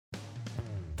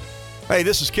Hey,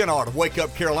 this is Ken Art of Wake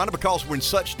Up Carolina. Because we're in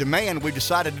such demand, we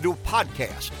decided to do a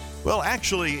podcast. Well,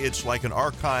 actually, it's like an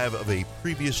archive of a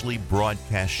previously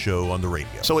broadcast show on the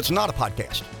radio. So it's not a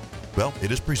podcast. Well,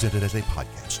 it is presented as a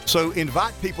podcast. So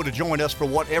invite people to join us for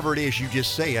whatever it is you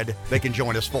just said they can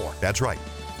join us for. That's right.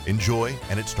 Enjoy,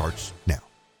 and it starts now.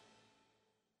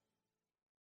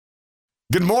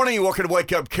 Good morning and welcome to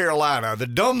Wake Up Carolina. The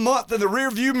dumb month in the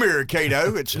rearview mirror,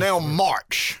 Cato. It's now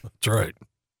March. That's right.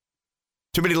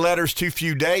 Too many letters, too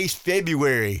few days.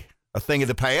 February, a thing of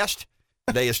the past.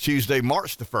 Today is Tuesday,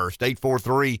 March the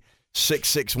 1st,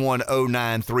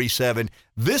 843-661-0937.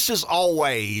 This is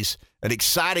always an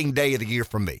exciting day of the year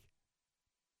for me.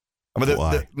 I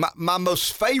mean, my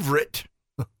most favorite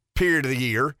period of the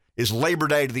year is Labor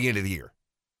Day to the end of the year.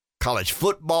 College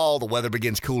football, the weather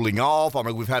begins cooling off. I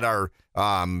mean, we've had our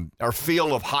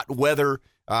fill of hot weather.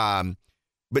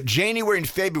 But January and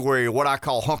February are what I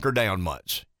call hunker down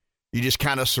months. You just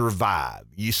kind of survive.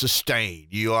 You sustain.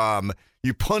 You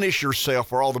punish yourself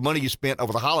for all the money you spent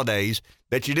over the holidays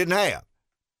that you didn't have.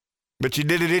 But you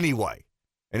did it anyway.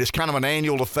 And it's kind of an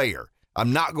annual affair.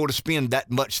 I'm not going to spend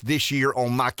that much this year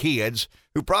on my kids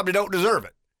who probably don't deserve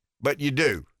it. But you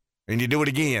do. And you do it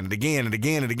again and again and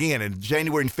again and again. And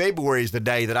January and February is the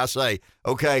day that I say,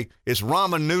 okay, it's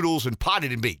ramen noodles and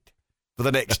potted meat for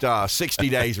the next 60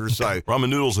 days or so. Ramen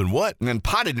noodles and what? And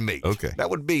potted meat. Okay. That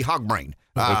would be hog brain.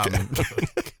 Okay.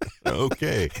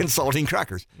 Okay. And saltine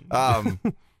crackers.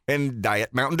 And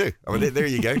Diet Mountain Dew. I mean, there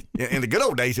you go. In the good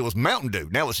old days, it was Mountain Dew.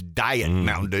 Now it's Diet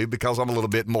Mountain Dew because I'm a little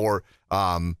bit more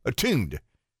attuned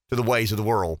to the ways of the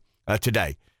world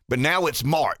today. But now it's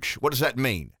March. What does that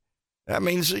mean? That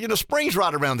means, spring's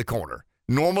right around the corner.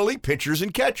 Normally, pitchers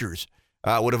and catchers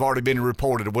would have already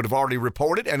reported,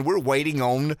 and we're waiting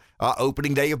on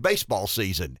opening day of baseball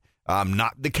season.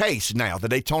 Not the case now. The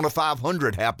Daytona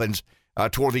 500 happens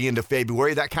toward the end of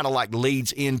February. That kind of like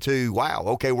leads into, wow,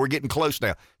 okay, we're getting close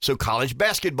now. So college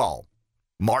basketball,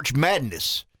 March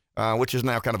Madness, which is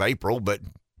now kind of April, but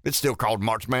it's still called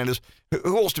March Madness.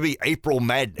 Who wants to be April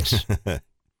Madness?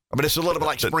 I mean, it's a little bit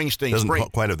like Springsteen.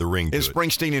 Doesn't quite have the ring to it.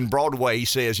 Springsteen in Broadway, he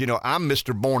says, I'm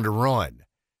Mr. Born to Run.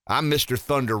 I'm Mr.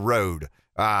 Thunder Road.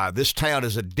 This town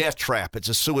is a death trap. It's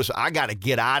a suicide. I got to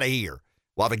get out of here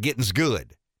while the getting's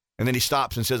good. And then he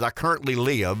stops and says, I currently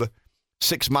live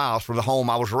 6 miles from the home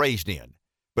I was raised in,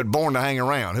 but born to hang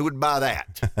around. Who would buy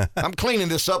that? I'm cleaning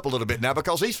this up a little bit now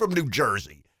because he's from New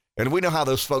Jersey. And we know how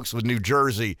those folks with New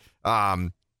Jersey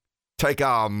take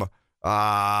literal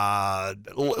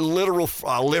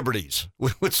liberties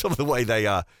with some of the way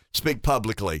they speak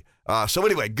publicly. So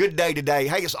anyway, good day today.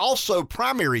 Hey, it's also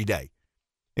primary day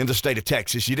in the state of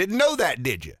Texas. You didn't know that,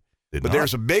 did you? But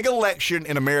there's a big election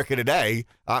in America today.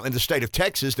 In the state of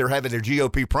Texas, they're having their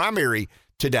GOP primary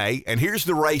today. And here's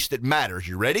the race that matters.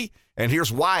 You ready? And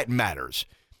here's why it matters.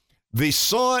 The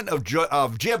son of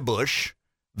Jeb Bush,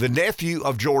 the nephew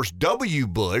of George W.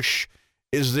 Bush,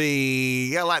 is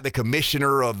the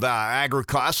commissioner of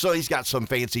agriculture. So he's got some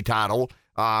fancy title.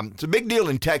 It's a big deal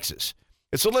in Texas.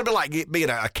 It's a little bit like being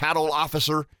a cattle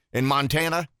officer in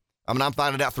Montana. I mean, I'm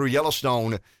finding out through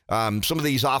Yellowstone, some of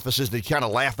these offices they kind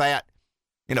of laugh at.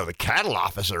 The cattle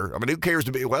officer. I mean, who cares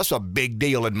to be? Well, that's a big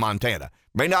deal in Montana.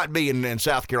 May not be in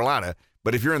South Carolina,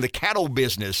 but if you're in the cattle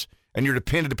business and you're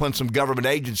dependent upon some government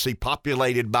agency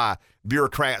populated by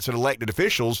bureaucrats and elected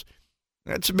officials,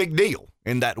 that's a big deal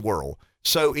in that world.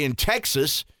 So in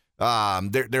Texas,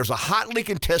 there's a hotly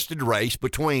contested race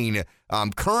between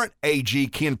current AG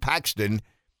Ken Paxton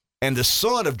and the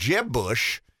son of Jeb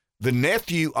Bush, the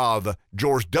nephew of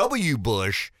George W.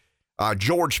 Bush,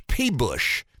 George P.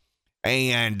 Bush.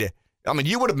 And, I mean,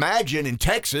 you would imagine in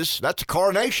Texas, that's a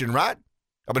coronation, right?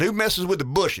 I mean, who messes with the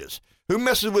Bushes? Who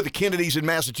messes with the Kennedys in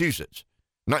Massachusetts?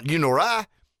 Not you nor I.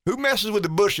 Who messes with the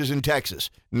Bushes in Texas?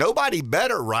 Nobody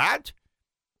better, right?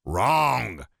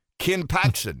 Wrong. Ken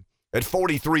Paxton at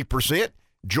 43%,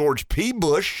 George P.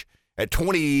 Bush at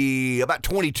about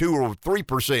 22 or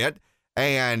 3%,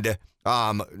 and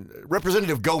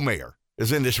Representative Gohmert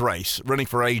is in this race, running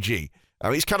for AG.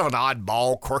 He's kind of an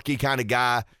oddball, quirky kind of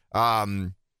guy,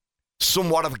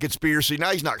 somewhat of a conspiracy. No,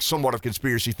 he's not somewhat of a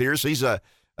conspiracy theorist. He's a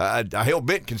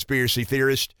hell-bent conspiracy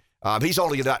theorist. He's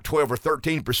only about 12 or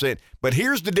 13%. But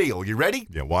here's the deal. You ready?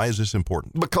 Yeah, why is this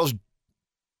important? Because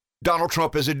Donald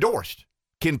Trump has endorsed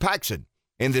Ken Paxton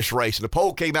in this race. The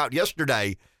poll came out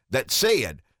yesterday that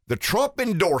said the Trump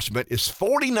endorsement is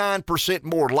 49%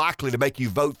 more likely to make you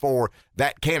vote for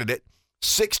that candidate,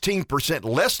 16%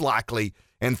 less likely,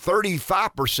 and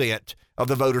 35% of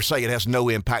the voters say it has no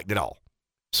impact at all.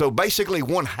 So basically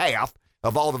one half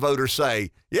of all the voters say,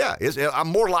 yeah, I'm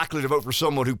more likely to vote for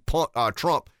someone who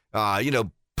Trump,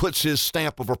 puts his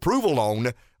stamp of approval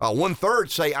on.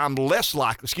 1/3 say I'm less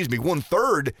likely.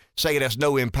 1/3 say it has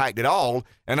no impact at all,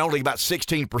 and only about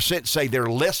 16% say they're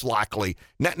less likely.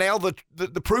 Now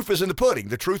the proof is in the pudding.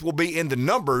 The truth will be in the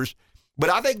numbers. But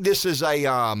I think this is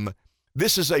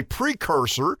a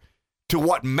precursor to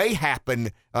what may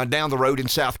happen down the road in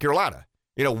South Carolina.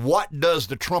 What does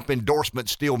the Trump endorsement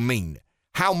still mean?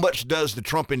 How much does the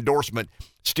Trump endorsement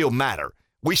still matter?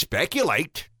 We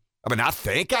speculate. I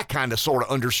think I kind of sort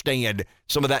of understand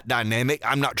some of that dynamic.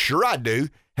 I'm not sure I do.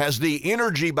 Has the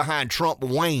energy behind Trump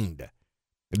waned?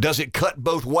 Does it cut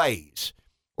both ways?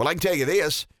 Well, I can tell you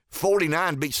this.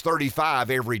 49 beats 35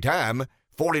 every time.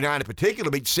 49 in particular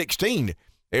beats 16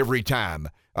 every time.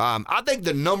 I think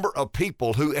the number of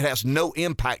people who it has no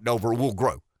impact over will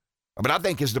grow. I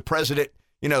think as the president,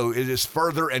 is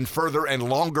further and further and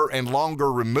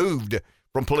longer removed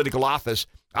from political office,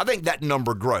 I think that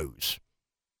number grows.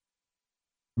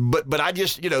 But I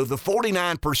just, the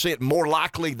 49% more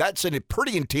likely, that's a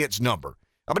pretty intense number.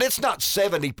 It's not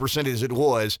 70% as it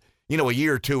was, a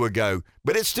year or two ago,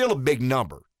 but it's still a big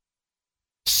number.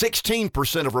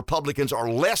 16% of Republicans are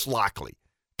less likely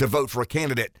to vote for a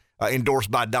candidate endorsed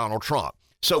by Donald Trump.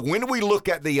 So when we look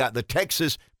at the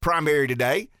Texas primary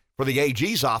today for the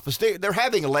AG's office, they're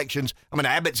having elections.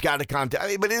 Abbott's got a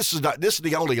contest, but this is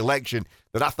the only election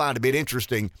that I find a bit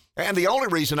interesting. And the only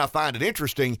reason I find it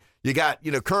interesting, you got,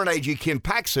 current AG Ken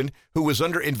Paxton, who was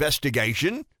under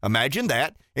investigation. Imagine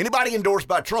that. Anybody endorsed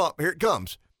by Trump, here it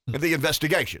comes, the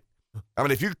investigation.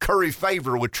 If you curry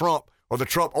favor with Trump or the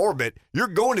Trump orbit, you're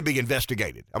going to be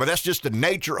investigated. That's just the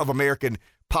nature of American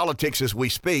politics as we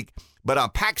speak.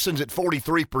 But Paxton's at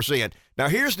 43%. Now,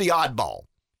 here's the oddball.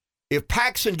 If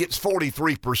Paxton gets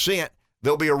 43%,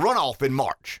 there'll be a runoff in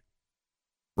March,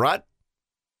 right?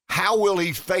 How will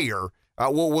he fare?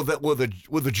 Will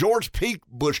the George P.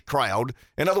 Bush crowd,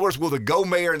 in other words, will the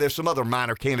Gohmert, and there's some other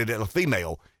minor candidate, a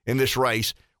female in this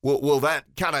race, will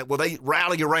they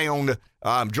rally around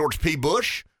George P.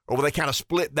 Bush, or will they kind of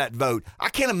split that vote? I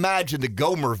can't imagine the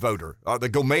Gohmert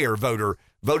voter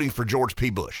voting for George P.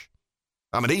 Bush.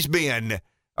 He's been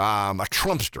a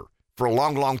Trumpster for a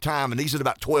long, long time, and he's at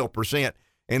about 12%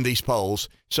 in these polls.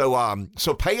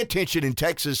 So pay attention in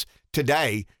Texas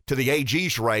today to the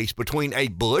AG's race between a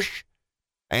Bush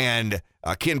and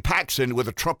Ken Paxton with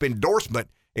a Trump endorsement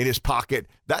in his pocket.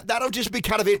 That'll just be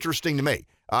kind of interesting to me.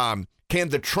 Can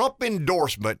the Trump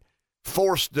endorsement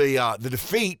force the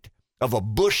defeat of a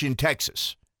Bush in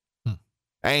Texas?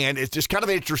 And it's just kind of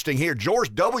interesting here.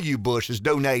 George W. Bush has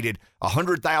donated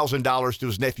 $100,000 to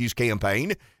his nephew's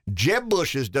campaign. Jeb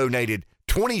Bush has donated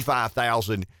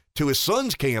 $25,000 to his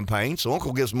son's campaign. So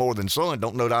uncle gives more than son.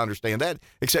 Don't know that I understand that,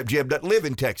 except Jeb doesn't live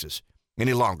in Texas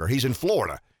any longer. He's in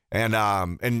Florida.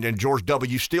 And George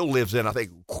W. still lives in, I think,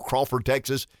 Crawford,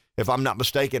 Texas, if I'm not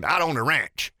mistaken. I own a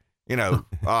ranch,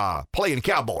 playing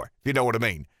cowboy, if you know what I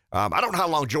mean. I don't know how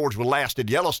long George will last at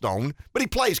Yellowstone, but he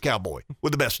plays cowboy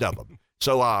with the best of them.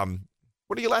 So,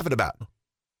 what are you laughing about?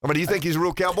 Do you think he's a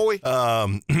real cowboy?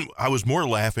 I was more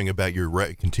laughing about your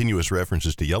continuous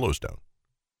references to Yellowstone.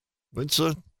 It's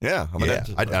yeah.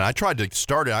 I tried to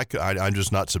start it. I'm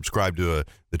just not subscribed to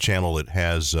the channel that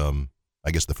has,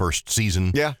 I guess, the first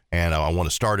season. Yeah. And I want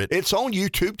to start it. It's on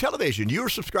YouTube television. You're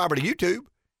a subscriber to YouTube.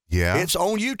 Yeah. It's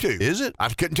on YouTube. Is it? I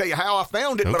couldn't tell you how I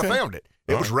found it, but I found it.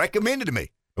 It was recommended to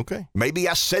me. Okay. Maybe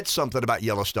I said something about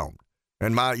Yellowstone.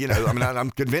 And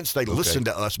I'm convinced they listen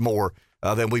to us more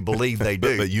than we believe they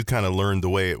do. But you kind of learned the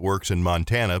way it works in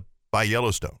Montana by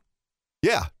Yellowstone.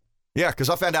 Yeah. Yeah, because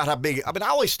I found out how big. I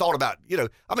always thought about,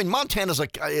 Montana's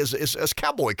is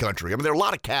cowboy country. There are a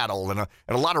lot of cattle and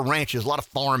a lot of ranches, a lot of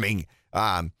farming.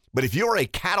 But if you're a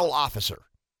cattle officer,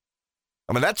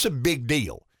 that's a big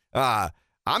deal.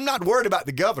 I'm not worried about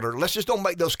the governor. Let's just don't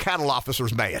make those cattle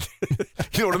officers mad.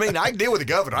 You know what I mean? I can deal with the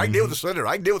governor. I can deal with the senator.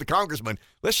 I can deal with the congressman.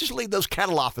 Let's just leave those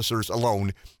cattle officers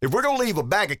alone. If we're going to leave a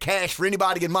bag of cash for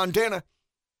anybody in Montana,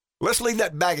 let's leave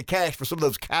that bag of cash for some of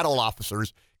those cattle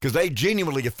officers, because they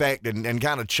genuinely affect and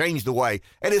kind of change the way.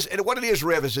 And what it is,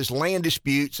 Rev, is this land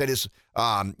disputes that is,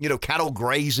 cattle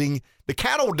grazing. The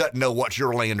cattle doesn't know what's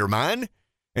your land or mine.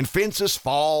 And fences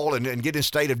fall and get in a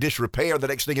state of disrepair. The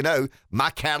next thing you know,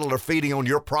 my cattle are feeding on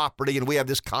your property, and we have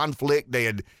this conflict,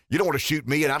 and you don't want to shoot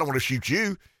me, and I don't want to shoot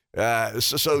you.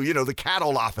 So the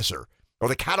cattle officer or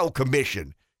the cattle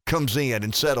commission comes in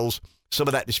and settles some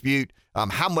of that dispute.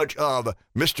 How much of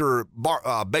Mr.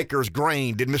 Baker's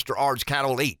grain did Mr. Ard's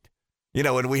cattle eat?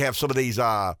 And we have some of these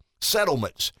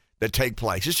settlements that take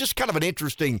place. It's just kind of an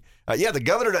interesting, the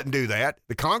governor doesn't do that.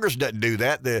 The Congress doesn't do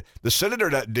that. The senator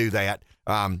doesn't do that.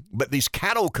 But these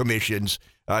cattle commissions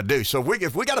do. So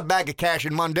if we got a bag of cash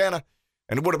in Montana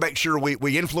and want to make sure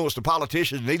we influence the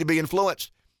politicians that need to be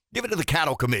influenced, give it to the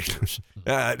cattle commissioners.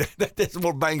 That's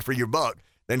more bang for your buck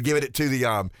than giving it to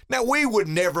the Now, we would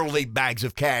never leave bags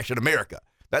of cash in America.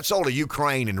 That's all to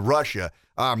Ukraine and Russia.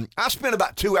 I spent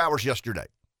about 2 hours yesterday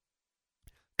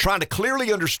trying to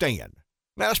clearly understand.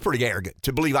 Now, that's pretty arrogant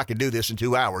to believe I could do this in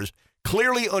 2 hours.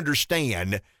 Clearly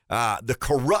understand the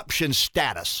corruption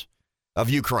status of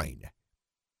Ukraine.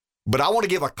 But I want to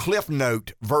give a Cliff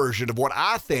Note version of what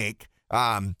I think,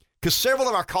 because several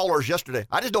of our callers yesterday,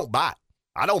 I just don't buy it.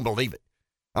 I don't believe it.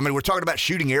 I mean, we're talking about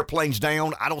shooting airplanes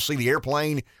down. I don't see the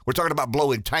airplane. We're talking about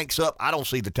blowing tanks up. I don't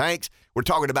see the tanks. We're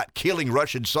talking about killing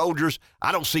Russian soldiers.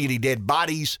 I don't see any dead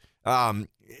bodies.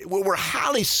 We're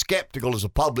highly skeptical as a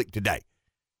public today.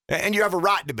 And you have a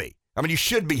right to be. I mean, you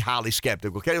should be highly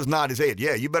skeptical. Cato's nodding his head.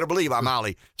 Yeah, you better believe I'm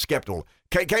highly skeptical.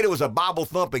 Cato is a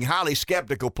Bible-thumping, highly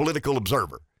skeptical political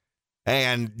observer.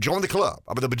 And join the club.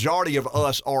 I mean, the majority of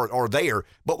us are there.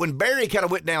 But when Barry kind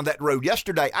of went down that road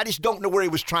yesterday, I just don't know where he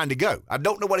was trying to go. I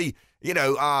don't know what he,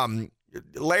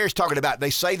 Larry's talking about.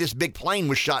 They say this big plane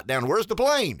was shot down. Where's the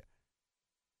plane?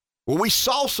 Well, we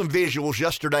saw some visuals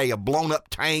yesterday of blown up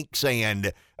tanks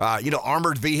and,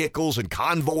 armored vehicles and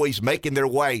convoys making their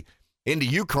way into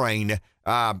Ukraine.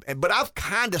 But I've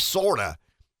kind of, sort of,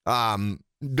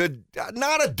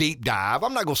 not a deep dive.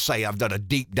 I'm not going to say I've done a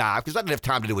deep dive because I didn't have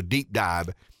time to do a deep dive.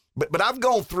 But I've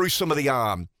gone through some of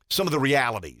the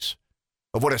realities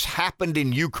of what has happened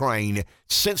in Ukraine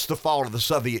since the fall of the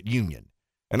Soviet Union.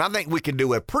 And I think we can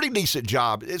do a pretty decent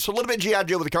job. It's a little bit G.I.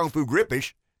 Joe with the Kung Fu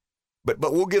Grip-ish, but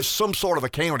we'll give some sort of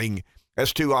accounting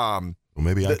as to well,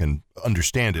 maybe I can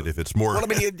understand it if it's more. Well, I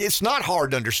mean, it's not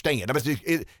hard to understand. I mean,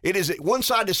 it is,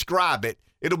 once I describe it,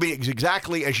 it'll be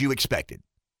exactly as you expected.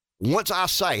 Once I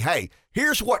say, hey,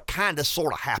 here's what kind of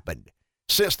sort of happened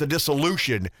since the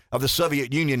dissolution of the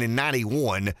Soviet Union in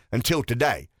 91 until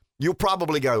today, you'll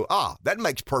probably go, that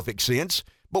makes perfect sense.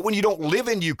 But when you don't live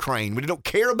in Ukraine, when you don't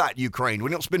care about Ukraine,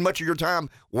 when you don't spend much of your time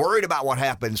worried about what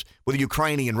happens with the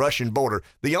Ukrainian-Russian border,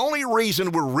 the only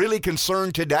reason we're really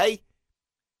concerned today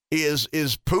is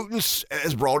Putin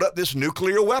has brought up this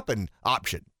nuclear weapon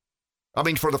option. I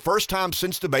mean, for the first time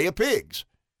since the Bay of Pigs,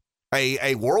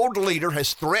 a world leader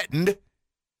has threatened,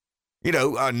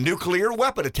 a nuclear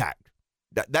weapon attack.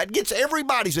 That gets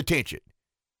everybody's attention.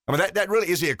 I mean, that really,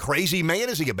 is he a crazy man?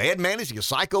 Is he a bad man? Is he a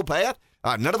psychopath?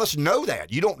 None of us know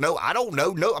that. You don't know. I don't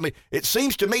know. No, I mean, it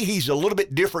seems to me he's a little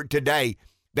bit different today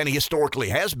than he historically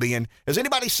has been. Has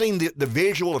anybody seen the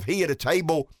visual of he at a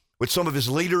table with some of his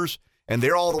leaders? And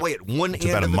they're all the way at one end of the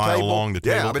table. About a mile long, the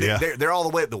table. Yeah, I mean, they're all the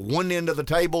way at the one end of the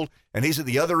table, and he's at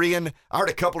the other end. I heard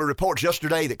a couple of reports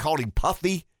yesterday that called him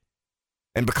Puffy,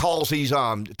 and because he's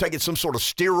taking some sort of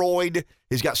steroid,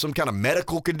 he's got some kind of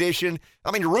medical condition.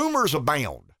 I mean, rumors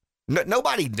abound.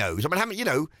 Nobody knows. I mean, how many?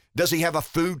 Does he have a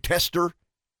food tester?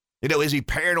 Is he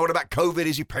paranoid about COVID?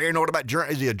 Is he paranoid about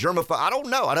is he a germaphobe? I don't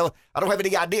know. I don't have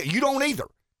any idea. You don't either.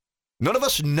 None of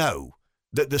us know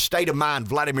the state of mind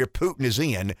Vladimir Putin is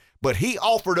in, but he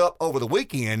offered up over the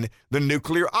weekend the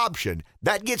nuclear option.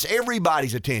 That gets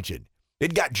everybody's attention.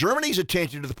 It got Germany's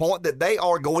attention to the point that they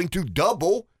are going to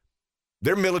double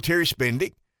their military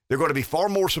spending. They're going to be far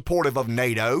more supportive of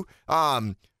NATO.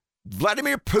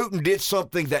 Vladimir Putin did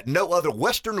something that no other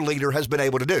Western leader has been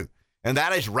able to do, and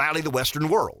that is rally the Western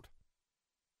world.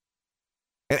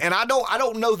 And I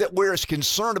don't know that we're as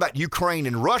concerned about Ukraine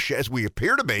and Russia as we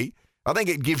appear to be. I think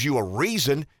it gives you a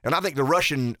reason, and I think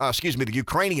the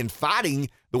Ukrainian fighting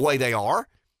the way they are,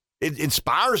 it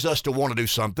inspires us to want to do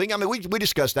something. I mean, we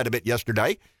discussed that a bit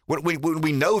yesterday. When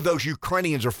we know those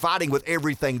Ukrainians are fighting with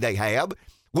everything they have,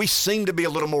 we seem to be a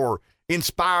little more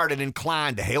inspired and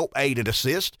inclined to help, aid, and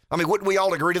assist. I mean, wouldn't we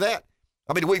all agree to that?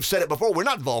 I mean, we've said it before. We're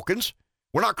not Vulcans.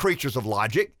 We're not creatures of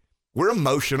logic. We're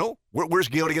emotional. We're as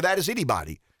guilty of that as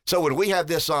anybody. So when we have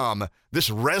this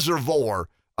reservoir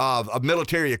of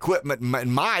military equipment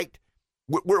and might,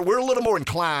 we're a little more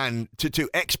inclined to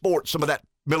export some of that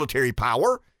military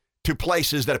power to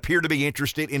places that appear to be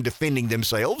interested in defending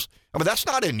themselves. I mean, that's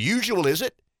not unusual, is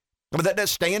it? I mean, that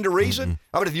does stand to reason.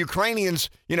 Mm-hmm. I mean, if the Ukrainians,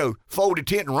 folded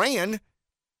tent and ran,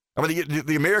 I mean,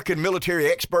 the American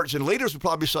military experts and leaders would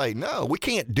probably say, no, we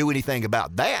can't do anything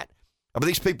about that. I mean,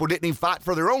 these people didn't even fight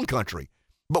for their own country.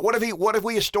 But what have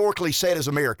we historically said as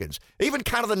Americans, even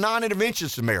kind of the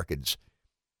non-interventionist Americans?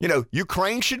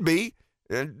 Ukraine should be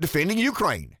defending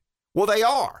Ukraine. Well, they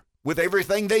are with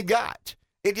everything they've got.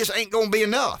 It just ain't going to be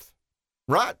enough,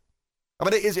 right? I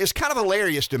mean, it's kind of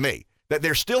hilarious to me that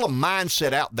there's still a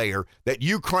mindset out there that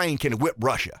Ukraine can whip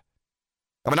Russia.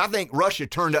 I mean, I think Russia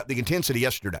turned up the intensity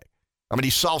yesterday. I mean, he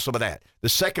saw some of that. The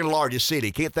second largest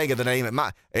city, can't think of the name,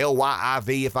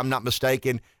 LYIV, if I'm not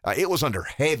mistaken. It was under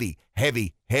heavy,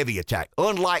 heavy, heavy attack,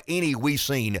 unlike any we've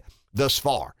seen thus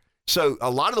far. So a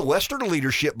lot of the Western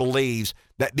leadership believes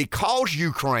that because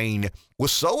Ukraine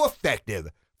was so effective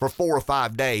for 4 or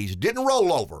 5 days, didn't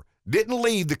roll over, didn't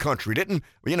leave the country, didn't,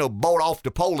 bolt off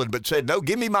to Poland, but said, no,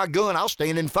 give me my gun, I'll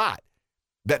stand and fight.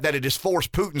 That it has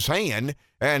forced Putin's hand,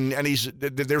 and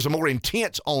there's a more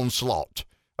intense onslaught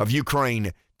of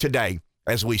Ukraine today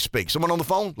as we speak. Someone on the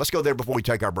phone? Let's go there before we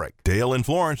take our break. Dale in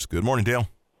Florence. Good morning, Dale.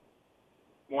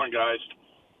 Morning, guys.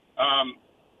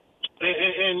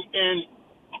 And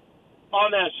on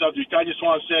that subject, I just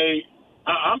want to say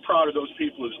I'm proud of those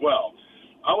people as well.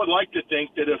 I would like to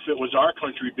think that if it was our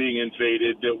country being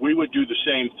invaded, that we would do the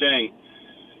same thing.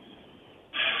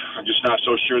 I'm just not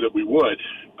so sure that we would.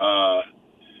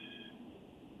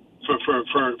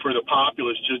 For the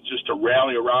populace just to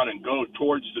rally around and go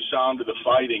towards the sound of the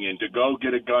fighting and to go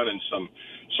get a gun and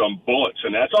some bullets.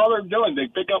 And that's all they're doing. They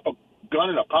pick up a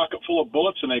gun and a pocket full of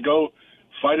bullets and they go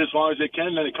fight as long as they can,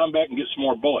 and then they come back and get some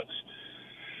more bullets.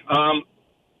 On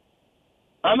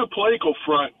the political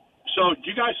front, so do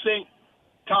you guys think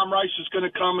Tom Rice is going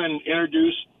to come and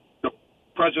introduce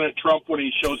President Trump when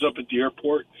he shows up at the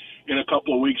airport in a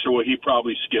couple of weeks, or will he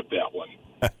probably skip that one?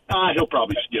 He'll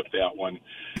probably skip that one.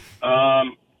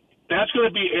 That's going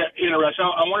to be interesting.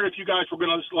 I wonder if you guys were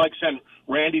going to send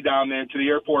Randy down there to the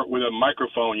airport with a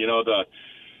microphone,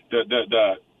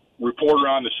 the reporter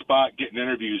on the spot getting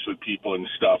interviews with people and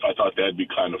stuff. I thought that'd be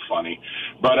kind of funny.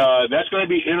 But that's going to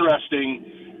be interesting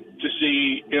to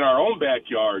see in our own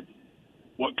backyard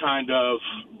what kind of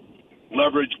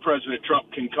leverage President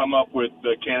Trump can come up with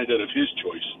the candidate of his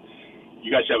choice.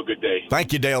 You guys have a good day.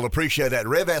 Thank you, Dale. Appreciate that.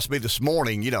 Rev asked me this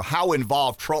morning, how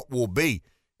involved Trump will be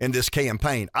in this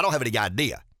campaign. I don't have any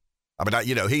idea. I mean,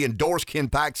 he endorsed Ken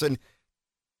Paxton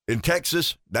in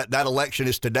Texas. That election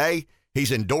is today.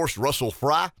 He's endorsed Russell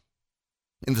Fry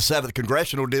in the 7th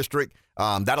Congressional District.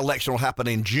 That election will happen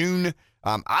in June.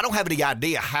 I don't have any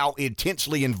idea how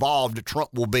intensely involved Trump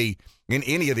will be in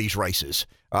any of these races.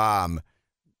 Louis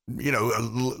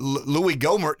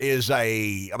Gohmert he's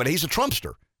a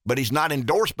Trumpster, but he's not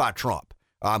endorsed by Trump.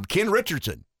 Ken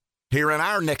Richardson, here in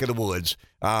our neck of the woods,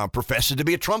 professes to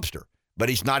be a Trumpster, but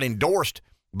he's not endorsed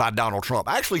by Donald Trump.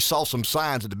 I actually saw some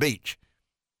signs at the beach,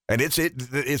 and it's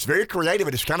very creative,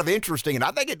 and it's kind of interesting, and I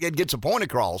think it gets a point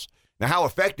across. Now, how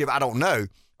effective, I don't know,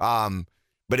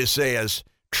 but it says,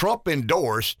 Trump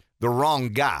endorsed the wrong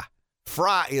guy.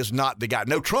 Fry is not the guy.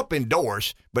 No, Trump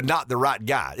endorsed, but not the right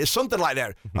guy. It's something like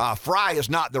that. Fry is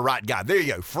not the right guy. There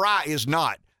you go. Fry is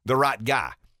not the right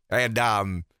guy. And,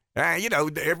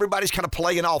 everybody's kind of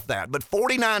playing off that. But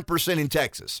 49% in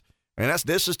Texas, and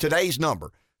this is today's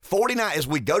number. 49 as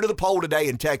we go to the poll today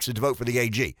in Texas to vote for the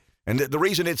AG. And the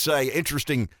reason it's an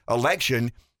interesting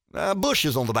election, Bush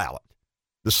is on the ballot.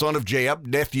 The son of Jeb,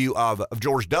 nephew of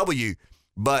George W.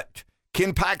 But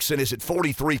Ken Paxton is at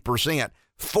 43%.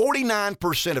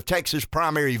 49% of Texas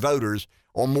primary voters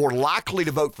are more likely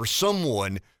to vote for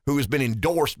someone who has been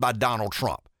endorsed by Donald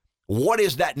Trump. What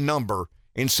is that number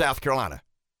in South Carolina,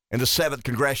 in the 7th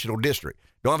Congressional District?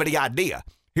 Don't have any idea.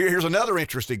 Here's another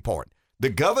interesting part. The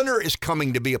governor is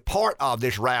coming to be a part of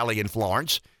this rally in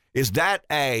Florence. Is that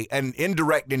an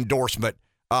indirect endorsement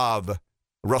of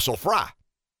Russell Fry?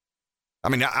 I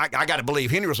mean, I got to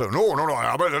believe Henry was saying, no,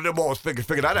 I bet them boys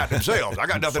figure that out themselves. I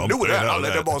got nothing to do with that. I'll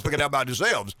let them boys figure that out by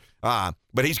themselves.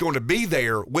 But he's going to be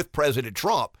there with President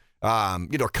Trump, a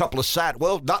couple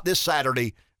of not this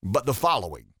Saturday, but the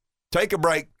following. Take a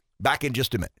break. Back in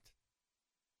just a minute.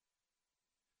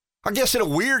 I guess in a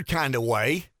weird kind of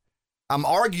way, I'm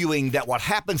arguing that what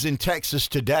happens in Texas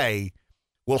today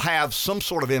will have some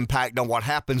sort of impact on what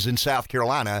happens in South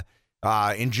Carolina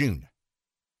in June.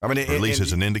 I mean, or at least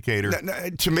as an indicator.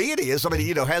 To me, it is. I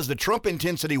mean, has the Trump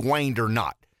intensity waned or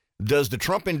not? Does the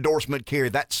Trump endorsement carry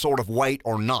that sort of weight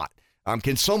or not?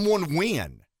 Can someone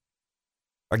win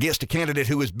against a candidate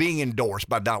who is being endorsed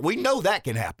by Donald? We know that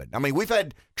can happen. I mean, we've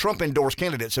had Trump-endorsed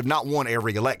candidates have not won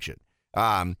every election.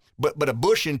 But a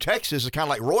Bush in Texas is kind of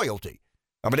like royalty.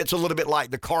 I mean, it's a little bit like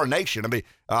the coronation. I mean,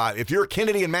 if you're a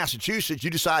Kennedy in Massachusetts,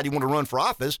 you decide you want to run for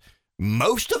office,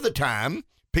 most of the time,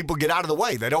 people get out of the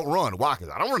way. They don't run. Why? Because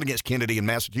I don't run against Kennedy in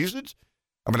Massachusetts.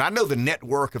 I mean, I know the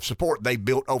network of support they've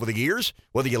built over the years,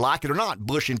 whether you like it or not.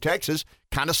 Bush in Texas,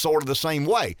 kind of sort of the same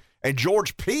way. And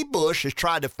George P. Bush has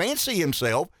tried to fancy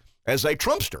himself as a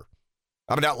Trumpster.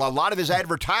 I mean, a lot of his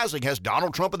advertising has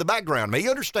Donald Trump in the background. I mean, he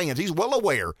understands. He's well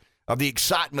aware of the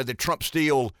excitement that Trump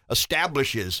still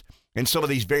establishes in some of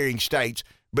these varying states.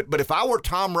 But if I were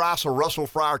Tom Rice or Russell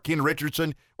Fry or Ken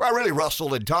Richardson, well, really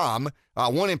Russell and Tom,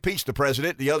 one impeached the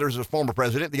president, the other is a former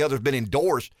president, the other's been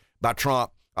endorsed by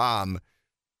Trump.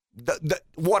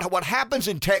 What happens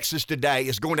in Texas today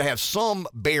is going to have some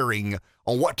bearing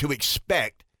on what to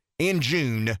expect in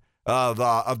June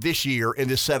of this year in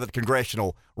this 7th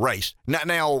congressional race.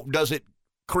 Now, does it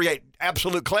create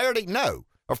absolute clarity? No,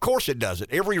 of course it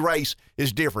doesn't. Every race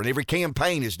is different. Every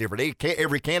campaign is different.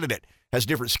 Every candidate has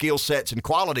different skill sets and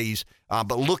qualities.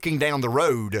 But looking down the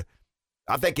road,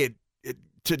 I think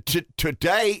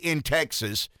today in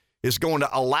Texas is going to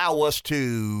allow us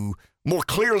to more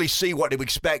clearly see what to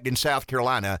expect in South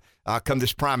Carolina come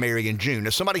this primary in June.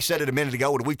 Now, somebody said it a minute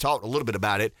ago, and we talked a little bit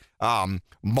about it.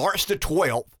 March the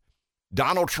 12th,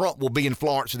 Donald Trump will be in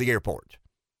Florence at the airport.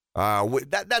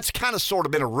 That's kind of sort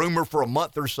of been a rumor for a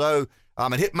month or so.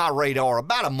 It hit my radar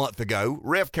about a month ago.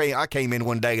 I came in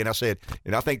one day and I said,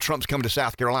 I think Trump's coming to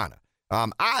South Carolina.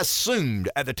 I assumed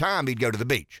at the time he'd go to the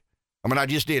beach. I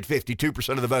just did. 52%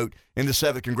 of the vote in the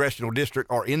 7th congressional district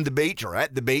are in the beach or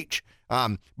at the beach.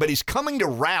 But he's coming to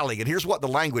rally, and here's what the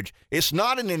language. It's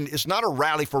not a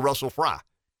rally for Russell Fry,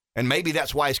 and maybe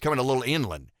that's why he's coming a little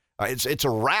inland. It's a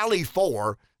rally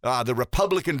for the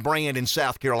Republican brand in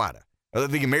South Carolina,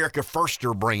 the America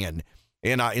Firster brand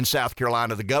in South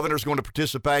Carolina. The governor's going to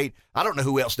participate. I don't know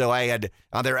who else they'll add.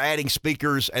 They're adding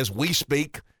speakers as we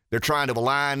speak. They're trying to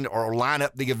line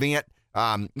up the event.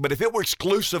 But if it were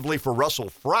exclusively for Russell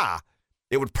Fry,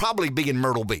 it would probably be in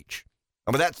Myrtle Beach.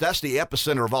 That's the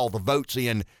epicenter of all the votes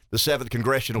in the 7th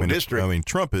congressional district.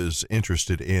 Trump is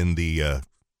interested in the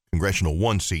congressional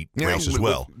one-seat race as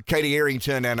well. Katie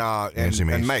Arrington and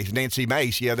Nancy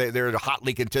Mace. Yeah, they're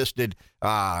hotly contested.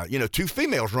 2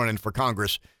 females running for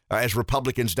Congress as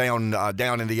Republicans down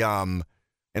in the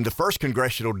 1st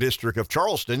congressional district of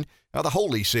Charleston, the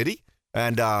Holy City,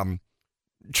 and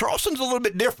Charleston's a little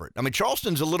bit different.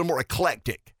 Charleston's a little more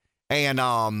eclectic and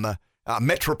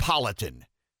metropolitan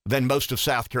than most of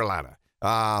South Carolina.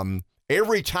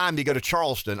 Every time you go to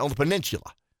Charleston, on the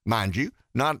peninsula, mind you,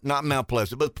 not Mount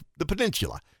Pleasant, but the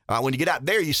peninsula, when you get out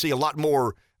there, you see a lot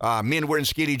more men wearing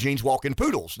skinny jeans walking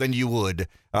poodles than you would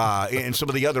in some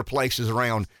of the other places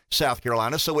around South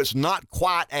Carolina. So it's not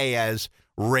quite as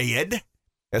red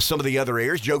as some of the other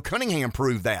areas. Joe Cunningham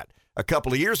proved that a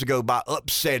couple of years ago by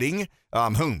upsetting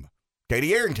whom?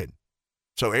 Katie Arrington.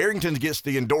 So Arrington gets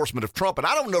the endorsement of Trump, and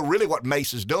I don't know really what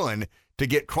Mace has done to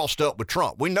get crossed up with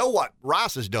Trump. We know what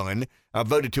Rice has done,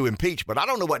 voted to impeach, but I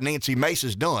don't know what Nancy Mace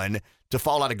has done to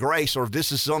fall out of grace, or if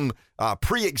this is some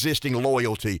pre-existing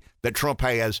loyalty that Trump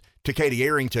has to Katie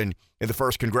Arrington in the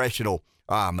 1st congressional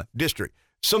district.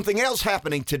 Something else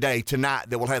happening tonight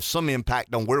that will have some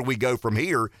impact on where we go from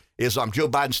here is Joe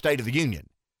Biden's State of the Union.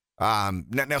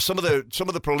 Now some of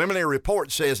the preliminary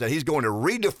report says that he's going to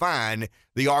redefine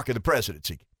the arc of the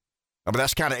presidency.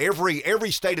 That's kind of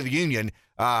every State of the Union.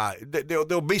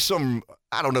 There'll be some,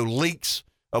 leaks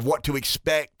of what to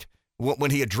expect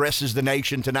when he addresses the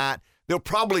nation tonight. There'll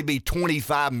probably be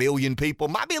 25 million people,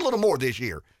 might be a little more this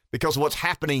year because of what's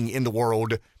happening in the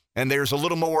world. And there's a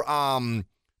little more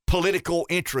political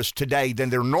interest today than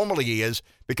there normally is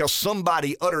because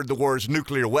somebody uttered the words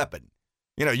nuclear weapon.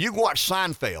 You watch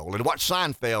Seinfeld and watch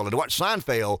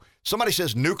Seinfeld. Somebody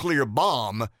says nuclear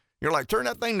bomb. You're like, turn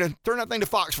that thing to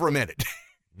Fox for a minute.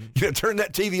 Turn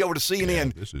that TV over to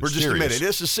CNN for just a minute.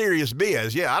 This is serious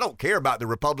biz. Yeah, I don't care about the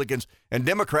Republicans and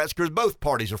Democrats because both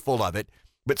parties are full of it.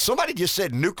 But somebody just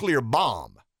said nuclear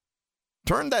bomb.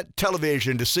 Turn that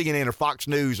television to CNN or Fox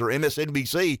News or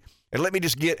MSNBC and let me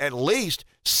just get at least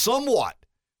somewhat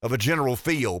of a general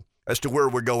feel as to where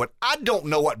we're going. I don't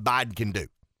know what Biden can do.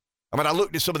 I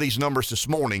looked at some of these numbers this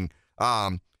morning.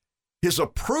 His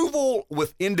approval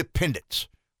with independents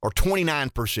are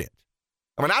 29%.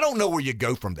 I don't know where you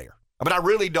go from there. I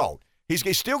really don't.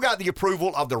 He's still got the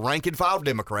approval of the rank and file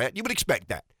Democrat. You would expect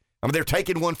that. They're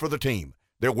taking one for the team.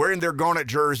 They're wearing their garnet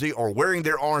jersey or wearing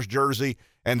their orange jersey,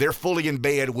 and they're fully in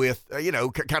bed with,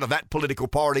 kind of that political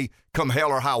party come hell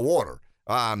or high water.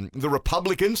 The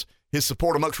Republicans, his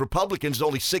support amongst Republicans is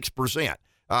only 6%.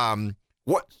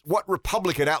 What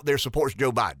Republican out there supports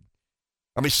Joe Biden?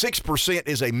 6%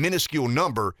 is a minuscule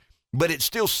number, but it's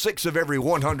still 6 of every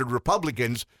 100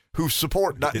 Republicans who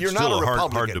support. You're not a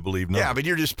Republican. Hard to believe. Yeah, but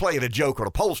you're just playing a joke on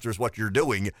a pollster is what you're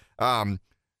doing.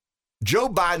 Joe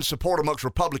Biden's support amongst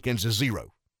Republicans is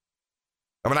 0.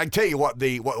 I can tell you what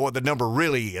the number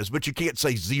really is, but you can't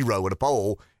say 0 in a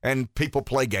poll, and people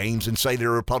play games and say they're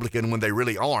a Republican when they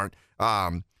really aren't.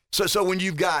 So when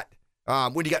you got,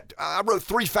 I wrote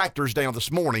 3 factors down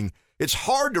this morning. It's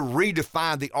hard to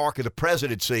redefine the arc of the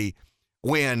presidency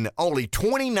when only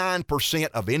 29%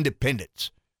 of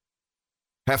independents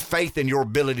have faith in your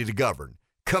ability to govern.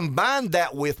 Combine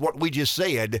that with what we just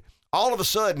said, all of a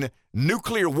sudden,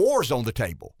 nuclear war's on the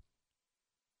table.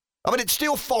 I mean, it's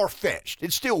still far-fetched.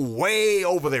 It's still way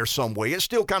over there some way. It's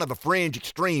still kind of a fringe,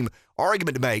 extreme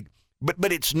argument to make,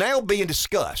 but it's now being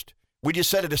discussed. We just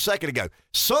said it a second ago.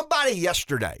 Somebody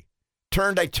yesterday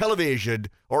turned a television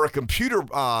or a computer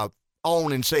on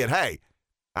and said, hey,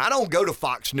 I don't go to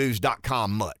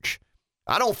FoxNews.com much.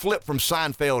 I don't flip from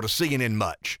Seinfeld to CNN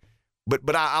much.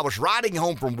 But I was riding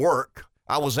home from work.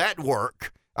 I was at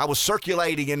work. I was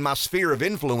circulating in my sphere of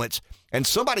influence, and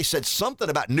somebody said something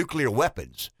about nuclear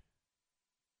weapons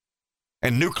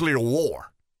and nuclear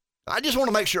war. I just want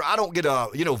to make sure I don't get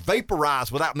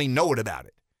vaporized without me knowing about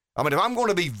it. I mean, if I'm going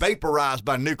to be vaporized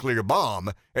by a nuclear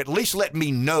bomb, at least let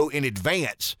me know in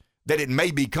advance that it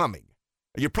may be coming.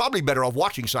 You're probably better off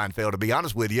watching Seinfeld, to be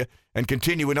honest with you, and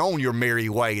continuing on your merry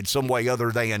way in some way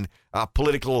other than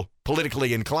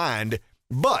politically inclined.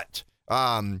 But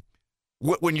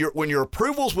when your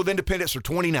approvals with independence are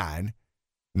 29,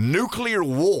 nuclear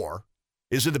war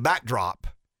is in the backdrop,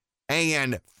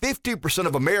 and 50%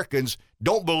 of Americans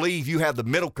don't believe you have the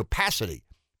mental capacity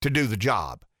to do the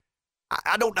job.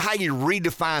 I don't know how you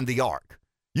redefine the arc.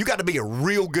 You got to be a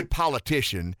real good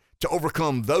politician to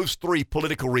overcome those three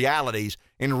political realities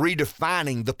in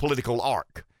redefining the political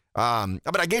arc. I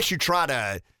guess you try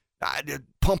to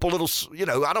pump a little,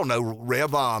 I don't know,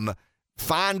 Rev,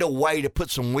 find a way to put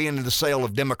some wind in the sail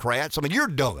of Democrats. I mean, you're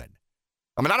done.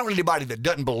 I mean, I don't know anybody that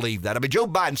doesn't believe that. I mean, Joe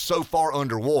Biden's so far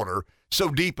underwater, so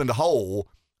deep in the hole,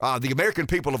 the American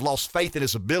people have lost faith in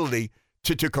his ability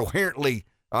to coherently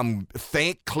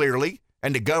think clearly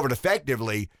and to govern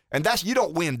effectively, and you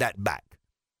don't win that back.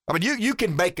 I mean, you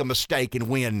can make a mistake and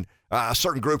win a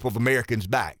certain group of Americans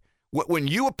back. When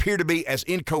you appear to be as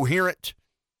incoherent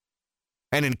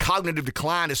and in cognitive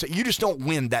decline, you just don't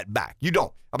win that back. You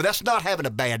don't. I mean, that's not having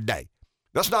a bad day.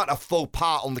 That's not a faux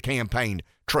pas on the campaign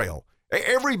trail.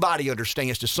 Everybody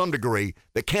understands to some degree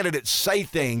that candidates say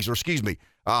things,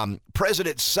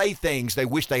 presidents say things they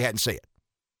wish they hadn't said.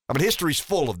 I mean, history's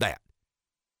full of that.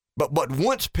 But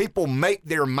once people make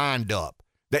their mind up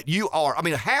that you are, I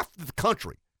mean, half the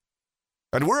country,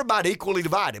 and we're about equally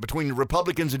divided between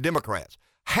Republicans and Democrats,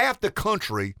 half the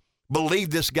country believe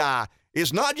this guy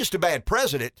is not just a bad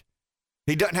president,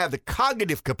 he doesn't have the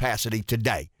cognitive capacity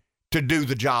today to do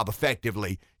the job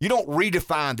effectively. You don't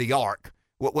redefine the arc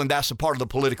when that's a part of the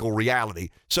political reality.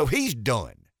 So he's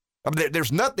done. I mean,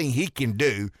 there's nothing he can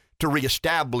do to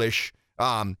reestablish,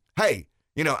 hey,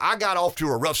 I got off to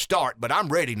a rough start, but I'm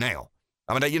ready now.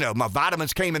 I mean, my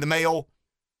vitamins came in the mail.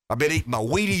 I've been eating my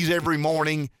Wheaties every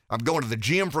morning. I'm going to the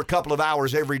gym for a couple of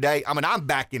hours every day. I mean, I'm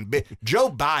back in bed. Joe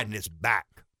Biden is back.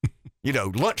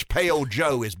 Lunch pail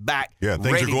Joe is back. Yeah,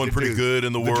 things are going pretty good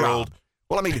in the world. Job.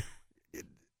 Well, I mean,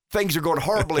 things are going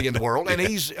horribly in the world, and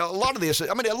a lot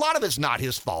of it's not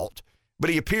his fault, but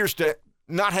he appears to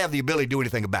not have the ability to do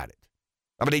anything about it.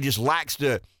 I mean, he just lacks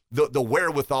the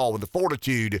wherewithal and the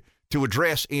fortitude to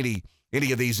address any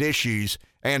of these issues,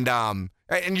 and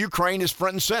Ukraine is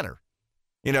front and center.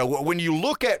 When you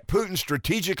look at Putin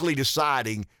strategically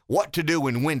deciding what to do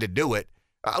and when to do it,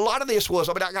 a lot of this was,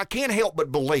 I can't help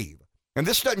but believe, and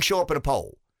this doesn't show up in a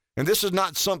poll, and this is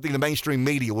not something the mainstream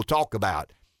media will talk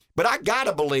about, but I got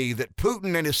to believe that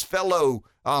Putin and his fellow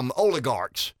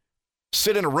oligarchs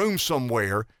sit in a room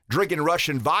somewhere drinking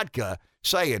Russian vodka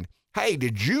saying, hey,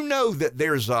 did you know that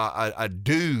there's a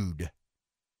dude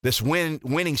that's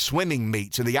winning swimming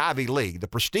meets in the Ivy League, the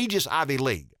prestigious Ivy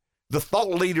League, the thought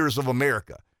leaders of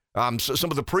America,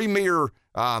 some of the premier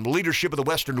leadership of the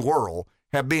Western world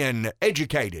have been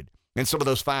educated in some of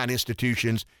those fine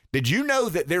institutions. Did you know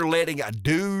that they're letting a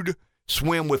dude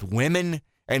swim with women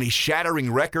and he's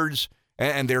shattering records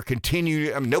and they're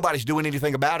continuing? Nobody's doing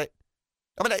anything about it.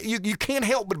 You can't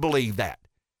help but believe that.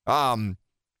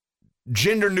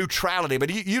 Gender neutrality, but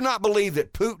you not believe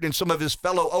that Putin and some of his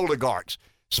fellow oligarchs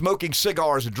smoking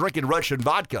cigars and drinking Russian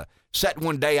vodka sat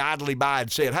one day idly by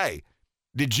and said, hey,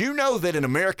 did you know that in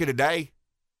America today,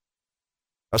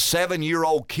 a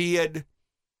 7-year-old kid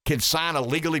can sign a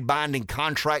legally binding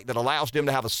contract that allows them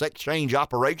to have a sex change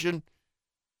operation?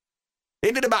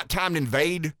 Isn't it about time to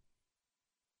invade?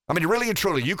 Really and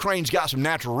truly, Ukraine's got some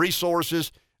natural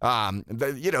resources.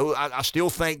 I still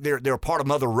think they're a part of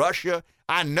Mother Russia.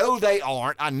 I know they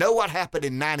aren't. I know what happened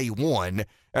in 91,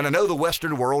 and I know the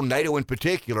Western world, NATO in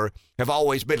particular, have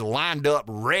always been lined up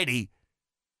ready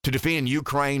to defend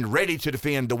Ukraine, ready to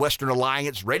defend the Western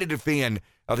Alliance, ready to defend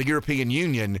the European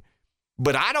Union.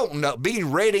 But I don't know.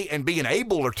 Being ready and being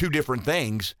able are two different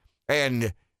things.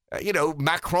 And,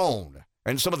 Macron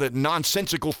and some of the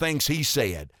nonsensical things he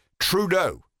said,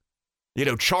 Trudeau,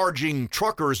 charging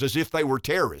truckers as if they were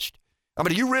terrorists.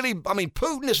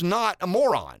 Putin is not a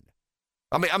moron.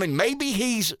 Maybe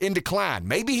he's in decline.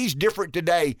 Maybe he's different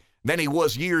today than he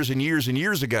was years and years and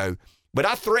years ago. But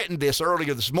I threatened this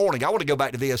earlier this morning. I want to go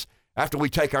back to this after we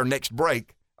take our next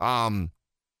break.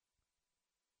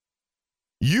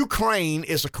 Ukraine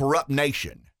is a corrupt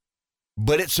nation,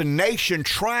 but it's a nation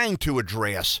trying to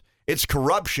address its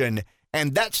corruption,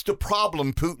 and that's the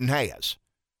problem Putin has.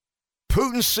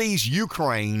 Putin sees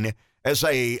Ukraine as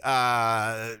a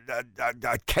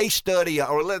case study,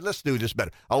 or let's do this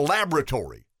better, a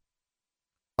laboratory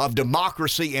of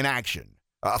democracy in action,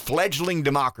 a fledgling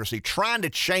democracy trying to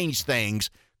change things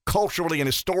culturally and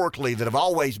historically that have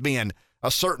always been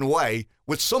a certain way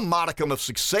with some modicum of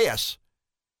success.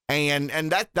 And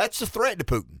that's a threat to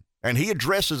Putin, and he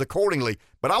addresses accordingly.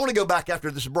 But I want to go back after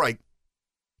this break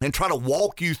and try to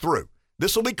walk you through.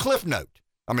 This will be Cliff Note.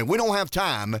 We don't have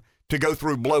time to go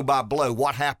through blow by blow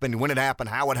what happened, when it happened,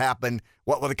 how it happened,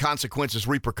 what were the consequences,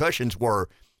 repercussions were.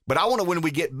 But I want to, when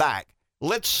we get back,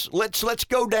 let's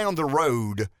go down the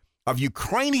road of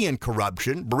Ukrainian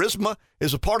corruption. Burisma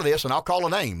is a part of this, and I'll call a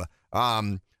name.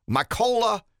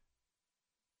 Mykola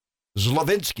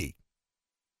Zlovinsky.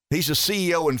 He's the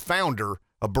CEO and founder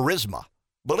of Burisma.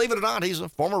 Believe it or not, he's a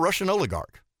former Russian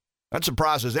oligarch. That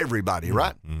surprises everybody,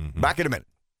 right? Mm-hmm. Back in a minute.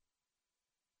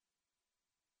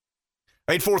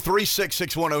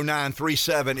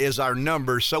 843-661-0937 is our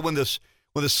number. So when the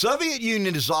Soviet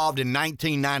Union dissolved in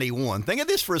 1991, think of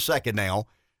this for a second now.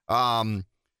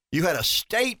 You had a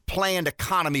state-planned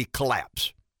economy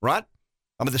collapse, right?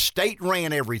 The state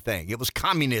ran everything. It was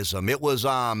communism. It was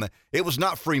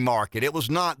not free market. It was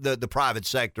not the private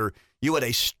sector. You had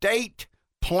a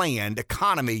state-planned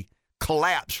economy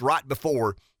collapse right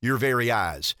before your very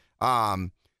eyes.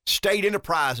 State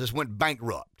enterprises went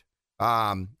bankrupt.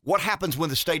 What happens when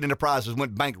the state enterprises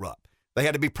went bankrupt? They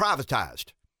had to be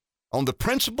privatized on the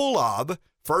principle of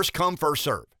first come, first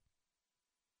serve.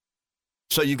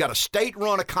 So you've got a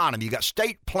state-run economy, you got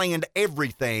state-planned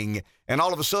everything, and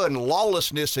all of a sudden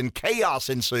lawlessness and chaos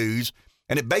ensues,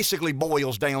 and it basically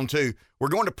boils down to we're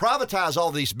going to privatize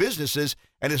all these businesses,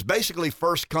 and it's basically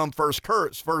first come, first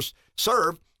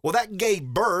serve. Well, that gave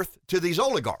birth to these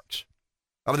oligarchs.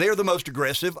 They're the most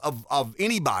aggressive of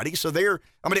anybody, so it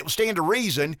would stand to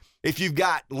reason if you've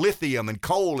got lithium and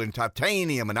coal and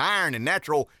titanium and iron and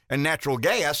natural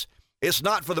gas, it's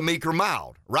not for the meek or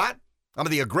mild, right?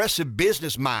 The aggressive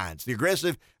business minds, the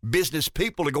aggressive business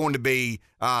people are going to be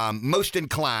most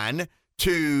inclined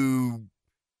to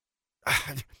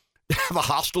have a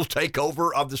hostile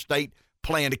takeover of the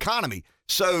state-planned economy.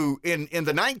 So in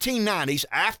the 1990s,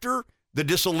 after the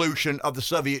dissolution of the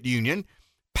Soviet Union,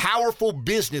 powerful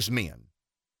businessmen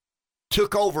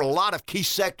took over a lot of key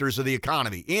sectors of the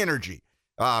economy. Energy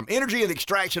and the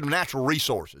extraction of natural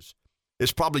resources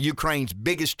is probably Ukraine's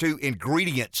biggest two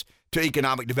ingredients to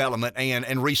economic development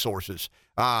and resources.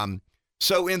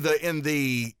 So in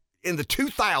the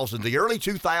 2000s, the early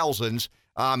 2000s,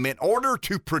 in order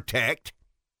to protect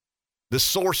the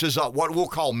sources of what we'll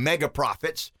call mega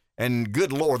profits, and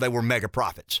good Lord, they were mega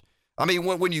profits.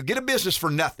 When you get a business for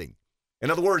nothing, in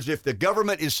other words, if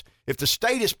the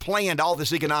state has planned all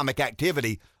this economic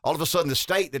activity, all of a sudden the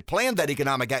state that planned that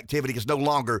economic activity is no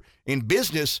longer in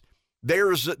business,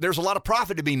 there's a lot of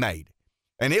profit to be made.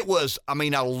 And it was,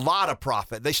 a lot of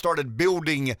profit. They started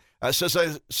building, so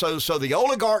the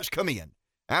oligarchs come in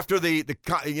after the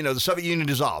Soviet Union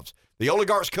dissolves. The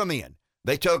oligarchs come in.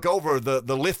 They took over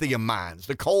the lithium mines,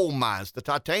 the coal mines, the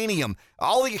titanium.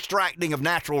 All the extracting of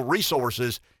natural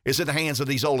resources is in the hands of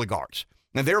these oligarchs.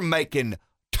 And they're making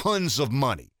tons of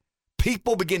money.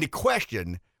 People begin to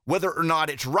question whether or not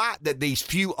it's right that these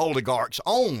few oligarchs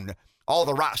own all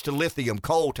the rights to lithium,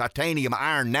 coal, titanium,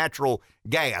 iron, natural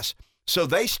gas. So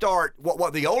they start,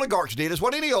 what the oligarchs did is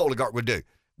what any oligarch would do.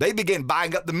 They began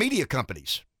buying up the media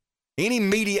companies, any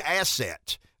media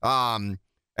asset, and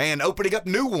opening up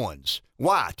new ones.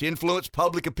 Why? To influence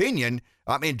public opinion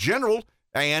in general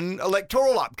and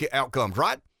electoral outcomes,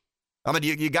 right?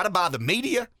 You got to buy the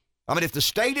media. If the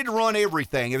state had run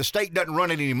everything, if the state doesn't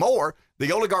run it anymore,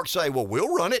 the oligarchs say, well,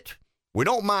 we'll run it. We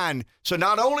don't mind. So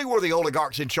not only were the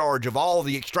oligarchs in charge of all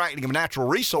the extracting of natural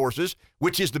resources,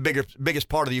 which is the biggest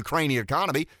part of the Ukrainian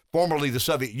economy, formerly the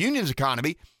Soviet Union's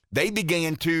economy, they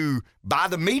began to buy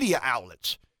the media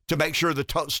outlets to make sure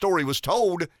the story was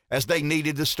told as they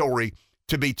needed the story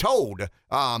to be told.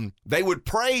 They would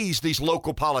praise these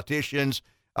local politicians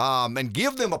and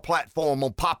give them a platform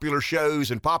on popular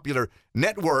shows and popular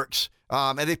networks,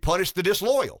 and they punished the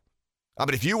disloyal.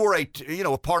 If you were a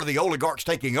part of the oligarchs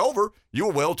taking over, you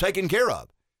were well taken care of.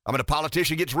 A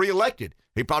politician gets reelected.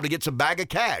 He probably gets a bag of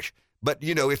cash. But,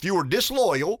 if you were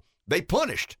disloyal, they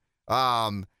punished.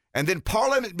 And then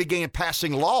Parliament began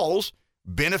passing laws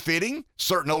benefiting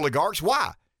certain oligarchs.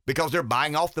 Why? Because they're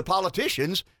buying off the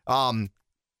politicians. And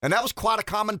that was quite a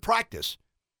common practice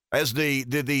as the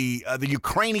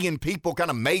Ukrainian people kind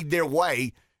of made their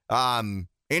way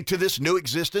into this new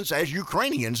existence as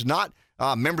Ukrainians, not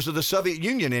members of the Soviet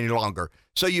Union any longer.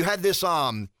 So you had this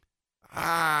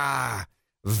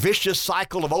vicious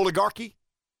cycle of oligarchy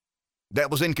that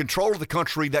was in control of the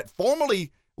country that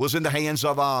formerly was in the hands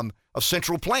of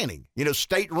central planning,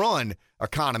 state-run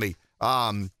economy.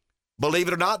 Believe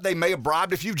it or not, they may have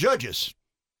bribed a few judges.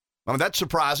 I mean, that's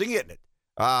surprising, isn't it?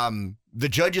 The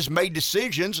judges made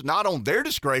decisions not on their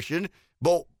discretion,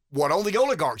 but what only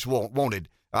oligarchs wanted.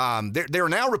 There are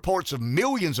now reports of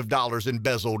millions of dollars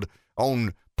embezzled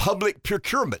on public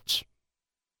procurements,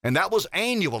 and that was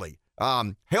annually.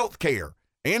 Healthcare,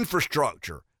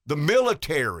 infrastructure, the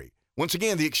military. Once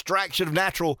again, the extraction of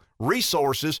natural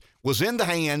resources was in the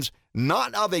hands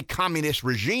not of a communist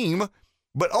regime,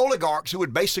 but oligarchs who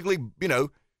had basically,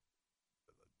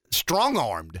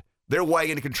 strong-armed their way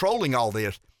into controlling all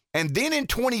this. And then in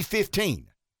 2015,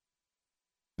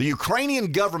 the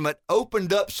Ukrainian government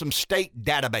opened up some state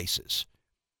databases.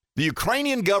 The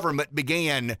Ukrainian government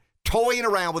began toying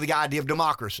around with the idea of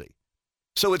democracy.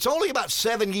 So it's only about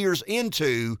 7 years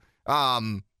into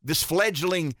this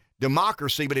fledgling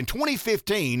democracy, but in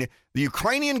 2015, the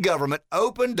Ukrainian government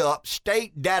opened up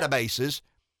state databases,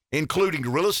 including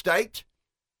real estate,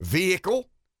 vehicle,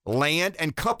 land,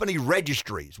 and company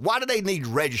registries. Why do they need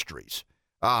registries?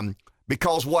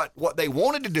 Because what they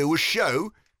wanted to do was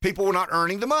show people were not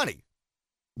earning the money.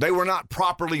 They were not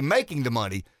properly making the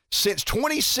money. Since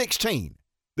 2016,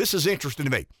 this is interesting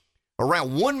to me,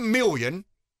 around 1 million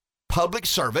public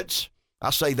servants, I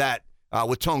say that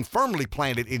with tongue firmly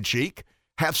planted in cheek,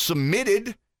 have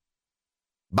submitted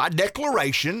by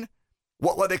declaration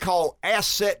what they call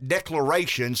asset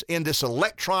declarations in this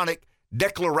electronic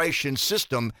declaration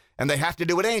system, and they have to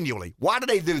do it annually. Why do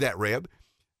they do that, Reb?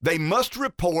 They must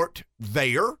report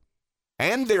their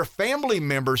and their family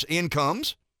members'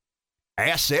 incomes,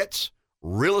 assets,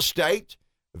 real estate,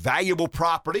 valuable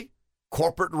property,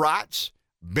 corporate rights,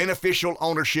 beneficial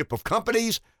ownership of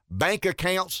companies, bank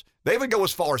accounts. They even go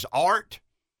as far as art,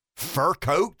 fur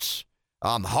coats,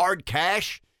 hard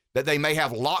cash that they may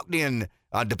have locked in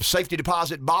the safety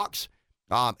deposit box.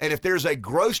 And if there's a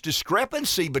gross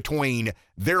discrepancy between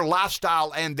their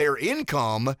lifestyle and their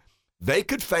income, they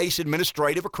could face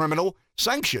administrative or criminal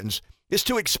sanctions. It's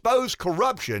to expose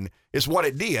corruption is what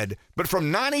it did. But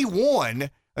from 91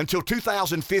 until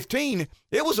 2015,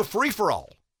 it was a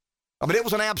free-for-all. I mean, it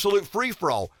was an absolute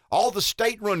free-for-all. All the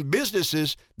state-run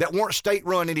businesses that weren't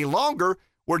state-run any longer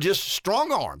were just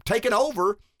strong-armed, taken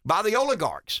over by the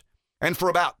oligarchs. And for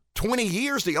about 20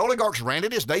 years, the oligarchs ran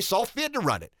it as they saw fit to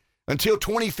run it. Until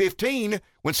 2015,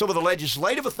 when some of the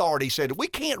legislative authorities said, we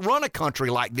can't run a country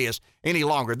like this any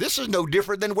longer. This is no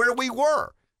different than where we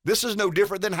were. This is no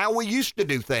different than how we used to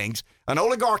do things. An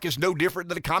oligarch is no different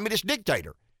than a communist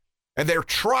dictator. And they're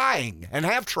trying and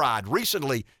have tried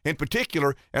recently in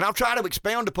particular, and I'll try to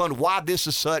expound upon why this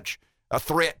is such a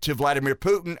threat to Vladimir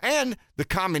Putin and the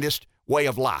communist way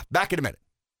of life. Back in a minute.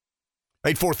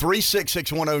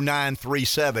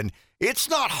 843-661-0937. It's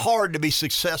not hard to be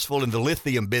successful in the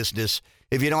lithium business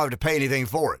if you don't have to pay anything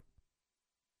for it.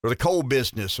 Or the coal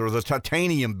business, or the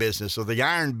titanium business, or the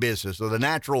iron business, or the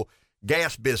natural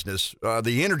gas business,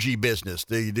 the energy business,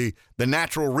 the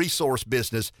natural resource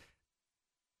business.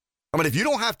 I mean, if you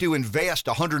don't have to invest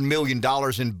 $100 million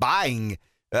in buying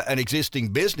an existing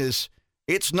business,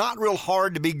 it's not real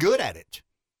hard to be good at it.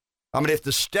 I mean, if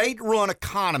the state-run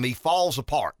economy falls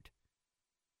apart,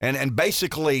 and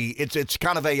basically it's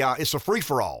kind of it's a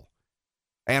free-for-all,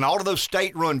 and all of those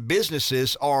state-run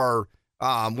businesses are,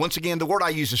 once again, the word I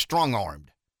use is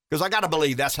strong-armed, because I got to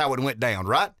believe that's how it went down,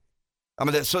 right? I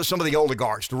mean, so some of the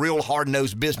oligarchs, the real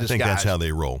hard-nosed business guys. I think that's how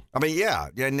they roll. I mean, yeah.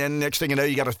 And then next thing you know,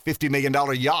 you got a $50 million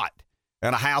yacht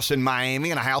and a house in Miami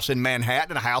and a house in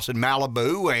Manhattan and a house in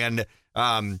Malibu. And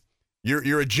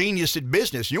you're a genius at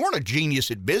business. You weren't a genius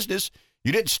at business.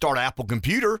 You didn't start Apple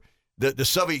Computer. The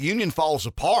Soviet Union falls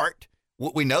apart.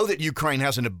 We know that Ukraine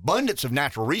has an abundance of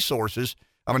natural resources.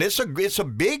 I mean, it's a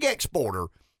big exporter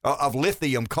of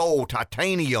lithium, coal,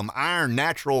 titanium, iron,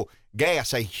 natural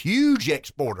gas, a huge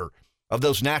exporter of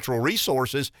those natural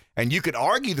resources, and you could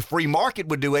argue the free market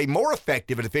would do a more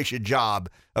effective and efficient job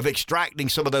of extracting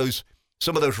some of those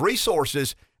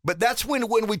resources. But that's when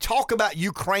we talk about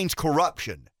Ukraine's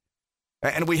corruption,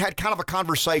 and we had kind of a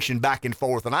conversation back and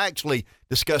forth, and I actually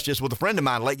discussed this with a friend of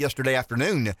mine late yesterday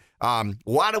afternoon.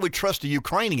 Why do we trust the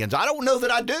Ukrainians? I don't know that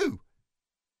I do.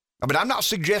 I mean, I'm not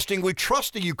suggesting we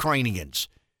trust the Ukrainians.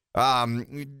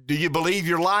 Do you believe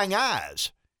your lying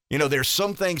eyes? You know, there's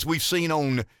some things we've seen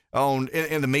in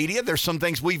the media. There's some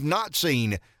things we've not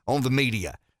seen on the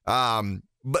media.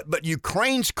 But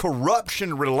Ukraine's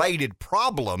corruption-related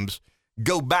problems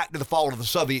go back to the fall of the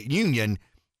Soviet Union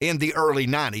in the early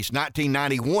 90s,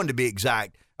 1991 to be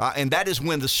exact. And that is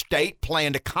when the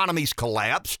state-planned economies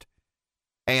collapsed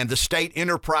and the state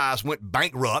enterprise went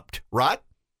bankrupt, right?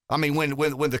 I mean,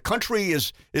 when the country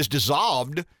is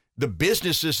dissolved, the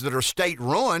businesses that are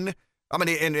state-run, I mean,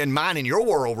 in mine and your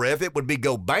world, Rev, it would be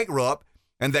go bankrupt,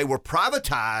 and they were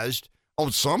privatized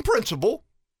on some principle.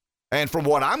 And from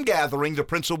what I'm gathering, the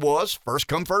principle was first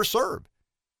come, first serve.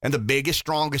 And the biggest,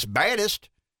 strongest, baddest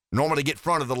normally get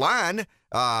front of the line.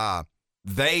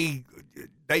 They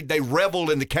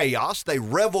revel in the chaos. They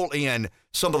revel in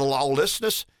some of the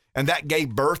lawlessness, and that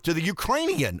gave birth to the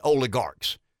Ukrainian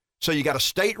oligarchs. So you got a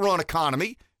state-run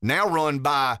economy now run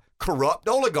by corrupt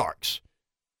oligarchs.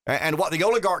 And what the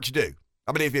oligarchs do,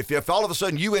 I mean, if all of a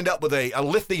sudden you end up with a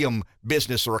lithium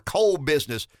business or a coal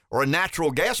business or a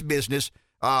natural gas business,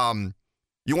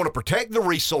 you want to protect the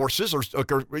resources or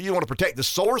you want to protect the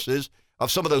sources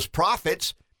of some of those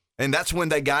profits. And that's when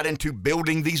they got into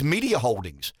building these media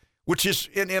holdings, which is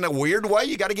in a weird way,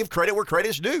 you got to give credit where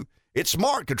credit's due. It's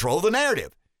smart, control the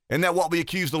narrative. Isn't that what we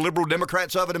accuse the liberal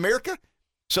Democrats of in America?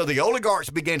 So the oligarchs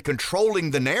began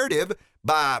controlling the narrative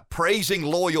by praising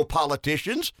loyal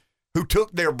politicians who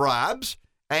took their bribes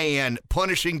and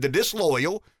punishing the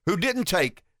disloyal who didn't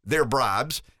take their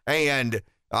bribes. And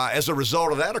as a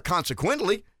result of that, or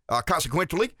consequently,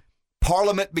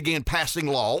 Parliament began passing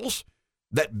laws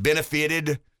that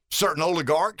benefited certain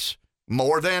oligarchs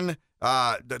more than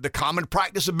the common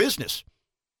practice of business.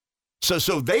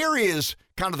 So there is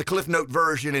kind of the Cliff Note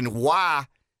version and why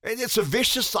it's a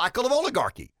vicious cycle of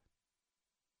oligarchy.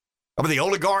 I mean, the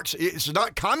oligarchs, it's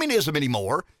not communism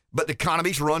anymore, but the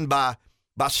economy's run by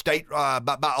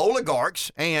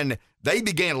oligarchs, and they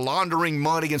began laundering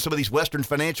money in some of these Western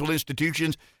financial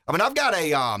institutions. I mean, I've got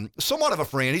a somewhat of a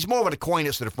friend. He's more of an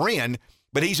acquaintance than a friend,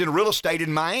 but he's in real estate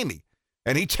in Miami,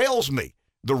 and he tells me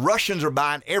the Russians are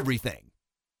buying everything.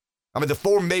 I mean, the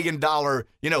 $4 million,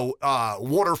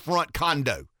 waterfront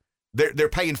condo, they're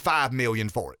paying $5 million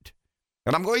for it.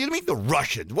 And I'm going, you mean the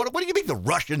Russians? What do you mean the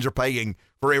Russians are paying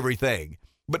for everything?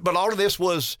 But all of this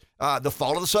was the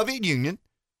fall of the Soviet Union,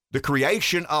 the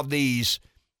creation of these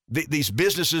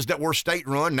businesses that were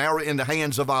state-run, now are in the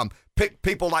hands of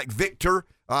people like Viktor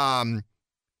Yanukovych.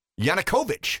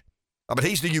 But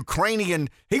he was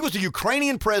the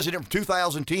Ukrainian president from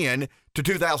 2010 to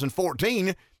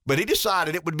 2014, but he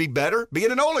decided it would be better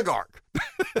being an oligarch.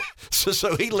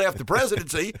 so he left the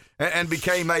presidency and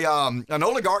became an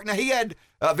oligarch. Now, he had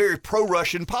very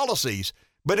pro-Russian policies,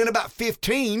 but in about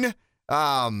 15,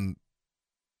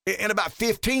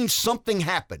 something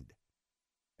happened.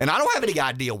 And I don't have any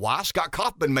idea why. Scott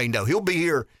Kaufman may know. He'll be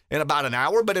here in about an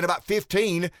hour, but in about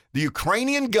 15, the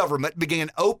Ukrainian government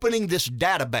began opening this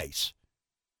database.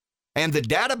 And the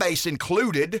database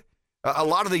included a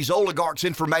lot of these oligarchs'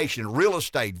 information, real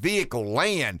estate, vehicle,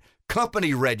 land,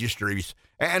 company registries.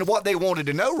 And what they wanted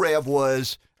to know, Rev,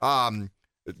 was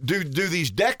do these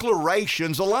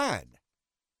declarations align?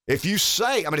 If you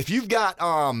say, if you've got,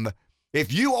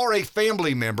 if you are a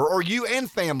family member or you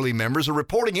and family members are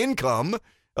reporting income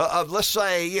of, let's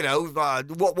say,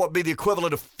 what would be the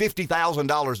equivalent of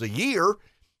 $50,000 a year,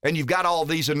 and you've got all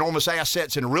these enormous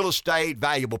assets in real estate,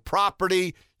 valuable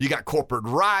property, you got corporate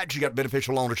rights, you got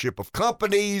beneficial ownership of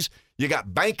companies, you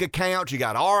got bank accounts, you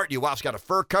got art, your wife's got a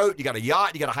fur coat, you got a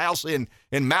yacht, you got a house in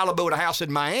Malibu and a house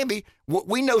in Miami,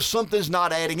 we know something's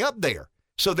not adding up there.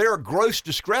 So there are gross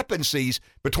discrepancies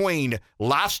between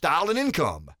lifestyle and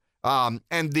income.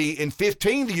 And in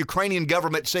 15, the Ukrainian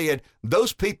government said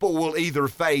those people will either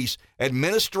face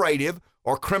administrative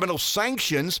or criminal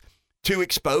sanctions to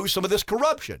expose some of this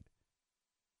corruption.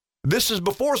 This is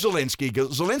before Zelensky.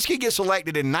 Zelensky gets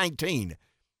elected in 19.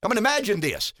 I mean, imagine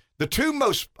this. The two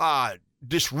most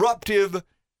disruptive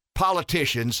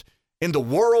politicians in the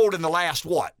world in the last,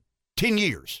 10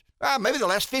 years, maybe the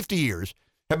last 50 years,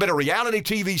 have been a reality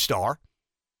TV star,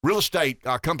 real estate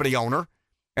company owner,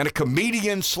 and a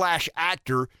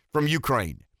comedian/actor from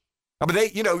Ukraine. I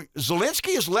mean,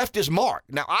 Zelensky has left his mark.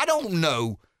 Now, I don't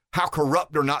know how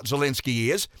corrupt or not Zelensky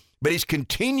is, but he's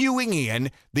continuing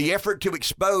in the effort to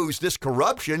expose this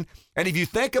corruption. And if you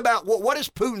think about what is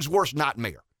Putin's worst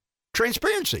nightmare?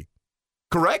 Transparency,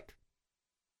 correct?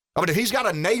 I mean, if he's got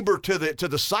a neighbor to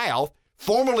the south,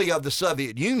 formerly of the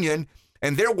Soviet Union,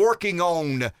 and they're working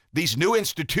on these new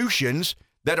institutions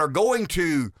that are going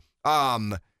to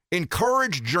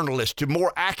encourage journalists to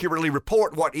more accurately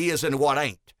report what is and what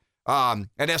ain't. And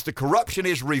as the corruption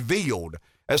is revealed,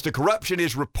 as the corruption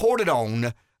is reported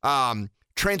on,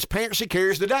 transparency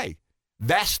carries the day.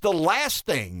 That's the last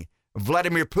thing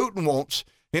Vladimir Putin wants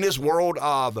in his world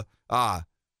of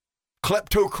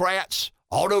kleptocrats,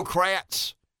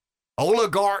 autocrats,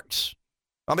 oligarchs.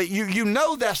 I mean, you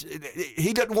know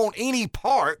he doesn't want any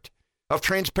part of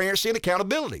transparency and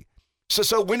accountability.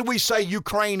 So when we say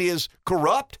Ukraine is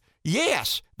corrupt,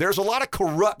 yes, there's a lot of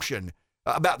corruption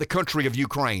about the country of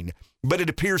Ukraine. But it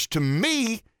appears to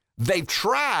me they've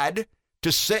tried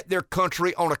to set their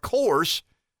country on a course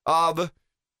of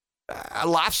a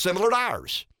life similar to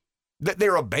ours. That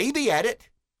they're a baby at it.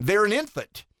 They're an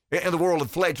infant in the world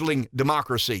of fledgling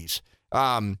democracies.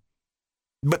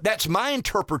 But that's my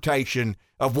interpretation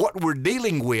of what we're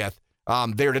dealing with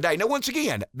there today. Now, once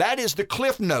again, that is the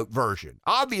Cliff Note version.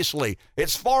 Obviously,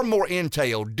 it's far more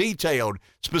entailed, detailed,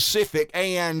 specific,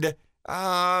 and,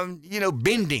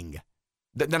 bending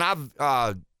than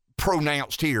I've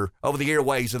pronounced here over the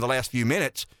airways in the last few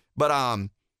minutes. But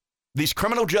these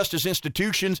criminal justice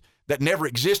institutions that never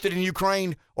existed in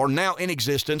Ukraine are now in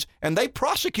existence, and they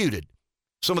prosecuted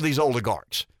some of these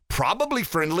oligarchs, probably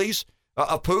friendlies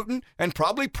of Putin, and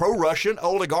probably pro-Russian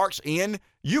oligarchs in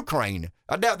Ukraine.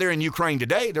 I doubt they're in Ukraine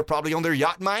today. They're probably on their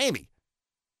yacht in Miami.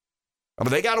 I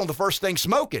mean, they got on the first thing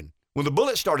smoking when the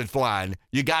bullets started flying.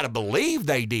 You got to believe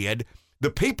they did.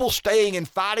 The people staying and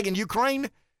fighting in Ukraine,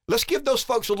 let's give those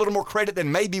folks a little more credit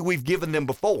than maybe we've given them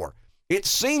before. It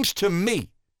seems to me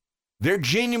they're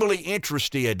genuinely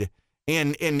interested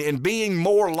in being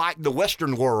more like the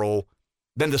Western world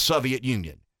than the Soviet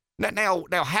Union. Now,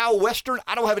 how Western?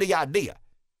 I don't have any idea.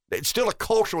 It's still a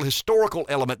cultural, historical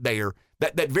element there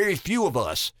that very few of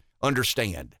us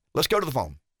understand. Let's go to the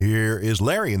phone. Here is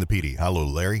Larry in the PD. Hello,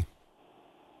 Larry.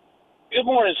 Good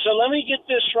morning. So let me get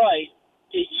this right.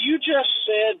 You just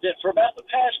said that for about the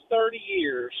past 30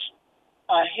 years,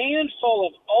 a handful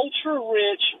of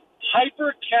ultra-rich,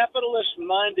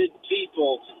 hyper-capitalist-minded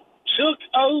people took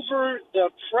over the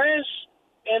press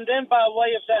and then by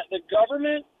way of that, the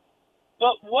government.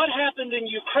 But what happened in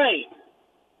Ukraine?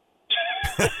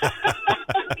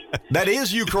 That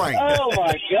is Ukraine. Oh,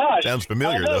 my gosh. Sounds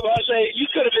familiar, I know, though. I say, you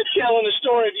could have been telling the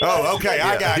story. If you Oh, okay.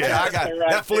 I got you.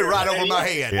 That flew right over my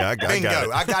head. Yeah, I got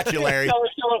it. I got you, Larry. So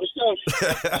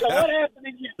what happened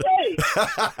in Ukraine?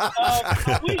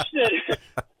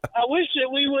 I wish that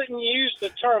we wouldn't use the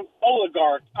term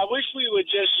oligarch. I wish we would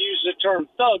just use the term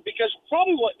thug, because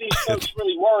probably what these folks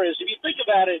really were is, if you think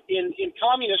about it, in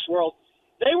communist world,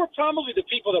 they were probably the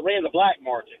people that ran the black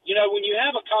market. You know, when you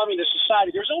have a communist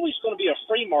society, there's always going to be a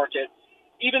free market,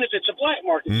 even if it's a black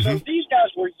market. Mm-hmm. So these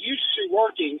guys were used to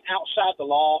working outside the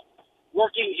law,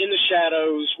 working in the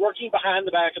shadows, working behind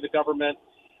the back of the government,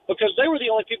 because they were the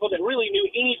only people that really knew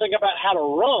anything about how to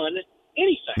run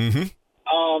anything. Mm-hmm.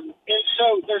 And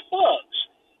so they're thugs.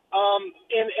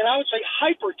 And I would say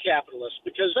hyper-capitalist,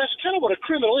 because that's kind of what a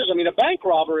criminal is. I mean, a bank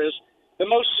robber is the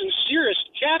most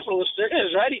sincerest capitalist there is,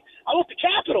 right? I want the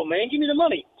capital, man. Give me the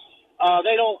money.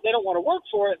 They don't want to work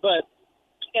for it.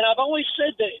 And I've always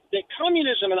said that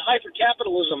communism and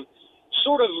hyper-capitalism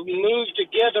sort of move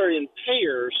together in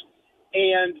pairs.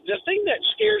 And the thing that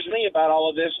scares me about all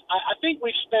of this, I think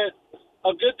we've spent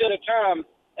a good bit of time,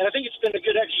 and I think it's been a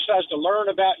good exercise to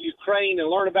learn about Ukraine and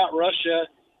learn about Russia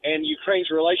and Ukraine's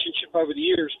relationship over the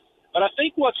years. But I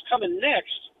think what's coming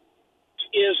next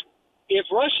is, if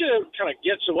Russia kind of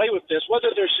gets away with this,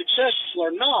 whether they're successful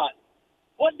or not,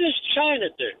 what does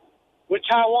China do with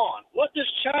Taiwan? What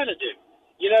does China do?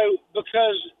 You know,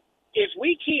 because if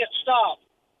we can't stop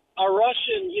a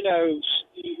Russian,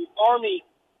 army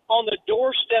on the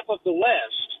doorstep of the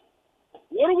West,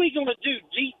 what are we going to do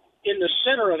deep in the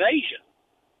center of Asia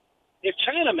if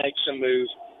China makes a move?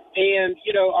 And,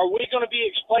 are we going to be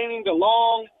explaining the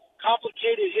long,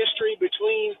 complicated history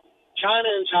between China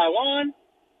and Taiwan?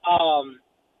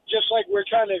 Just like we're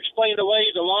trying to explain away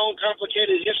the long,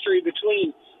 complicated history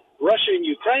between Russia and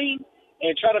Ukraine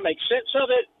and try to make sense of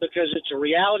it, because it's a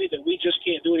reality that we just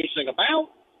can't do anything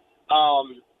about.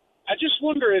 I just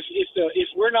wonder if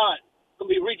we're not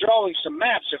going to be redrawing some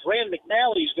maps, if Rand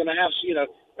McNally's going to have,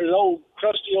 an old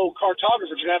crusty old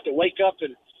cartographer's going to have to wake up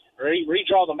and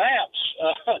redraw the maps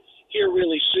here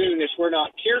really soon if we're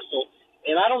not careful.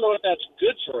 And I don't know if that's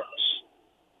good for us.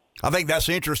 I think that's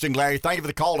interesting, Larry. Thank you for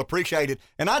the call. Appreciate it.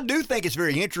 And I do think it's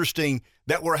very interesting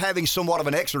that we're having somewhat of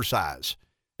an exercise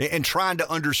in trying to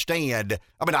understand.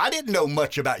 I mean, I didn't know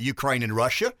much about Ukraine and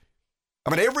Russia.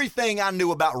 I mean, everything I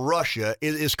knew about Russia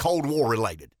is Cold War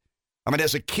related. I mean,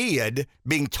 as a kid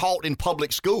being taught in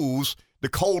public schools, the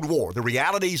Cold War, the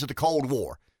realities of the Cold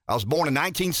War. I was born in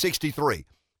 1963.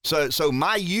 So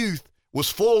my youth was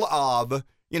full of,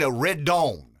 Red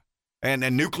Dawn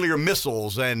and nuclear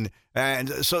missiles and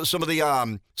so some of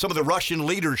the Russian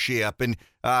leadership and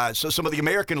so some of the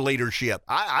American leadership.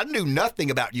 I knew nothing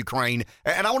about Ukraine,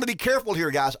 and I want to be careful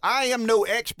here, guys. I am no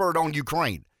expert on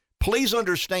Ukraine. Please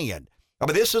understand. I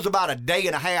mean, this is about a day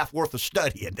and a half worth of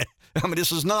studying. I mean,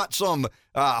 this is not some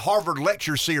Harvard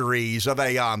lecture series of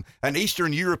an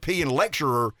Eastern European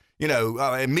lecturer,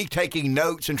 and me taking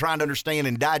notes and trying to understand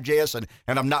and digest. And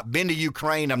I've not been to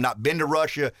Ukraine. I've not been to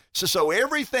Russia. So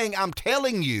everything I'm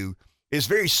telling you is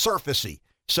very surfacey,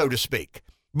 so to speak.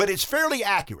 But it's fairly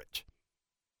accurate.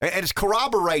 And it's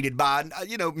corroborated by,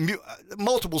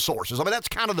 multiple sources. I mean, that's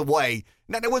kind of the way.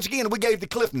 Now, once again, we gave the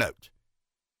cliff notes.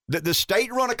 The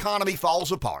state-run economy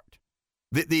falls apart.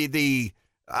 The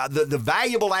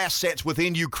valuable assets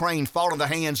within Ukraine fall in the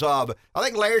hands of, I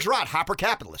think Larry's right,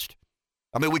 hyper-capitalist.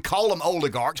 I mean, we call them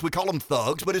oligarchs, we call them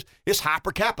thugs, but it's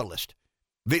hyper-capitalist.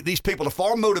 These people are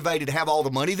far motivated to have all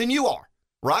the money than you are,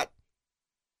 right?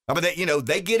 I mean,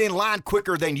 they get in line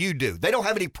quicker than you do. They don't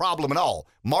have any problem at all,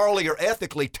 morally or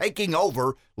ethically, taking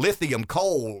over lithium,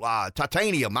 coal,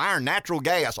 titanium, iron, natural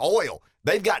gas, oil.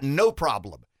 They've got no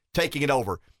problem taking it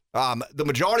over. The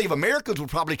majority of Americans would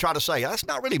probably try to say, that's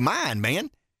not really mine,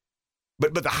 man.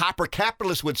 But the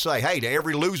hyper-capitalists would say, hey, to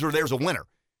every loser, there's a winner.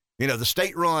 The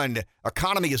state-run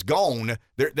economy is gone.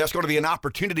 There's going to be an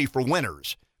opportunity for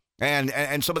winners.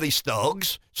 And some of these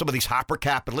thugs, some of these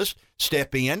hyper-capitalists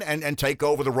step in and take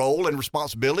over the role and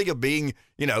responsibility of being,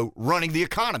 running the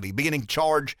economy, being in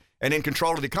charge and in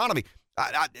control of the economy.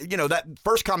 That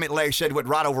first comment Larry said went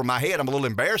right over my head. I'm a little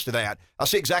embarrassed of that. I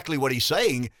see exactly what he's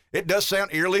saying. It does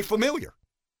sound eerily familiar.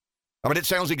 I mean, it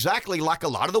sounds exactly like a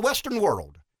lot of the Western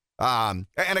world. And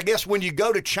I guess when you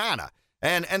go to China,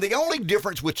 and the only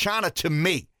difference with China to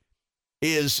me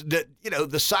is that,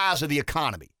 the size of the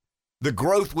economy, the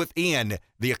growth within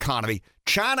the economy.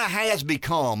 China has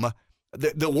become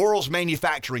the world's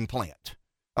manufacturing plant.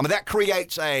 I mean, that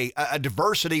creates a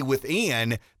diversity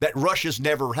within that Russia's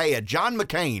never had. John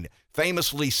McCain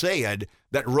famously said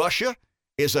that Russia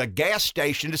is a gas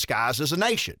station disguised as a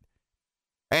nation.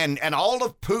 And all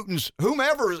of Putin's,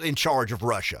 whomever is in charge of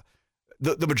Russia,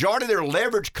 the majority of their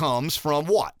leverage comes from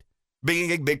what?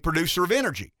 Being a big producer of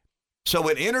energy. So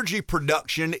when energy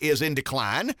production is in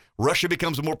decline, Russia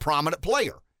becomes a more prominent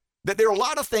player. That there are a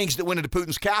lot of things that went into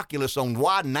Putin's calculus on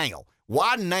why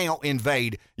now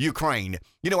invade Ukraine.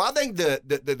 I think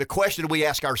the question we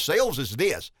ask ourselves is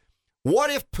this.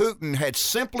 What if Putin had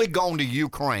simply gone to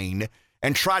Ukraine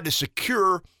and tried to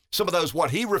secure some of those, what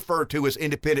he referred to as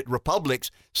independent republics,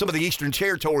 some of the eastern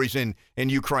territories in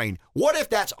Ukraine? What if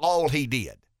that's all he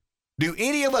did? Do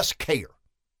any of us care?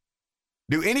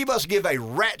 Do any of us give a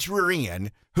rat's rear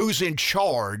end who's in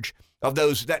charge of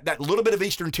those that little bit of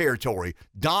eastern territory,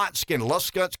 Donetsk and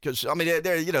Luhansk? Because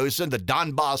it's in the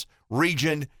Donbass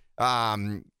region.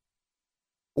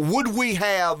 Would we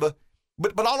have?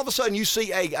 But all of a sudden, you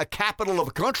see a capital of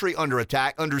a country under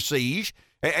attack, under siege,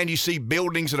 and you see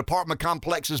buildings and apartment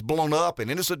complexes blown up and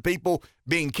innocent people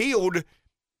being killed.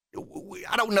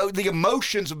 I don't know, the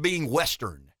emotions of being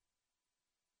Western.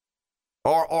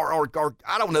 Or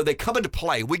I don't know, they come into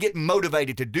play. We get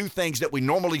motivated to do things that we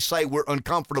normally say we're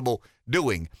uncomfortable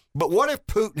doing. But what if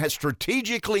Putin had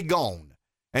strategically gone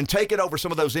and taken over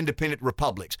some of those independent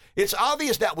republics? It's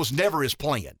obvious that was never his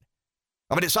plan.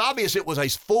 I mean, it's obvious it was a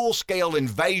full-scale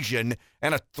invasion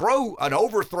and an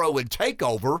overthrow and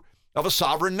takeover of a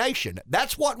sovereign nation.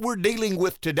 That's what we're dealing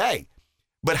with today.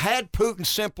 But had Putin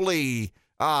simply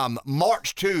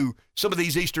marched to some of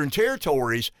these eastern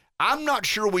territories, I'm not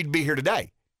sure we'd be here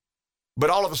today. But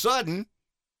all of a sudden,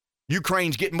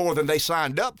 Ukraine's getting more than they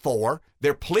signed up for.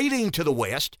 They're pleading to the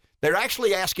West. They're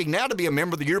actually asking now to be a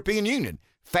member of the European Union,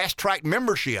 fast-track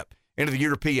membership into the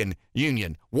European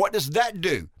Union. What does that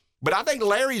do? But I think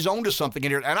Larry's onto something in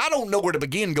here, and I don't know where to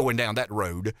begin going down that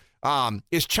road.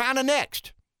 Is China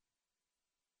next?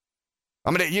 I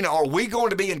mean, are we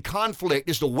going to be in conflict?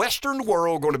 Is the Western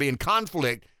world going to be in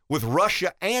conflict with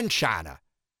Russia and China?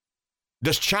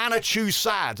 Does China choose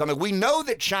sides? I mean, we know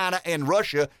that China and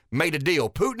Russia made a deal.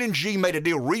 Putin and Xi made a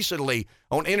deal recently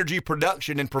on energy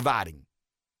production and providing.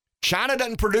 China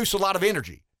doesn't produce a lot of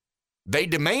energy. They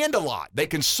demand a lot. They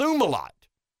consume a lot.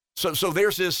 So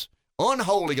there's this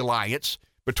unholy alliance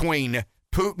between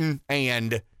Putin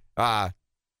and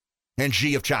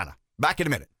Xi of China. Back in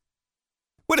a minute.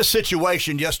 What a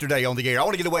situation yesterday on the air. I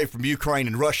want to get away from Ukraine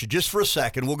and Russia just for a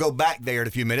second. We'll go back there in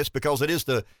a few minutes because it is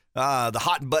the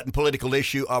hot button political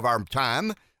issue of our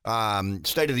time,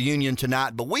 State of the Union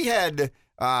tonight. But we had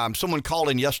someone call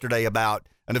in yesterday about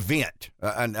an event,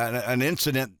 an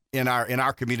incident in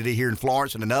our community here in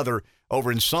Florence and another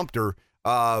over in Sumter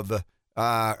of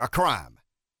a crime.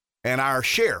 And our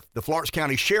sheriff, the Florence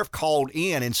County Sheriff, called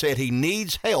in and said he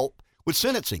needs help with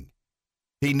sentencing.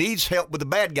 He needs help with the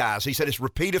bad guys. He said it's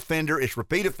repeat offender, it's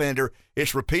repeat offender,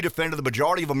 it's repeat offender. The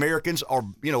majority of Americans are,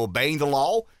 obeying the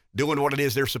law, doing what it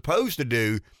is they're supposed to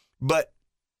do. But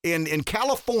in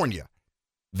California,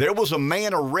 there was a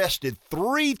man arrested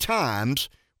 3 times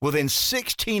within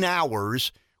 16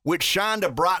 hours, which shined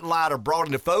a bright light or brought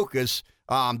into focus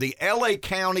the L.A.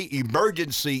 County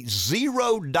Emergency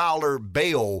 $0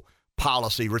 bail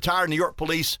policy. Retired New York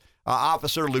Police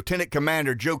Officer Lieutenant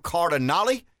Commander Joe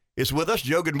Cardinale is with us.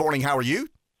 Joe, good morning. How are you?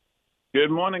 Good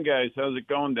morning, guys. How's it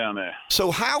going down there? So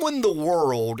how in the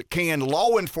world can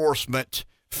law enforcement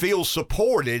feel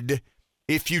supported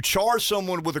if you charge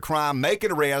someone with a crime, make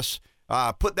an arrest,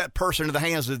 put that person in the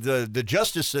hands of the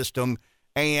justice system,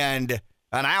 and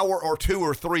an hour or 2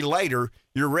 or 3 later,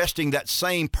 you're arresting that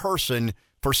same person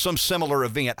for some similar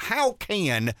event? How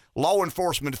can law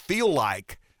enforcement feel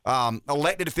like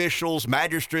elected officials,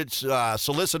 magistrates,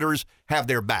 solicitors have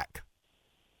their back?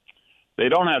 They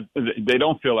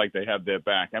don't feel like they have their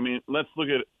back. I mean, let's look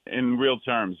at it in real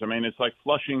terms. I mean, it's like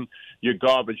flushing your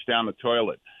garbage down the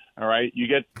toilet. All right. You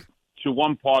get to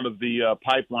one part of the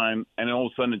pipeline and all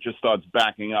of a sudden it just starts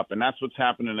backing up. And that's what's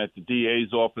happening at the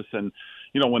DA's office. And,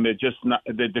 when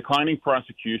they're declining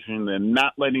prosecution, they're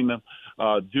not letting them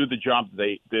do the job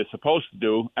they're supposed to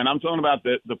do. And I'm talking about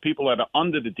the people that are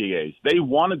under the DAs. They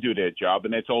want to do their job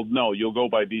and they're told, no, you'll go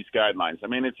by these guidelines. I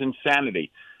mean, it's insanity.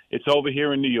 It's over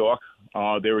here in New York.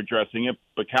 They're addressing it.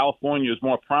 But California is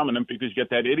more prominent because you get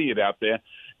that idiot out there,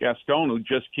 Gascon, who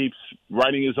just keeps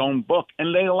writing his own book,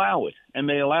 and they allow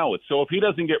it. So if he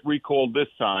doesn't get recalled this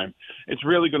time, it's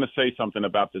really going to say something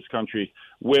about this country,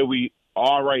 where we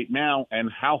are right now and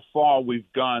how far we've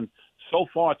gone so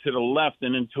far to the left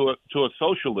and into a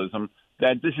socialism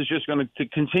that this is just going to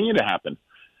continue to happen.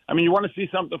 I mean, you want to see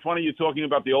something funny? You're talking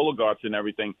about the oligarchs and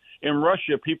everything. In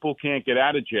Russia, people can't get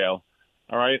out of jail.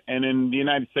 All right. And in the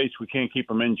United States, we can't keep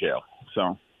them in jail.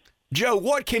 So, Joe,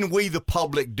 what can we, the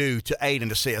public, do to aid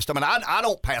and assist? I mean, I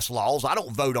don't pass laws. I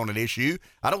don't vote on an issue.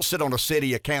 I don't sit on a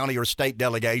city, a county, or a state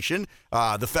delegation.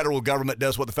 The federal government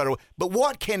does what the federal. But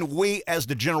what can we, as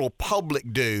the general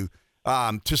public, do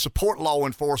to support law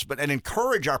enforcement and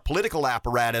encourage our political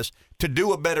apparatus to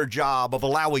do a better job of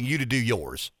allowing you to do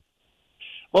yours?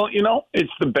 Well,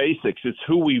 it's the basics. It's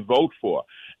who we vote for.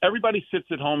 Everybody sits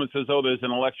at home and says, oh, there's an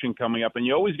election coming up. And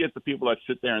you always get the people that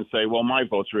sit there and say, well, my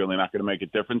vote's really not going to make a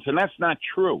difference. And that's not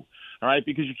true, all right,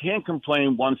 because you can't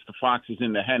complain once the fox is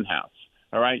in the hen house,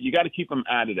 all right? You got to keep them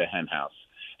out of the hen house.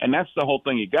 And that's the whole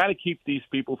thing. You got to keep these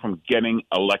people from getting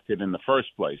elected in the first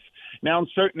place. Now, in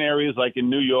certain areas, like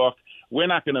in New York, we're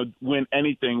not going to win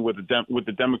anything with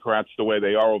the Democrats the way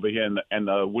they are over here and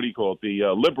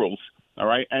the liberals, all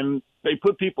right? And they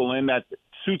put people in that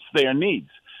suits their needs.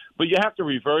 But you have to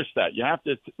reverse that. You have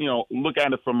to, look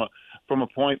at it from a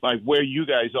point like where you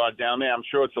guys are down there. I'm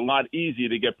sure it's a lot easier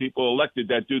to get people elected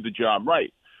that do the job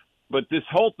right. But this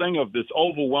whole thing of this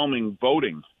overwhelming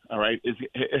voting, all right,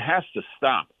 it has to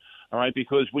stop, all right,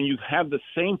 because when you have the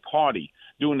same party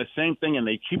doing the same thing and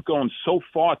they keep going so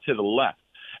far to the left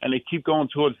and they keep going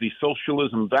towards these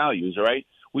socialism values, all right,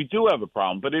 we do have a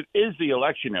problem. But it is the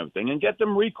election and everything, and get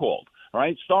them recalled, all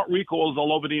right? Start recalls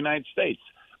all over the United States.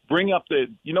 Bring up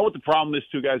what the problem is,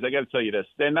 too, guys? I got to tell you this: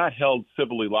 they're not held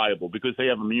civilly liable because they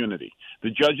have immunity. The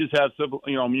judges have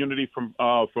immunity from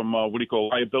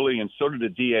liability, and so do the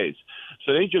DAs.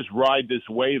 So they just ride this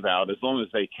wave out as long as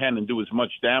they can and do as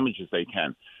much damage as they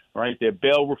can. Right? Their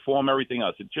bail reform, everything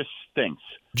else, it just stinks.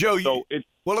 Joe,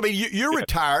 you're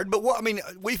retired, but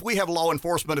we have law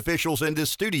enforcement officials in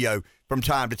this studio from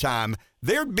time to time.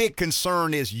 Their big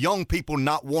concern is young people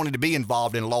not wanting to be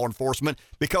involved in law enforcement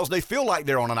because they feel like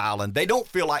they're on an island. They don't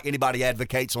feel like anybody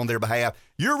advocates on their behalf.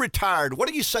 You're retired. What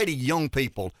do you say to young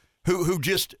people who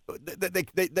just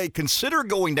they consider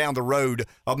going down the road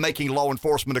of making law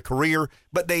enforcement a career,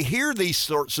 but they hear these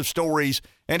sorts of stories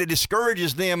and it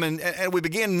discourages them, and we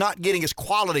begin not getting as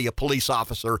quality a police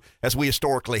officer as we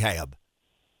historically have?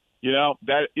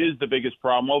 That is the biggest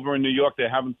problem. Over in New York, they're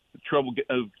having trouble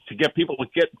to get people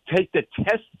to take the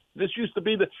test. This used to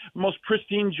be the most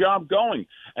pristine job going,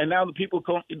 and now the people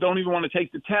don't even want to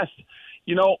take the test.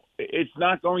 It's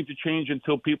not going to change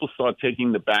until people start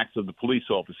taking the backs of the police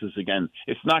officers again.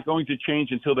 It's not going to change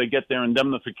until they get their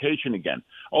indemnification again.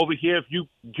 Over here, if you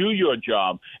do your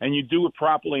job and you do it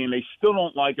properly and they still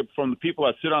don't like it from the people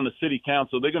that sit on the city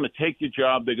council, they're going to take your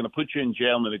job, they're going to put you in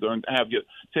jail, and they're going to have you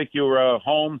take your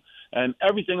home and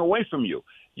everything away from you.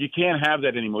 You can't have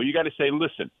that anymore. You got to say,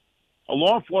 listen,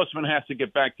 Law enforcement has to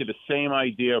get back to the same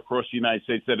idea across the United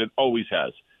States that it always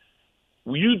has.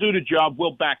 When you do the job,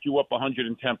 we'll back you up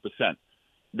 110%.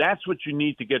 That's what you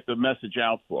need to get the message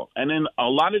out for. And then a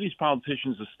lot of these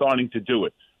politicians are starting to do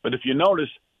it. But if you notice,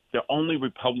 they're only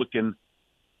Republican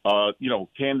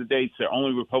candidates. They're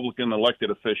only Republican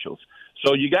elected officials.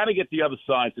 So you got to get the other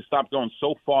side to stop going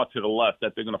so far to the left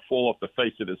that they're going to fall off the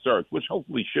face of this earth, which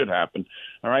hopefully should happen.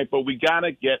 All right. But we got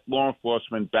to get law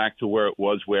enforcement back to where it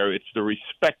was, where it's the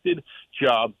respected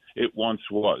job it once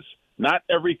was. Not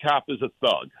every cop is a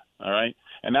thug. All right.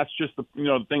 And that's just the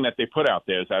thing that they put out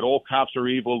there is that all cops are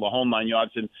evil, the whole nine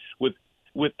yards. And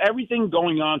with everything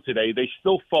going on today, they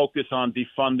still focus on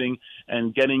defunding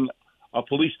and getting a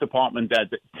police department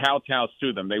that kowtows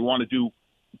to them. They want to do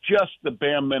just the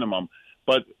bare minimum.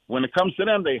 But when it comes to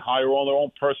them, they hire all their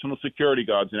own personal security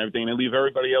guards and everything. And they leave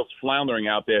everybody else floundering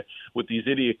out there with these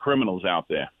idiot criminals out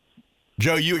there.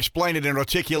 Joe, you explained it and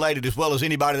articulated as well as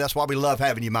anybody. That's why we love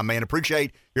having you, my man.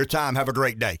 Appreciate your time. Have a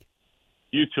great day.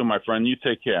 You too, my friend. You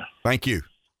take care. Thank you.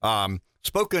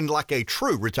 Spoken like a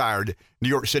true retired New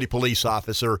York City police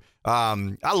officer.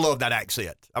 I love that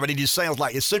accent. I mean, it just sounds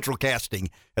like it's central casting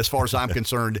as far as I'm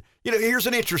concerned. Here's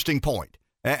an interesting point,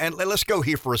 and let's go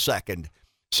here for a second.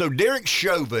 So Derek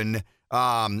Chauvin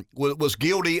was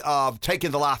guilty of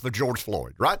taking the life of George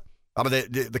Floyd, right? I mean,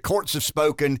 the courts have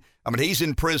spoken. I mean, he's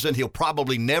in prison. He'll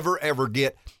probably never, ever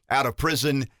get out of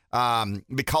prison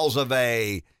because of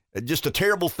just a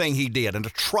terrible thing he did, an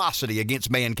atrocity against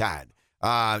mankind.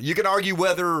 You can argue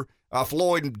whether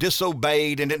Floyd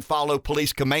disobeyed and didn't follow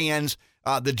police commands.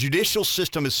 The judicial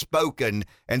system has spoken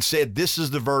and said this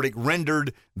is the verdict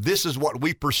rendered. This is what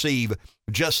we perceive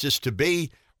justice to be.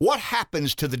 What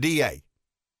happens to the DA,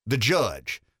 the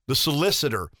judge, the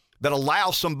solicitor that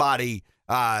allows somebody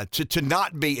to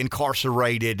not be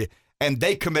incarcerated and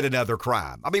they commit another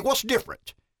crime? I mean, what's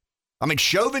different? I mean,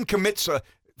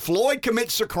 Floyd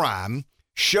commits a crime.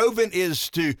 Chauvin is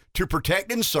to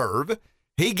protect and serve.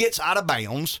 He gets out of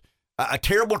bounds. A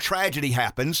terrible tragedy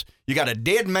happens. You got a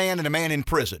dead man and a man in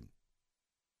prison.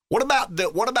 What about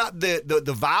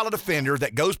the violent offender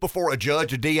that goes before a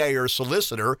judge, a DA, or a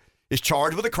solicitor, is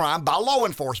charged with a crime by law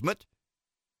enforcement?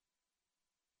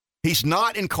 He's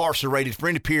not incarcerated for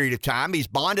any period of time. He's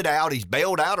bonded out. He's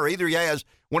bailed out, or either he has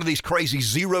one of these crazy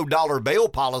 $0 bail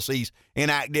policies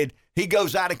enacted. He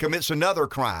goes out and commits another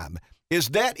crime. Is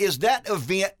that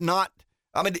event not?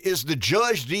 I mean, is the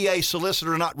judge, DA,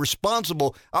 solicitor not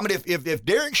responsible? I mean, if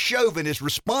Derek Chauvin is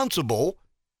responsible,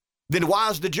 then why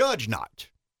is the judge not?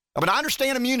 I mean, I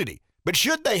understand immunity, but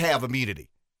should they have immunity?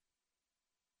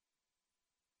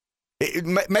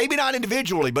 Maybe not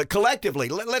individually, but collectively.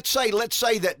 Let's say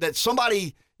that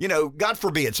somebody, God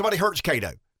forbid, somebody hurts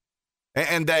Cato,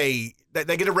 and they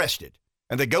get arrested,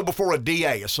 and they go before a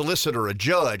DA, a solicitor, a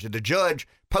judge, and the judge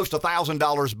posts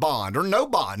 $1,000 bond, or no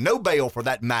bond, no bail for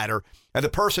that matter, and the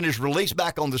person is released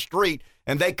back on the street,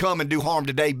 and they come and do harm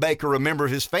to Dave Baker, a member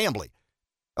of his family.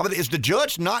 I mean, is the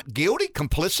judge not guilty,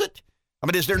 complicit? I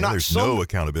mean, is there not there's no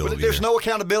accountability? There's no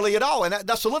accountability at all, and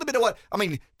that's a little bit of what I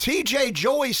mean. T.J.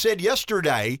 Joy said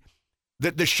yesterday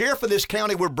that the sheriff of this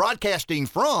county we're broadcasting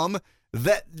from,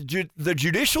 that the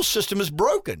judicial system is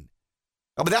broken.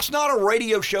 I mean, that's not a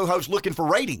radio show host looking for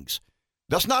ratings.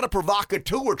 That's not a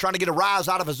provocateur trying to get a rise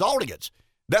out of his audience.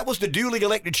 That was the duly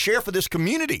elected sheriff of this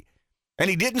community. And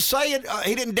he didn't say it.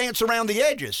 He didn't dance around the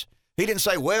edges. He didn't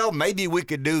say, well, maybe we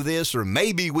could do this, or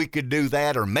maybe we could do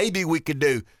that, or maybe we could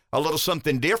do a little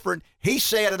something different. He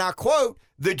said, and I quote,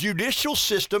 the judicial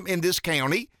system in this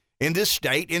county, in this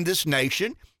state, in this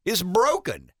nation is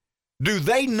broken. Do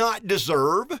they not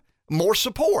deserve more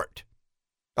support?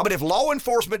 I mean, if law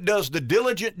enforcement does the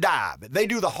diligent dive, they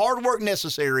do the hard work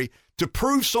necessary to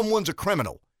prove someone's a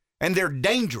criminal, and they're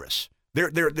dangerous,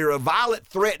 they're a violent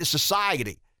threat to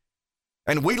society,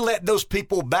 and we let those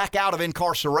people back out of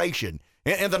incarceration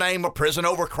in the name of prison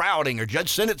overcrowding or judge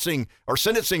sentencing or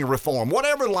sentencing reform,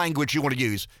 whatever language you want to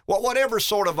use, whatever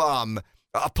sort of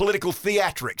political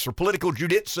theatrics or political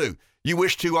jujitsu you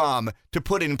wish to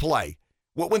put in play.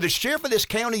 When the sheriff of this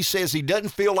county says he doesn't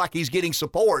feel like he's getting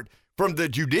support from the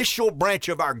judicial branch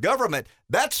of our government,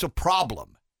 that's a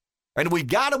problem, and we've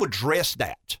got to address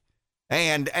that.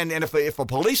 And if a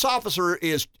police officer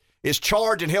is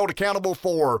charged and held accountable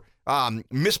for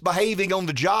misbehaving on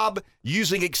the job,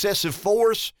 using excessive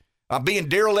force, being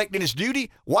derelict in his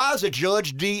duty, why is a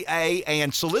judge, DA,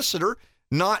 and solicitor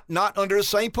not under the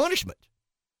same punishment?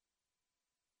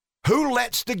 Who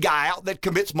lets the guy out that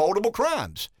commits multiple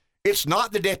crimes? It's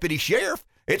not the deputy sheriff.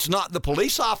 It's not the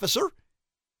police officer.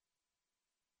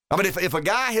 I mean, if a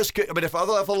guy has, if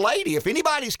a lady, if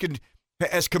anybody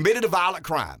has committed a violent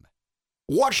crime,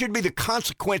 what should be the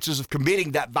consequences of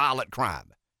committing that violent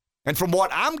crime? And from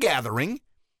what I'm gathering,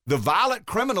 the violent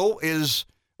criminal is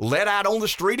let out on the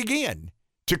street again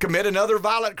to commit another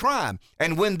violent crime.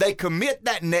 And when they commit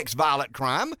that next violent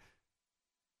crime,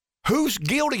 who's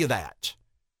guilty of that?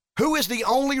 Who is the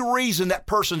only reason that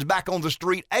person's back on the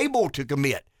street able to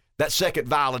commit that second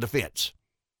violent offense?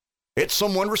 It's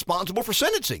someone responsible for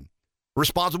sentencing,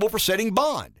 responsible for setting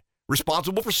bond,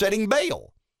 responsible for setting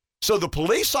bail. So the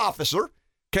police officer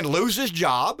can lose his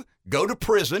job, go to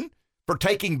prison for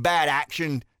taking bad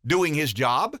action doing his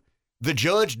job. The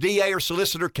judge, DA, or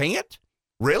solicitor can't?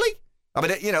 Really? I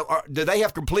mean, do they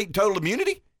have complete and total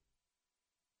immunity?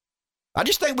 I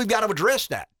just think we've got to address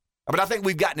that. I mean, I think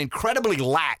we've gotten incredibly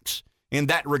lax in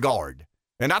that regard.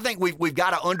 And I think we've got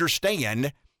to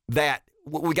understand that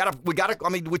we got to, I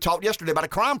mean, we talked yesterday about a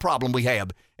crime problem we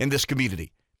have in this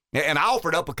community. And I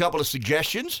offered up a couple of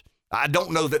suggestions. I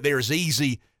don't know that they're as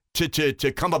easy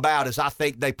to come about as I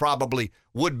think they probably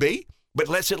would be, but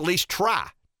let's at least try.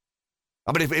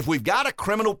 I mean, if we've got a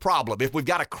criminal problem, if we've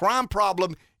got a crime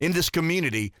problem in this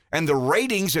community, and the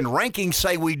ratings and rankings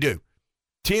say we do,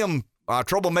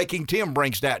 Troublemaking Tim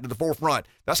brings that to the forefront.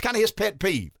 That's kind of his pet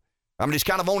peeve. I mean, he's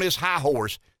kind of on his high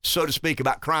horse, so to speak,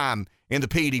 about crime in the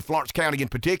PD, Florence County in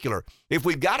particular. If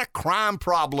we've got a crime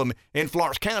problem in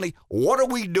Florence County, what are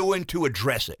we doing to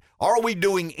address it? Are we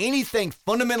doing anything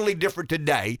fundamentally different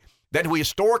today than we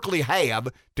historically have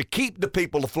to keep the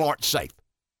people of Florence safe?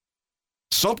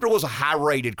 Sumter was a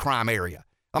high-rated crime area.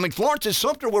 I mean, Florence and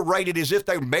Sumter were rated as if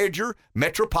they were major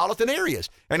metropolitan areas.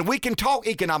 And we can talk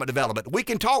economic development. We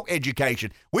can talk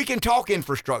education. We can talk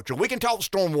infrastructure. We can talk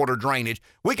stormwater drainage.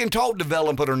 We can talk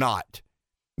development or not.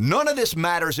 None of this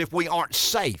matters if we aren't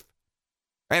safe.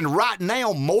 And right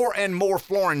now, more and more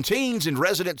Florentines and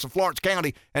residents of Florence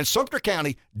County and Sumter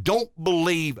County don't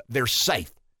believe they're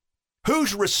safe.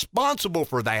 Who's responsible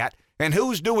for that, and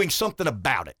who's doing something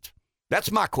about it?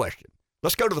 That's my question.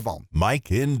 Let's go to the phone.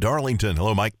 Mike in Darlington.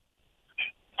 Hello, Mike.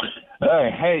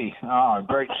 Hey,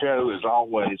 great show as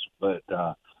always, but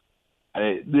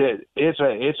it's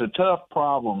a tough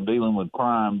problem dealing with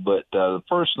crime, but the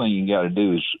first thing you got to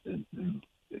do is,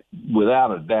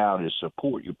 without a doubt, is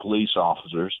support your police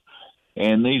officers.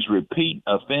 And these repeat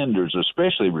offenders,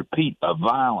 especially repeat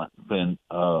violent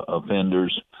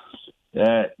offenders,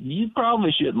 you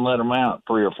probably shouldn't let them out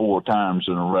 3 or 4 times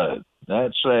in a row.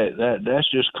 That's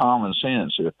just common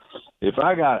sense. If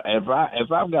I've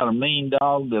got a mean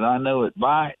dog that I know it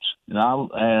bites, and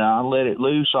I let it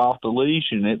loose off the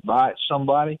leash and it bites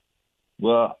somebody,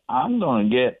 well, I'm going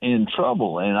to get in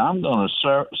trouble and I'm going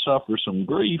to suffer some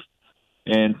grief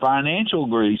and financial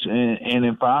grief. And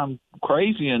if I'm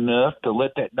crazy enough to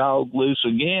let that dog loose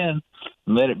again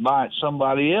and let it bite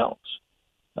somebody else,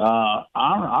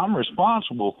 I'm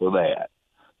responsible for that.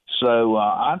 So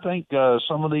I think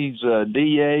some of these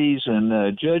DAs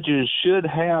and judges should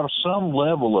have some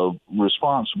level of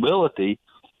responsibility,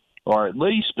 or at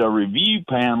least a review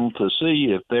panel to see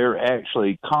if they're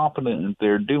actually competent and if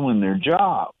they're doing their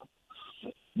job.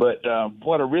 But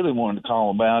what I really wanted to call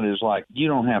about is, like, you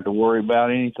don't have to worry about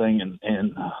anything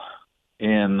in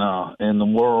the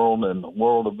world and the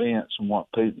world events and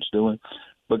what Putin's doing,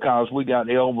 because we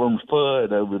got Elmer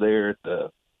Fudd over there at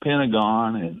the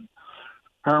Pentagon and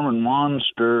Herman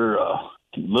Monster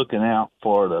looking out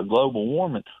for the global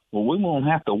warming. Well, we won't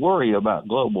have to worry about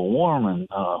global warming,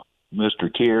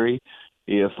 Mr. Kerry,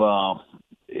 if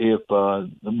we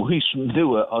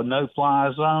do a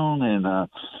no-fly zone and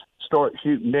start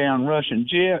shooting down Russian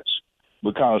jets,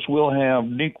 because we'll have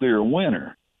nuclear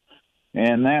winter,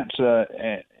 and that's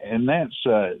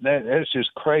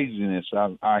just craziness.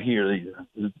 I hear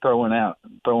throwing out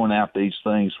these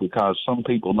things because some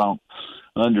people don't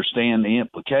understand the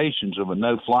implications of a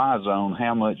no-fly zone,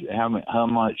 how much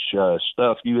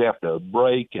stuff you have to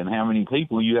break and how many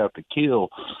people you have to kill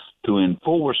to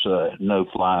enforce a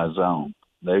no-fly zone.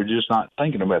 They're just not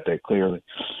thinking about that clearly.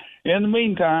 In the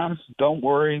meantime, don't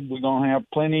worry. We're going to have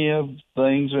plenty of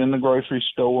things in the grocery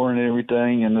store and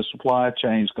everything, and the supply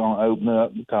chain's going to open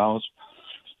up because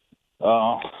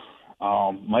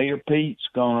Mayor Pete's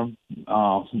going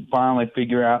to finally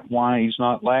figure out why he's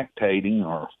not lactating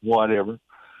or whatever.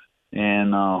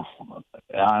 And I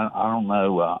don't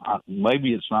know.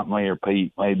 Maybe it's not Mayor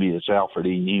Pete. Maybe it's Alfred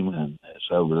E. Newman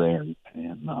that's over there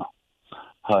and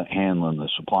handling the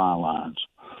supply lines.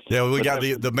 Yeah, we got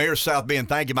the mayor of South Bend.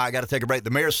 Thank you, Mike. Got to take a break. The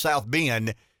mayor of South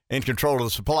Bend in control of the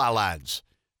supply lines.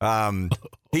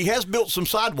 He has built some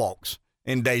sidewalks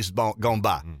in days gone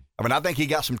by. I mean, I think he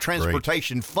got some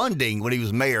transportation funding when he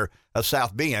was mayor of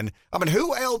South Bend. I mean,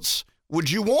 who else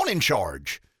would you want in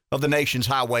charge of the nation's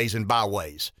highways and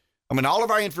byways? I mean, all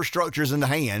of our infrastructure is in the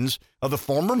hands of the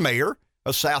former mayor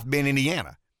of South Bend,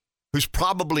 Indiana, who's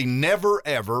probably never,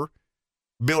 ever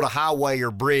built a highway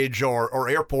or bridge or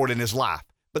airport in his life.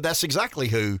 But that's exactly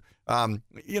who.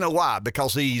 You know why?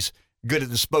 Because he's good at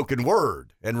the spoken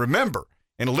word. And remember,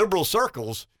 in liberal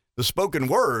circles, the spoken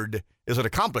word is an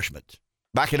accomplishment.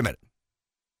 Back in a minute.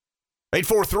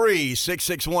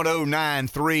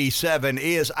 843-661-0937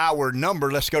 is our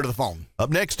number. Let's go to the phone. Up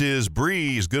next is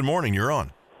Breeze. Good morning. You're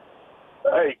on.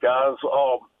 Hey, guys.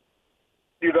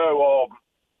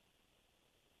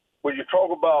 When you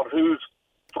talk about who's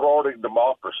thwarting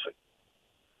democracy,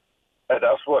 and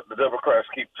that's what the Democrats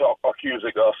keep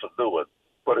accusing us of doing.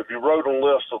 But if you wrote a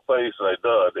list of things they've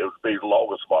done, it would be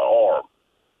long as my arm.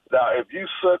 Now, if you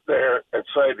sit there and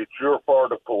say that you're for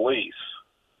the police,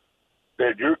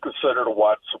 then you're considered a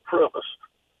white supremacist.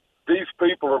 These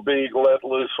people are being let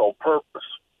loose on purpose.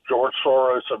 George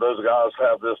Soros and those guys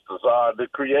have this design to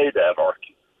create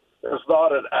anarchy. It's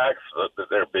not an accident that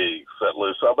they're being set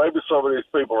loose. Now, maybe some of these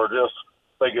people are just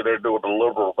thinking they're doing the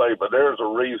liberal thing, but there's a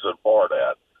reason for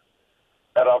that.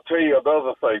 And I'll tell you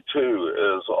another thing, too,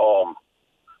 is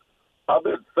I've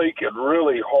been thinking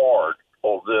really hard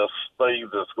on this thing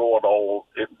that's going on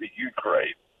in the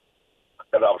Ukraine.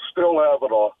 And I'm still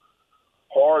having a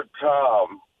hard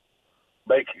time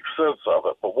making sense of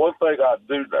it. But one thing I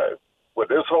do know, when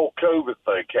this whole COVID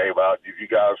thing came out, if you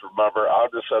guys remember, I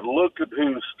just said, look at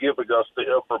who's giving us the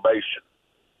information.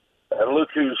 And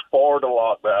look who's for the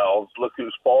lockdowns, look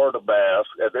who's for the mask,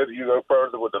 and then you go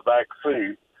further with the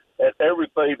vaccine. And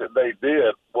everything that they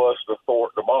did was to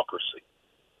thwart democracy.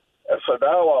 And so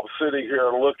now I'm sitting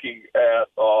here looking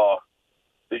at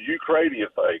the Ukrainian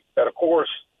thing. And, of course,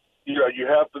 you know, you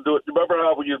have to do it. Remember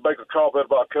how when you make a comment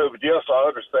about COVID, yes, I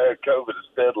understand COVID is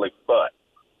deadly, but.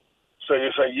 So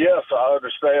you say, yes, I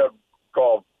understand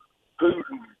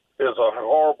Putin is a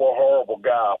horrible, horrible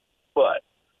guy, but,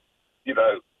 you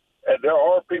know, and there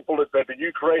are people that the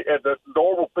Ukraine, and the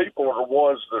normal people are the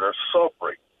ones that are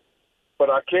suffering. But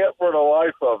I can't for the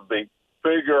life of me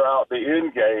figure out the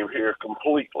end game here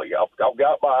completely. I've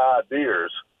got my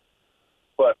ideas,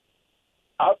 but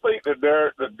I think that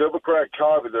the Democrat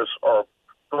communists are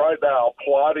right now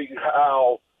plotting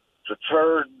how to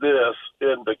turn this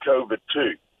into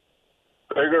COVID-2.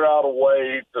 Figure out a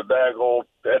way to dangle.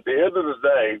 At the end of the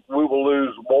day, we will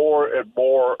lose more and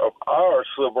more of our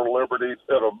civil liberties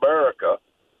in America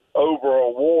over a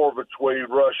war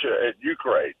between Russia and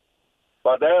Ukraine.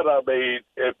 By that, I mean,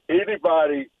 if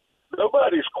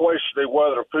nobody's questioning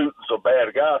whether Putin's a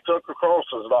bad guy. Tucker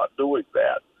Carlson's not doing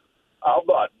that. I'm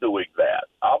not doing that.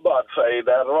 I'm not saying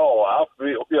that at all. I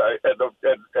feel,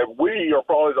 and we are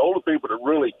probably the only people that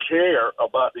really care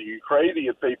about the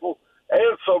Ukrainian people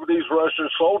and some of these Russian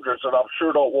soldiers that I'm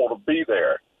sure don't want to be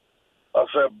there. I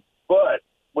said, but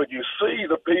when you see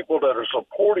the people that are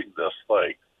supporting this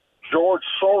thing, George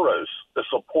Soros is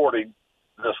supporting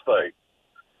this thing.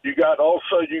 You got all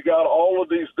of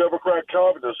these Democrat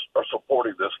communists are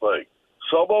supporting this thing.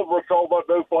 Some of them are talking about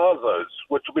no-fly zones,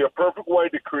 which would be a perfect way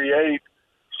to create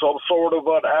some sort of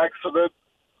an accident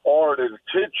or an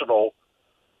intentional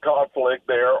conflict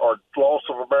there or loss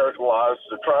of American lives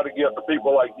to try to get the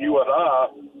people like you and I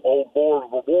on board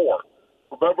of a war.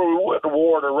 Remember, we went to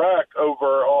war in Iraq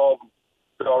over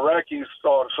the Iraqis,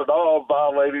 Saddam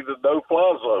violating the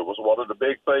no-fly zone was one of the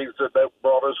big things that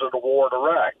brought us into war in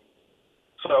Iraq.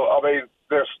 So, I mean,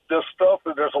 there's this stuff,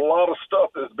 and there's a lot of stuff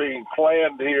that's being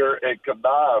planned here and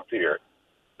connived here.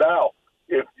 Now,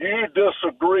 if you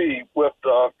disagree with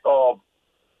the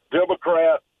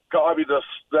Democrat communist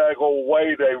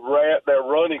way they're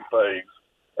running things,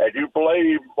 and you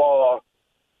blame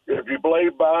if you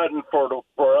blame Biden for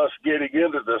us getting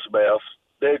into this mess,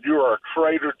 then you're a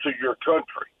traitor to your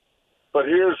country. But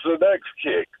here's the next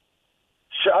kick: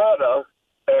 China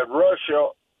and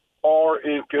Russia are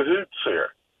in cahoots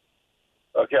here.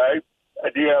 Okay?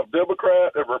 And you have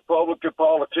Democrat and Republican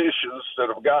politicians that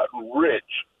have gotten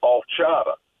rich off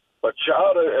China. But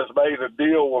China has made a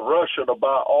deal with Russia to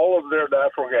buy all of their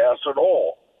natural gas and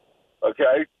oil.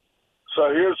 Okay? So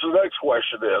here's the next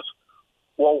question is,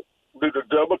 well, do the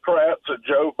Democrats and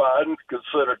Joe Biden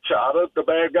consider China the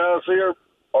bad guys here?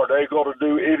 Are they going to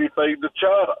do anything to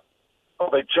China? I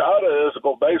mean, China is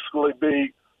going to basically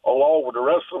be, along with the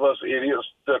rest of us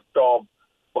idiots, that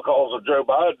because of Joe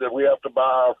Biden, that we have to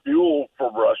buy our fuel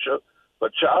from Russia.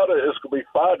 But China is going to be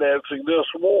financing this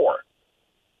war.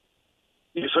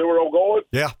 You see where I'm going?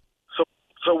 Yeah.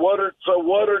 So what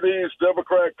are these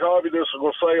Democrat communists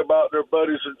going to say about their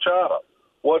buddies in China?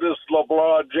 What is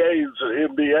LeBron James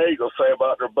and NBA going to say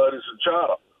about their buddies in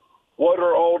China? What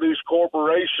are all these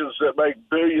corporations that make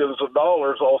billions of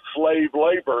dollars on slave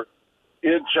labor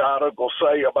in China going to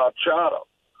say about China?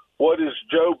 What is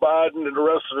Joe Biden and the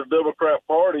rest of the Democrat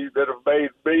Party that have made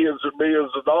millions and millions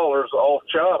of dollars off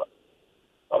China?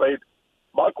 I mean,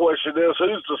 my question is,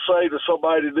 who's to say that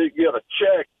somebody didn't get a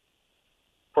check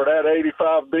for that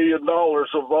 $85 billion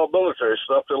of military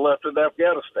stuff they left in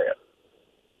Afghanistan?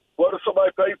 What does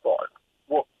somebody pay for it?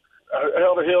 Well,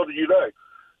 how the hell do you know?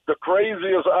 The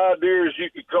craziest ideas you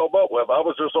could come up with. I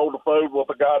was just on the phone with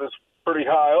a guy that's pretty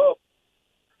high up,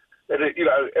 and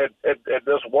in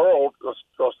this world of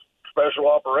special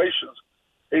operations,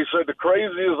 he said the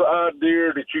craziest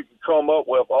idea that you can come up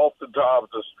with oftentimes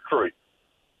is true.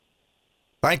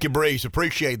 Thank you, Breeze.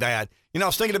 Appreciate that. I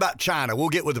was thinking about China. We'll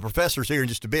get with the professors here in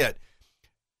just a bit.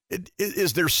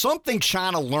 Is there something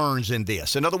China learns in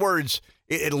this? In other words,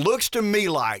 it looks to me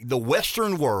like the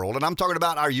Western world, and I'm talking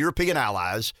about our European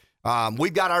allies,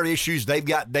 we've got our issues, they've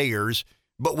got theirs,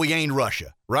 but we ain't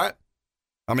Russia, right?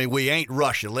 I mean, we ain't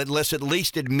Russia. Let's at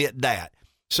least admit that.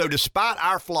 So despite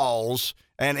our flaws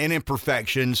and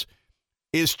imperfections,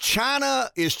 is China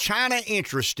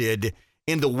interested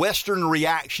in the Western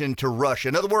reaction to Russia?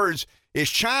 In other words, is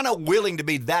China willing to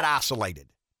be that isolated?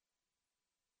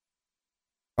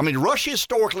 I mean, Russia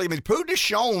historically, Putin has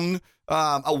shown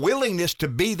a willingness to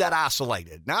be that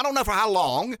isolated. Now, I don't know for how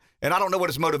long, and I don't know what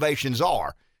his motivations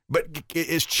are, but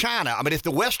is China, if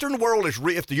the Western world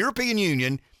if the European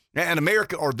Union and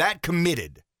America are that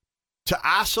committed to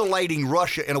isolating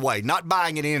Russia in a way, not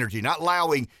buying any energy, not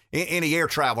allowing any air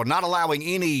travel, not allowing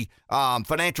any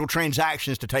financial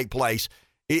transactions to take place,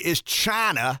 is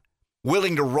China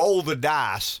willing to roll the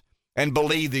dice and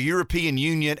believe the European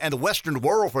Union and the Western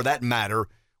world, for that matter,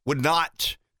 would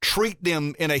not treat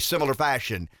them in a similar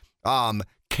fashion?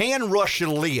 Can Russia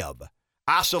live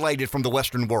isolated from the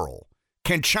Western world?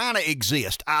 Can China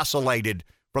exist isolated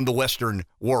from the Western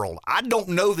world? I don't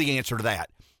know the answer to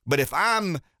that. But if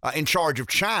I'm in charge of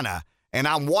China and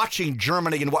I'm watching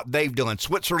Germany and what they've done,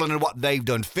 Switzerland and what they've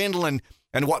done, Finland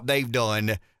and what they've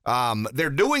done, they're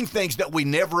doing things that we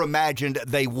never imagined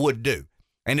they would do.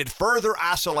 And it further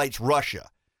isolates Russia.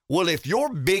 Well, if your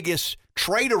biggest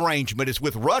trade arrangement is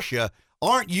with Russia,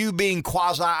 aren't you being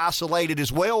quasi-isolated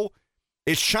as well?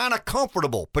 Is China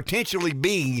comfortable potentially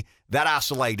being that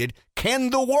isolated?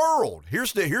 Can the world,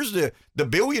 here's the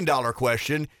billion-dollar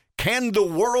question, can the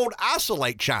world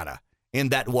isolate China in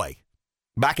that way?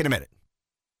 Back in a minute.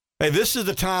 Hey, this is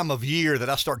the time of year that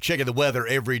I start checking the weather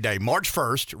every day. March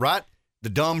 1st, right? The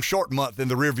dumb short month in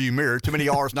the rearview mirror. Too many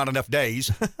hours, not enough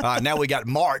days. Now we got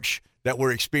March that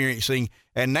we're experiencing,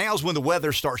 and now's when the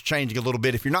weather starts changing a little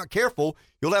bit. If you're not careful,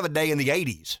 you'll have a day in the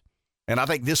 80s. And I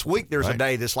think this week there's a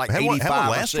day that's like 85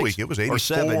 last week it was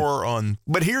 84 on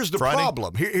But here's the Friday.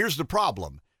 problem. Here's the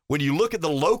problem. When you look at the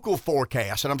local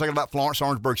forecast, and I'm talking about Florence,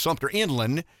 Orangeburg, Sumter,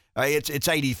 inland, it's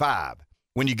 85.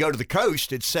 When you go to the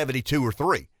coast, it's 72 or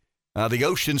 3. The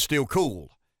ocean's still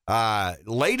cool.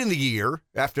 Late in the year,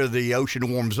 after the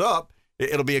ocean warms up,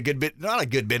 it'll be a good bit, not a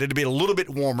good bit, it'll be a little bit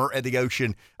warmer at the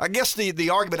ocean. I guess the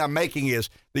argument I'm making is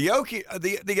the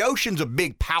ocean's a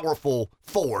big, powerful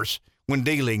force when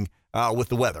dealing with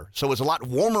the weather. So it's a lot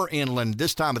warmer inland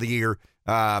this time of the year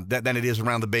than it is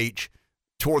around the beach.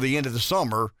 Toward the end of the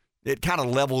summer, it kind of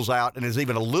levels out and is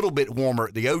even a little bit warmer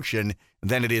at the ocean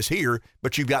than it is here,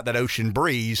 but you've got that ocean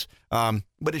breeze,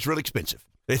 but it's really expensive.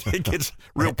 It gets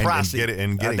real pricey.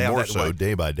 And getting more so way.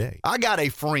 Day by day. I got a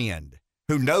friend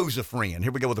who knows a friend.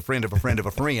 Here we go with a friend of a friend of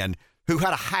a friend who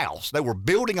had a house. They were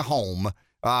building a home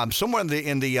somewhere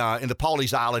in the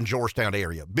Pawleys Island, Georgetown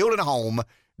area. Building a home.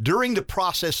 During the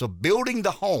process of building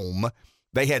the home,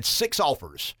 they had 6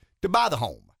 offers to buy the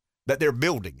home that they're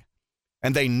building.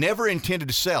 And they never intended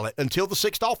to sell it until the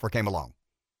 6th offer came along.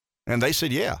 And they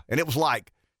said, yeah. And it was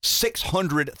like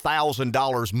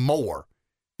 $600,000 more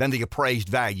than the appraised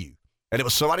value. And it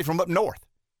was somebody from up north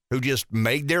who just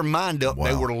made their mind up. Wow.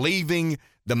 They were leaving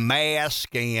the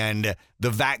mask and the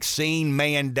vaccine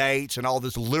mandates and all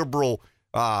this liberal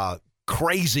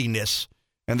craziness,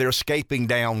 and they're escaping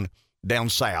down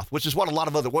south, which is what a lot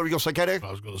of other, what were you going to say, Kato?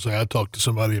 I was going to say, I talked to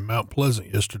somebody in Mount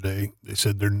Pleasant yesterday. They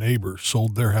said their neighbor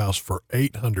sold their house for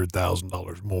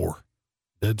 $800,000 more.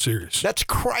 Dead serious. That's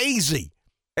crazy.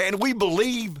 And we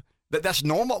believe that that's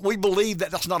normal. We believe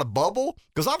that that's not a bubble,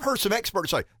 because I've heard some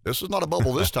experts say, this is not a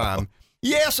bubble this time.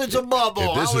 Yes, it's a bubble.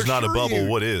 If this is not a bubble,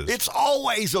 what is? It's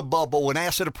always a bubble when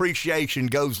asset appreciation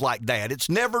goes like that. It's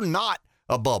never not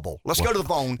a bubble. Let's go to the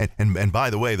phone. And by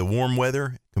the way, the warm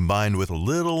weather combined with a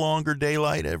little longer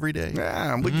daylight every day.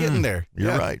 Yeah, we're getting there.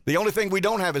 You're right. The only thing we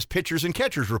don't have is pitchers and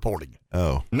catchers reporting.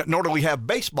 Oh. Nor do we have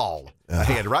baseball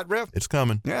ahead, right, Rev? It's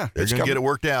coming. Yeah. They're going to get it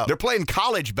worked out. They're playing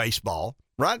college baseball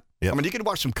right? Yep. I mean, you can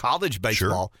watch some college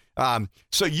baseball. Sure.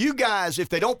 So you guys, if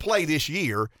they don't play this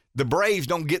year, the Braves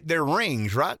don't get their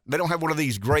rings, right? They don't have one of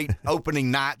these great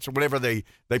opening nights or whatever they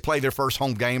play their first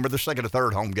home game or their second or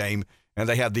third home game, and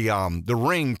they have the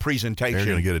ring presentation. They're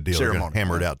going to get a deal. Ceremony. They're going to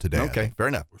hammer it out today. Okay, fair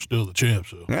enough. We're still the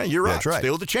champs, though. Yeah, you're right. That's right.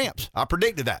 Still the champs. I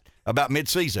predicted that about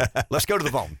midseason. Let's go to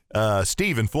the phone.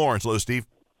 Steve in Florence. Hello, Steve.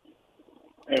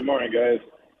 Hey, morning, guys.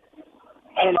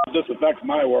 I don't know if this affects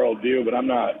my worldview, but I'm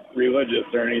not religious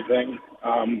or anything.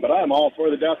 But I am all for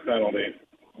the death penalty.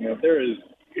 If there is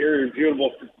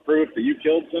irrefutable proof that you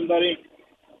killed somebody,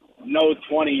 no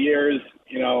 20 years,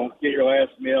 get your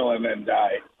last meal and then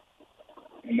die.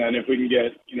 And then if we can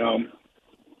get,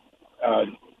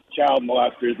 child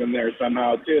molesters in there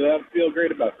somehow too, I'd feel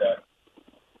great about that.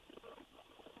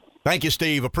 Thank you,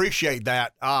 Steve. Appreciate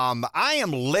that. I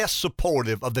am less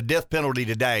supportive of the death penalty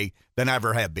today than I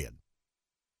ever have been.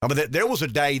 I mean, there was a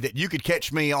day that you could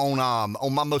catch me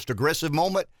on my most aggressive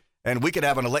moment, and we could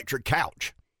have an electric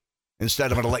couch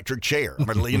instead of an electric chair.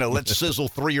 I mean, let's sizzle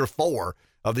 3 or 4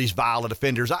 of these violent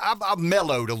offenders. I've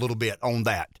mellowed a little bit on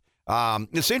that.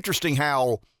 It's interesting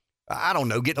how, I don't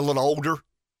know, getting a little older,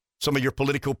 some of your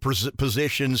political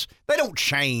positions, they don't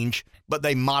change, but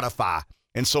they modify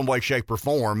in some way, shape, or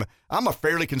form. I'm a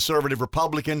fairly conservative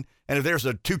Republican, and if there's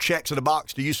 2 checks in a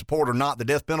box, do you support or not the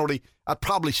death penalty? I'd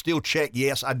probably still check,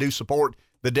 yes, I do support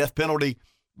the death penalty,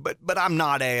 but I'm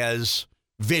not as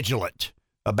vigilant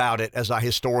about it as I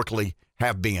historically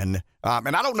have been.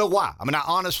 And I don't know why. I mean, I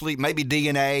honestly, maybe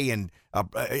DNA and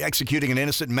executing an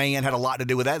innocent man had a lot to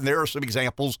do with that, and there are some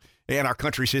examples in our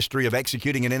country's history of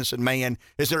executing an innocent man.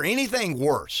 Is there anything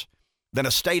worse than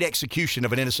a state execution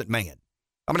of an innocent man?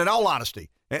 I mean, in all honesty,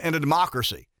 in a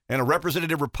democracy, in a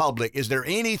representative republic, is there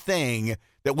anything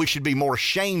that we should be more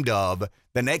ashamed of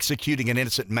than executing an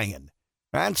innocent man?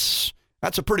 That's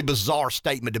a pretty bizarre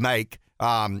statement to make.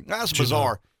 That's a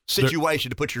bizarre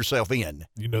situation to put yourself in.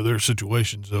 There are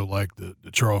situations, though, like the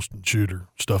Charleston shooter,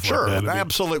 stuff sure, like that.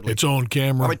 Absolutely. It's on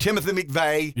camera. I mean, Timothy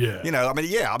McVeigh.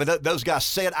 Yeah. Those guys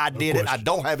said, I did it. I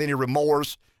don't have any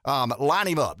remorse. Line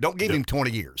him up. Don't give him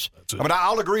 20 years.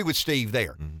 I'll agree with Steve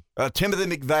there. Mm-hmm. Timothy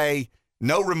McVeigh,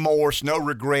 no remorse, no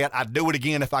regret. I'd do it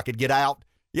again if I could get out.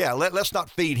 Yeah, let's not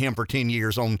feed him for 10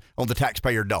 years on the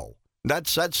taxpayer dole.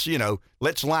 That's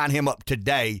let's line him up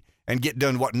today and get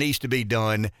done what needs to be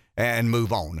done and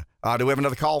move on. Do we have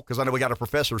another call? Because I know we got our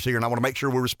professors here, and I want to make sure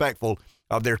we're respectful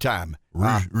of their time.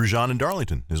 Rujan in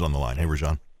Darlington is on the line. Hey,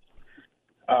 Rujan.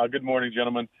 Good morning,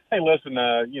 gentlemen. Hey, listen,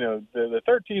 the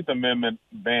 13th Amendment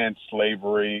bans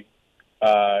slavery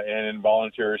and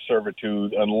involuntary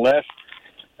servitude unless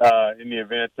in the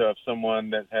event of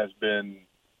someone that has been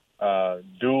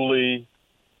duly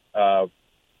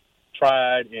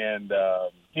tried and,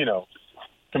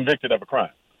 convicted of a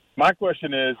crime. My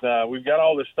question is, we've got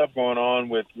all this stuff going on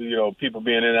with, people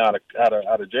being in and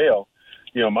out of jail.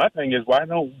 My thing is, why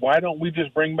don't we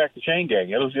just bring back the chain gang?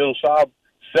 It'll solve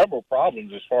several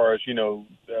problems as far as,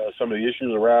 some of the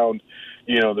issues around,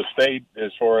 the state,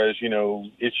 as far as,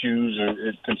 issues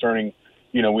concerning,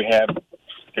 we have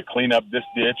to clean up this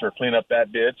ditch or clean up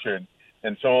that ditch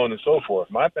and so on and so forth.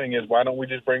 My thing is, why don't we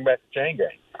just bring back the chain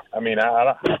gang? I mean,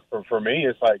 for me,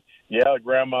 it's like,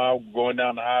 grandma going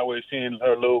down the highway, seeing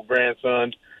her little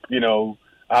grandson,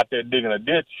 out there digging a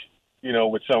ditch,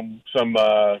 with some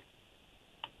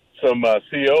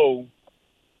CO,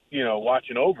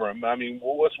 watching over him. I mean,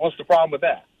 what's the problem with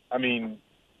that? I mean,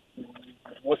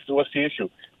 what's the issue?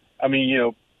 I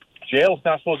mean, jail's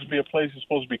not supposed to be a place that's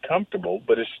supposed to be comfortable,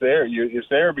 but it's there. It's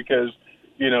there because,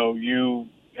 you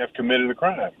have committed a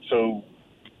crime. So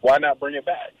why not bring it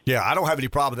back? Yeah, I don't have any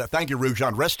problem with that. Thank you,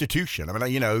 Rujan. Restitution. I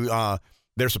mean,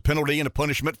 there's a penalty and a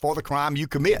punishment for the crime you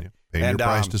commit. Pay your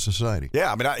price to society.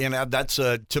 Yeah, I mean, that's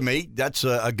to me, that's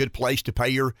a good place to pay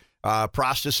your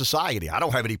price to society. I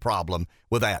don't have any problem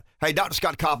with that. Hey, Dr.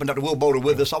 Scott Cobb and Dr. Will Boulder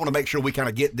with us. I want to make sure we kind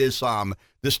of get this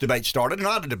debate started.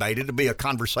 Not a debate. It'll be a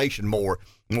conversation more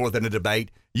than a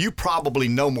debate. You probably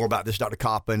know more about this, Dr.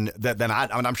 Coppin, than I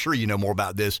mean, I'm sure you know more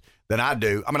about this than I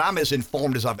do. I mean, I'm as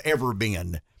informed as I've ever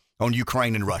been on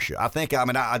Ukraine and Russia. I think, I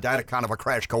had a kind of a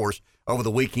crash course over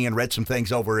the weekend, read some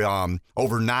things over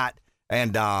overnight.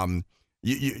 And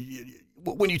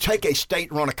when you take a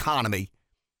state-run economy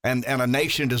and a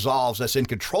nation dissolves that's in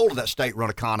control of that state-run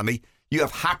economy, you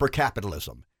have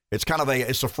hyper-capitalism. It's kind of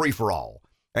it's a free-for-all.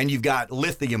 And you've got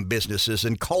lithium businesses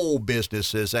and coal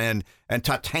businesses and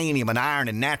titanium and iron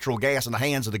and natural gas in the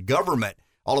hands of the government.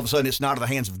 All of a sudden, it's not in the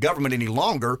hands of government any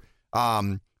longer.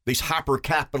 These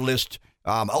hyper-capitalist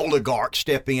oligarchs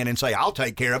step in and say, I'll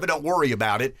take care of it. Don't worry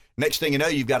about it. Next thing you know,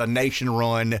 you've got a nation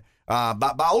run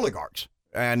by oligarchs.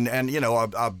 and you know,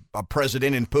 a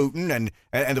president in Putin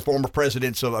and the former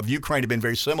presidents of Ukraine have been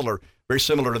very similar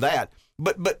to that.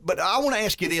 But I want to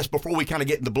ask you this before we kind of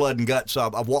get in the blood and guts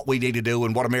of what we need to do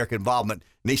and what American involvement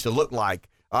needs to look like.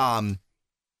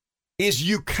 Is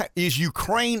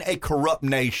Ukraine a corrupt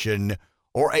nation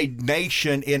or a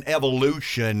nation in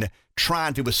evolution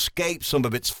trying to escape some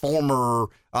of its former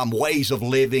ways of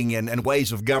living and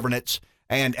ways of governance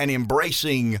and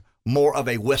embracing more of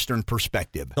a Western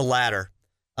perspective? The latter.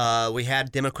 We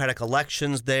had democratic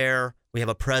elections there. We have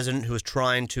a president who is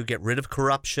trying to get rid of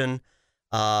corruption.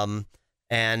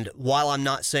 And while I'm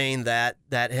not saying that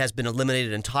it has been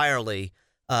eliminated entirely,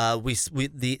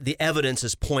 the evidence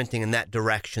is pointing in that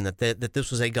direction, that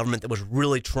this was a government that was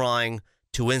really trying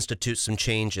to institute some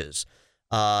changes,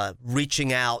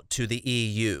 reaching out to the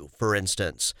EU, for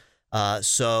instance.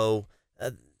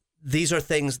 These are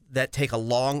things that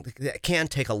can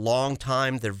take a long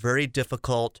time. They're very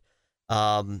difficult,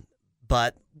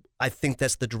 but I think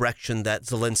that's the direction that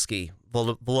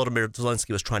Volodymyr Zelensky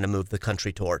was trying to move the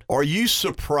country toward. Are you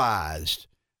surprised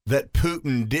that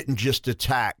Putin didn't just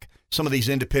attack some of these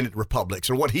independent republics,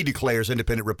 or what he declares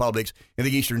independent republics in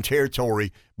the Eastern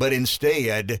Territory, but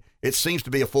instead it seems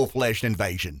to be a full-fledged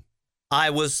invasion?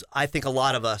 I think a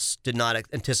lot of us did not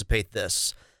anticipate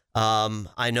this.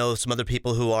 I know some other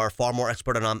people who are far more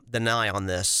expert than I on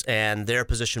this, and their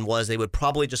position was they would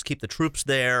probably just keep the troops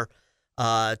there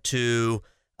to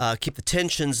keep the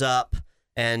tensions up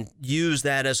and use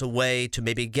that as a way to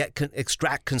maybe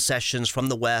extract concessions from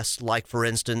the West, like, for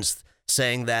instance,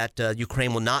 saying that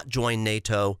Ukraine will not join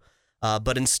NATO.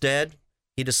 But instead,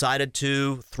 he decided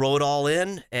to throw it all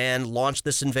in and launch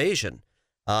this invasion.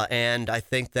 And I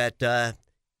think that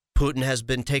Putin has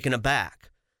been taken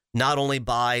aback, not only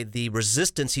by the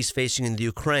resistance he's facing in the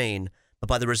Ukraine, but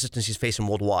by the resistance he's facing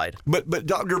worldwide. But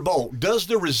Dr. Bolt, does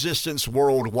the resistance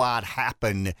worldwide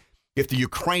happen if the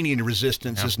Ukrainian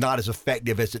resistance is not as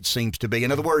effective as it seems to be?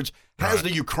 In other words, has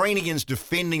the Ukrainians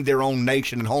defending their own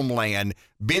nation and homeland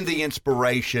been the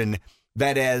inspiration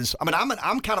that is? I mean,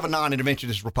 I'm kind of a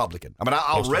non-interventionist Republican. I mean,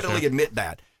 I'll readily admit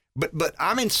that. But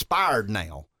I'm inspired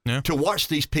now to watch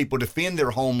these people defend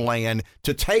their homeland,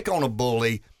 to take on a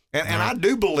bully. And I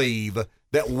do believe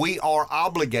that we are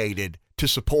obligated to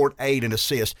support, aid, and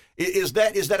assist. Is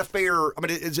that a fair? I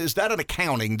mean, is that an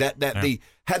accounting that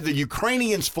had the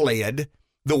Ukrainians fled,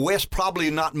 the West probably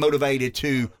not motivated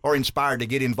to or inspired to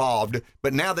get involved,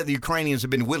 but now that the Ukrainians have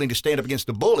been willing to stand up against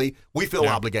the bully, we feel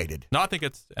obligated. No, I think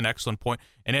it's an excellent point.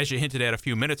 And as you hinted at a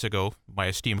few minutes ago, my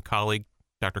esteemed colleague,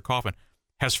 Dr. Coffin,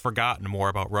 has forgotten more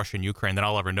about Russia and Ukraine than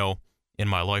I'll ever know in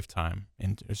my lifetime.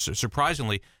 And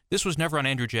surprisingly, this was never on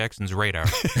Andrew Jackson's radar.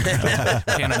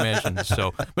 Can't imagine.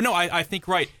 So, but no, I think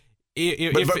right.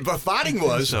 But fighting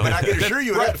was, and I can assure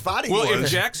you that fighting was. Well, if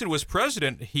Jackson was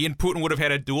president, he and Putin would have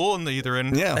had a duel either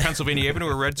in Pennsylvania Avenue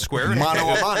or Red Square. Mano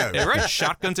a mano. Yeah, right.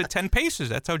 Shotguns at 10 paces.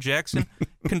 That's how Jackson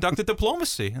conducted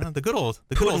diplomacy. The good old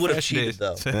would have cheated,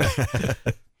 though.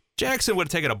 Jackson would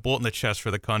have taken a bullet in the chest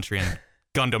for the country and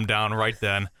gunned him down right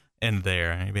then and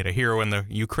there. He made a hero in the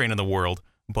Ukraine and the world.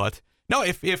 But no,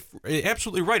 if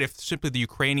absolutely right. If simply the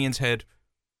Ukrainians had,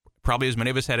 probably as many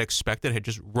of us had expected, had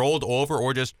just rolled over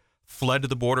or just fled to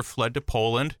the border, fled to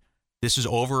Poland, this is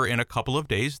over in a couple of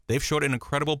days. They've showed an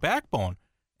incredible backbone.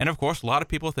 And of course, a lot of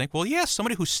people think, well, yes,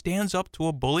 somebody who stands up to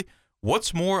a bully,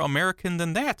 what's more American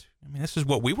than that? I mean, this is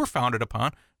what we were founded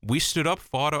upon. We stood up,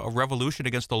 fought a revolution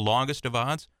against the longest of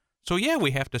odds. So yeah,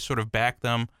 we have to sort of back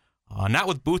them, not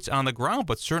with boots on the ground,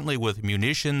 but certainly with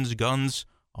munitions, guns,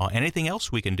 anything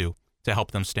else we can do to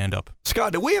help them stand up.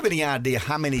 Scott, do we have any idea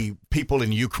how many people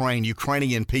in Ukraine,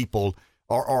 Ukrainian people,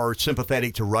 are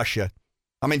sympathetic to Russia?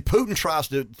 I mean, Putin tries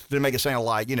to make it sound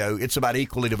like, it's about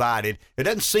equally divided. It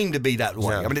doesn't seem to be that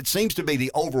way. I mean, it seems to be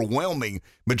the overwhelming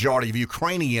majority of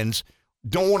Ukrainians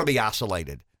don't want to be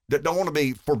isolated, that don't want to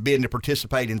be forbidden to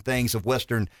participate in things of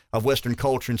Western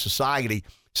culture and society.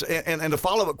 So, and the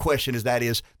follow-up question is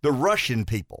the Russian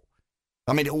people.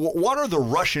 I mean, what are the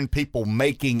Russian people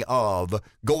making of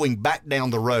going back down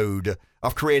the road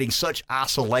of creating such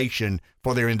isolation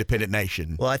for their independent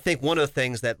nation? Well, I think one of the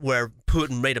things where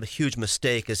Putin made a huge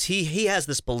mistake is he has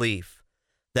this belief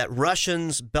that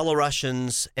Russians,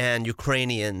 Belarusians, and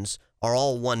Ukrainians are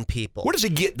all one people. Where does he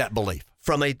get that belief?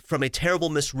 From a terrible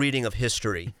misreading of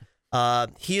history.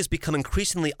 He has become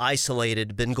increasingly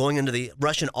isolated, been going into the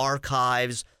Russian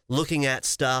archives, looking at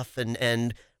stuff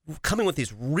and coming with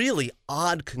these really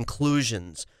odd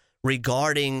conclusions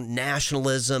regarding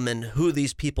nationalism and who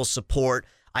these people support.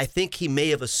 I think he may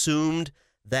have assumed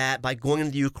that by going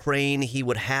into Ukraine, he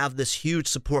would have this huge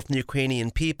support from the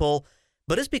Ukrainian people.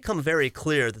 But it's become very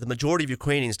clear that the majority of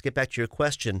Ukrainians, to get back to your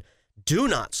question, do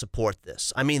not support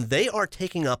this. I mean, they are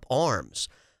taking up arms.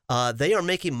 They are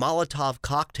making Molotov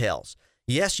cocktails.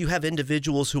 Yes, you have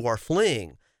individuals who are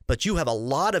fleeing, but you have a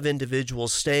lot of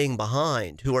individuals staying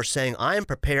behind who are saying, I am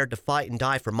prepared to fight and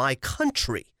die for my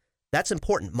country. That's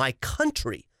important, my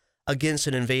country, against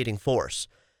an invading force.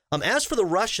 As for the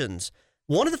Russians,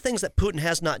 one of the things that Putin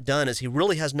has not done is he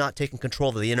really has not taken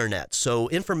control of the internet. So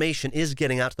information is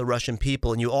getting out to the Russian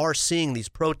people, and you are seeing these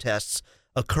protests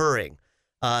occurring.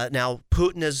 Now,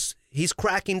 Putin he's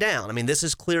cracking down. I mean, this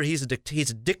is clear. He's a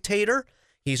dictator.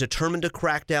 He's determined to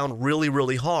crack down really,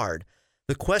 really hard.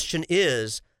 The question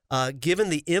is, given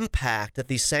the impact that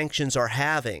these sanctions are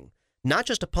having, not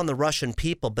just upon the Russian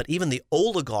people, but even the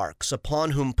oligarchs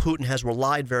upon whom Putin has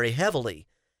relied very heavily,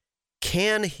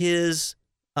 can his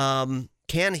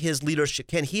leadership,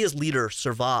 can he as leader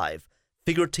survive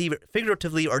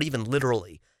figuratively or even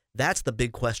literally? That's the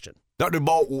big question. Dr.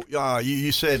 Bolt,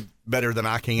 you said better than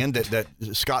I can that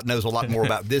Scott knows a lot more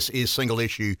about this single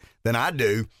issue than I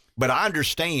do. But I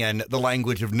understand the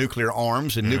language of nuclear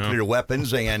arms and nuclear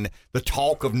weapons and the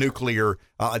talk of nuclear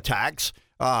attacks.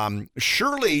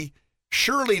 Surely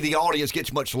the audience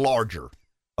gets much larger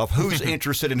of who's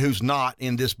interested and who's not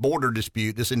in this border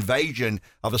dispute, this invasion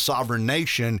of a sovereign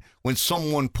nation, when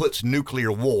someone puts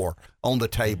nuclear war on the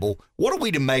table. What are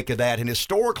we to make of that? And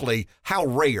historically, how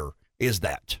rare is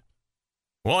that?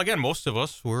 Well, again, most of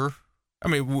us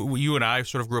you and I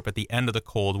sort of grew up at the end of the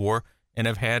Cold War and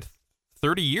have had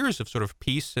 30 years of sort of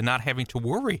peace and not having to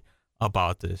worry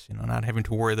about this, not having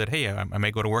to worry that, hey, I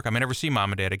may go to work, I may never see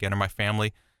mom and dad again or my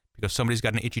family because somebody's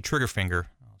got an itchy trigger finger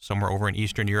somewhere over in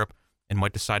Eastern Europe and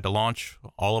might decide to launch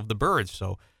all of the birds.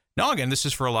 So now, again, this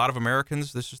is for a lot of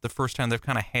Americans. This is the first time they've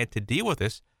kind of had to deal with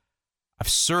this. I've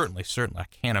certainly, I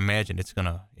can't imagine it's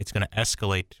gonna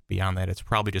escalate beyond that. It's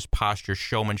probably just posture,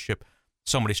 showmanship.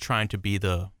 Somebody's trying to be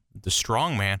the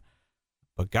strong man.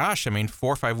 But gosh, 4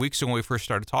 or 5 weeks ago when we first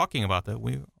started talking about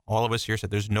that, all of us here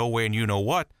said there's no way and you know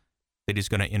what that he's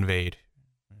going to invade.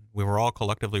 We were all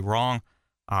collectively wrong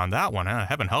on that one.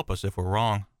 Heaven help us if we're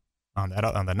wrong on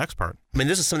that next part.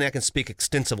 This is something I can speak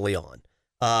extensively on.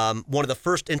 One of the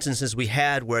first instances we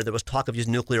had where there was talk of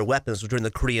using nuclear weapons was during the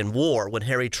Korean War, when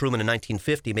Harry Truman in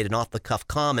 1950 made an off-the-cuff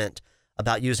comment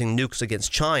about using nukes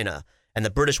against China, and the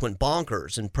British went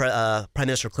bonkers, and Prime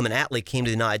Minister Clement Attlee came to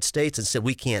the United States and said,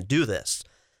 we can't do this.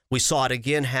 We saw it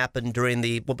again happen during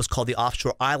what was called the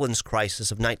Offshore Islands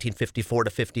Crisis of 1954 to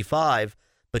 55,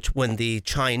 but when the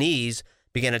Chinese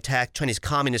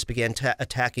communists began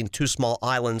attacking 2 small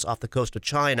islands off the coast of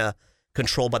China,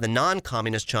 controlled by the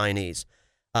non-communist Chinese.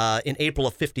 In April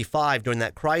of 55, during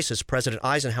that crisis, President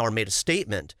Eisenhower made a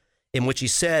statement in which he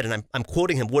said, and I'm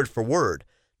quoting him word for word,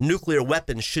 nuclear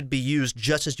weapons should be used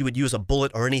just as you would use a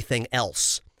bullet or anything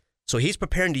else. So he's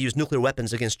preparing to use nuclear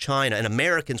weapons against China, and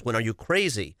Americans went, are you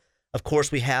crazy? Of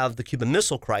course, we have the Cuban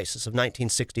Missile Crisis of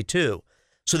 1962.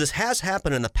 So this has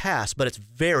happened in the past, but it's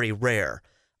very rare.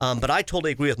 But I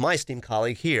totally agree with my esteemed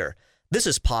colleague here. This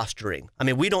is posturing.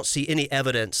 We don't see any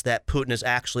evidence that Putin is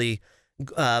actually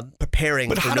preparing.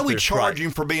 But for how do we charge strike.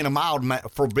 him for being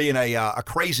a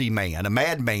crazy man, a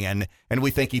madman, and we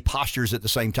think he postures at the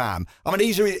same time?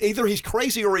 Either he's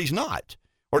crazy or he's not.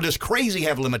 Or does crazy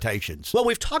have limitations? Well,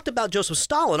 we've talked about Joseph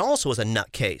Stalin also as a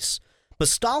nutcase. But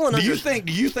Stalin... Do you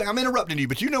think, I'm interrupting you,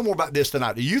 but you know more about this than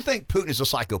I do. Do you think Putin is a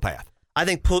psychopath? I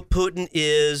think Putin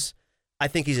is... I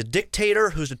think he's a dictator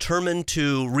who's determined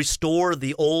to restore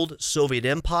the old Soviet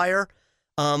empire.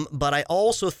 But I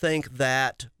also think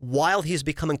that while he's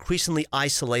become increasingly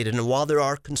isolated and while there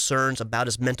are concerns about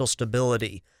his mental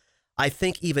stability, I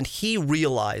think even he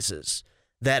realizes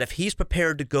that if he's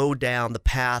prepared to go down the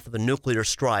path of a nuclear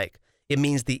strike, it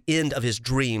means the end of his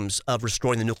dreams of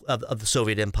restoring the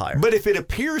Soviet empire. But if it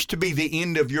appears to be the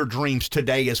end of your dreams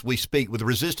today as we speak, with the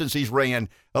resistance he's ran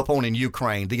up on in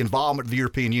Ukraine, the involvement of the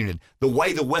European Union, the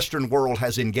way the Western world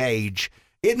has engaged,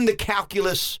 isn't the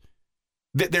calculus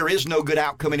that there is no good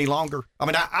outcome any longer?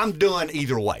 I'm done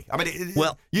either way.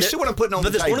 You see what I'm putting on the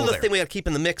table there? But there's one other thing we got to keep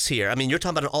in the mix here. You're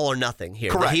talking about an all or nothing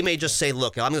here. Correct. He may just say,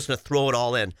 look, I'm just going to throw it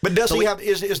all in. But does he have,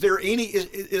 is there any...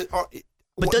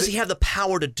 But does he have the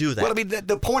power to do that? Well,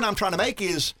 the point I'm trying to make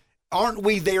is, aren't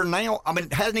we there now?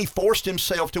 Hasn't he forced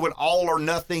himself to an all or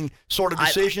nothing sort of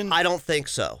decision? I don't think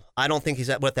so. I don't think he's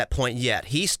at that point yet.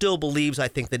 He still believes, I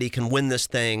think, that he can win this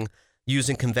thing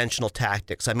using conventional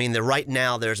tactics. Right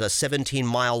now there's a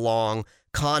 17-mile-long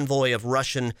convoy of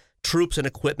Russian troops and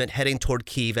equipment heading toward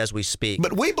Kyiv as we speak.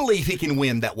 But we believe he can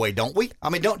win that way, don't we? I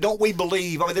mean, don't we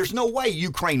believe? I mean, there's no way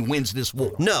Ukraine wins this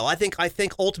war. No, I think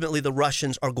ultimately the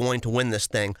Russians are going to win this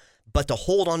thing. But to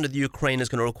hold on to the Ukraine is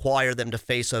going to require them to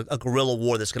face a guerrilla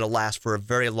war that's going to last for a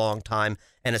very long time,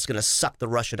 and it's going to suck the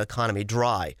Russian economy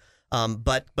dry.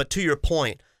 But to your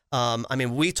point, I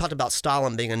mean, we talked about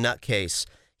Stalin being a nutcase.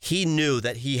 He knew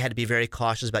that he had to be very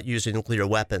cautious about using nuclear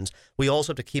weapons. We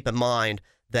also have to keep in mind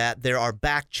that there are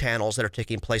back channels that are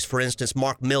taking place. For instance,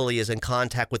 Mark Milley is in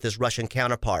contact with his Russian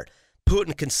counterpart.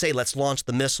 Putin can say, let's launch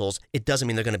the missiles. It doesn't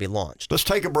mean they're going to be launched. Let's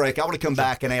take a break. I want to come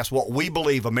back and ask what we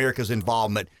believe America's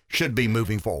involvement should be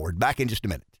moving forward. Back in just a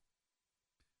minute.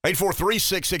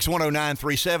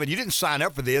 843-661-0937. You didn't sign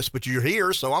up for this, but you're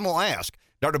here, so I'm going to ask.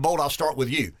 Dr. Bolt, I'll start with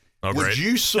you. Oh, Would great.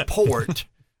 you support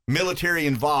military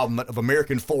involvement of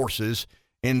American forces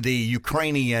in the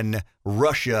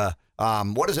Ukrainian-Russia,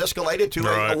 what has escalated to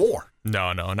a war?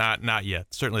 No, not yet.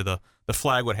 Certainly the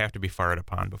flag would have to be fired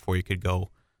upon before you could go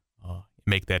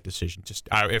make that decision. Just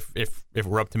if it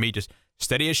were up to me, just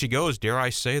steady as she goes. Dare I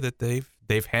say that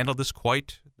they've handled this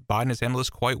Biden has handled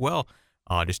this quite well.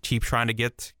 Just keep trying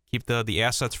to keep the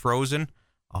assets frozen,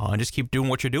 and just keep doing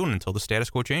what you're doing until the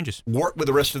status quo changes. Work with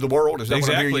the rest of the world. Is that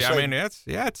exactly? what I'm hearing you say?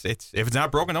 I mean, it's if it's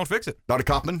not broken, don't fix it. Dr.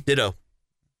 Kaufman? Ditto.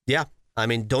 Yeah. I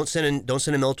mean, don't send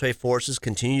in military forces.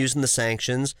 Continue using the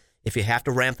sanctions. If you have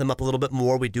to ramp them up a little bit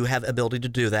more, we do have ability to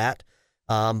do that.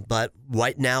 But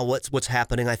right now, what's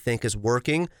happening, I think, is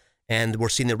working, and we're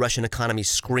seeing the Russian economy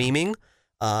screaming,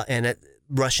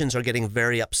 Russians are getting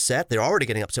very upset. They're already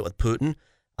getting upset with Putin,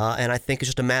 and I think it's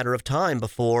just a matter of time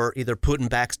before either Putin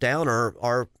backs down or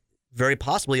are very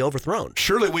possibly overthrown.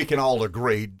 Surely we can all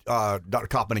agree, Dr.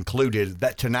 Kaufman included,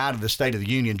 that tonight in the State of the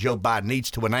Union, Joe Biden needs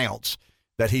to announce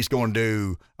that he's going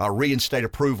to reinstate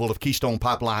approval of Keystone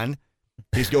Pipeline.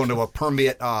 He's going to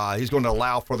he's going to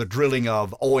allow for the drilling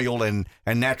of oil and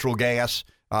natural gas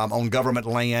on government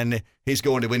land. He's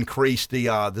going to increase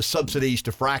the subsidies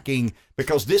to fracking,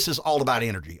 because this is all about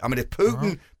energy. I mean, if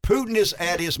Putin is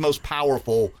at his most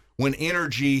powerful when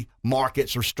energy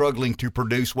markets are struggling to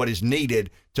produce what is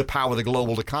needed to power the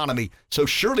global economy. So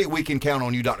surely we can count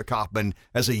on you, Dr. Kaufman,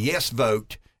 as a yes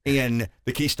vote in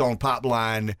the Keystone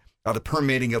Pipeline, the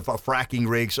permitting of fracking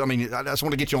rigs. I mean, I just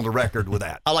want to get you on the record with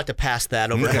that. I'd like to pass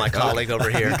that over to my colleague over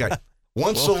here. Okay.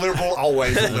 Once a liberal,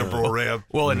 always a liberal, Rev.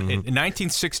 Well, in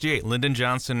 1968, Lyndon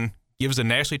Johnson gives a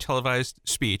nationally televised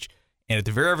speech, and at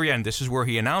the very end, this is where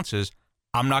he announces,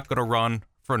 I'm not going to run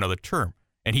for another term.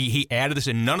 And he added this,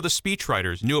 and none of the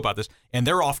speechwriters knew about this, and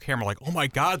they're off camera like, oh my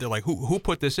God, they're like, who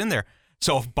put this in there?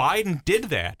 So if Biden did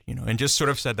that, and just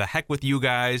sort of said, the heck with you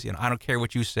guys, I don't care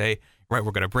what you say, right,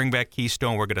 we're going to bring back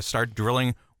Keystone, we're going to start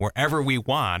drilling wherever we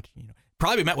want,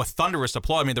 probably met with thunderous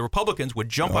applause. I mean, the Republicans would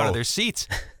jump out of their seats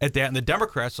at that, and the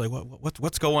Democrats like,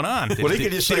 what's going on? Well, he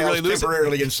could just say I was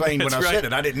temporarily insane when I said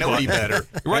it. I didn't know any better.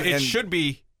 Right, it should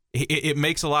be. It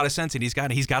makes a lot of sense, and he's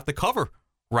got the cover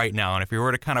right now. And if he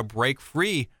were to kind of break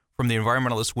free from the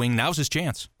environmentalist wing, now's his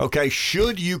chance. Okay,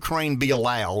 should Ukraine be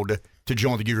allowed to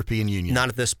join the European Union? Not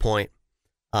at this point.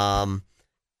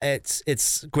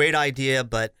 It's a great idea,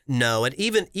 but no. And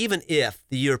even if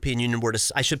the European Union were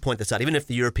to, I should point this out, even if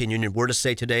the European Union were to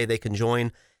say today they can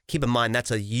join, keep in mind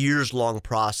that's a years-long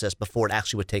process before it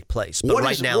actually would take place.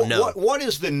 But no. What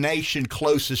is the nation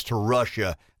closest to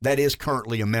Russia that is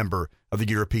currently a member of the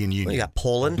European Union? Well, you got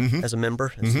Poland as a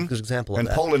member. That's a good example of that.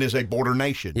 And Poland is a border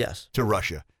nation to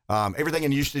Russia. Everything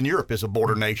in Eastern Europe is a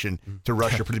border nation to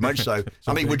Russia, pretty much so.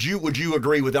 I mean, would you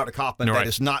agree with Dr. Kaufman that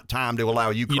it's not time to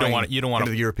allow Ukraine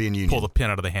into the European Union? Pull the pin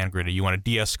out of the hand grenade. You want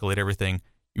to de-escalate everything.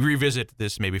 You revisit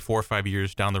this maybe 4 or 5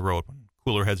 years down the road when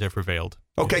cooler heads have prevailed.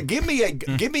 Okay, give me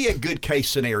a good case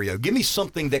scenario. Give me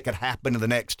something that could happen in the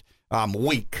next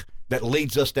week that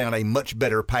leads us down a much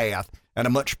better path and a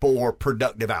much more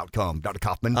productive outcome, Dr.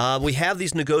 Kaufman. We have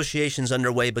these negotiations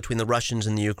underway between the Russians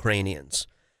and the Ukrainians.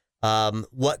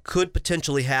 What could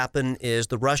potentially happen is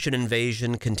the Russian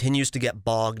invasion continues to get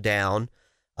bogged down.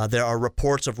 There are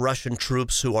reports of Russian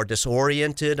troops who are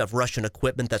disoriented, of Russian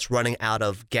equipment that's running out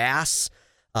of gas.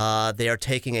 They are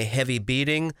taking a heavy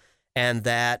beating, and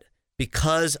that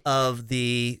because of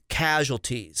the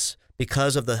casualties,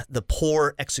 because of the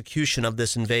poor execution of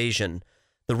this invasion,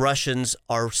 the Russians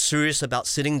are serious about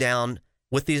sitting down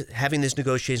with having these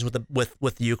negotiations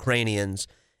with the Ukrainians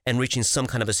and reaching some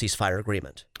kind of a ceasefire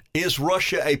agreement. Is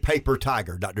Russia a paper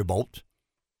tiger, Dr. Bolt?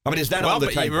 I mean, is that on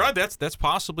the table? Right, that's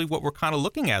possibly what we're kind of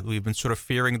looking at. We've been sort of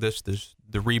fearing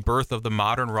the rebirth of the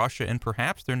modern Russia, and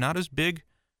perhaps they're not as big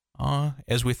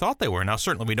as we thought they were. Now,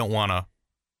 certainly we don't want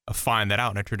to find that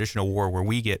out in a traditional war where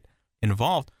we get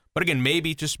involved. But again,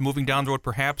 maybe just moving down the road,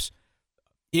 perhaps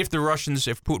if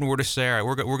Putin were to say, all right,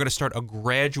 we're going to start a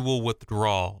gradual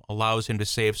withdrawal, allows him to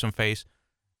save some face,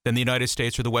 then the United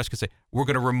States or the West could say, we're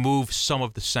going to remove some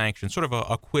of the sanctions, sort of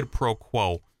a quid pro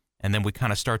quo, and then we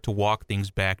kind of start to walk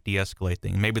things back, de-escalate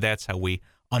things. Maybe that's how we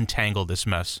untangle this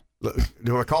mess. Do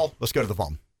you want to call? Let's go to the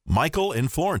phone. Michael in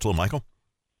Florence. Hello, Michael.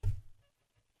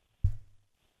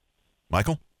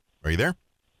 Michael, are you there?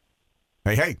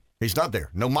 Hey, he's not there.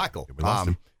 No Michael.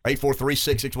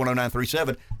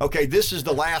 843-661-0937. Okay, this is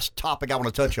the last topic I want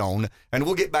to touch on, and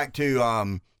we'll get back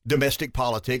to domestic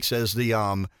politics as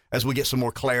we get some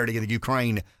more clarity in the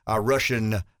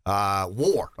Ukraine-Russian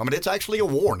war. I mean, it's actually a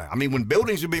war now. I mean, when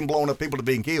buildings are being blown up, people are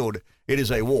being killed, it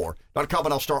is a war. Dr.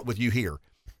 Cobbin, I'll start with you here.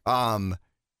 We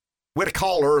had a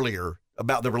call earlier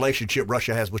about the relationship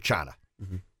Russia has with China.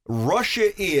 Mm-hmm.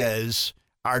 Russia is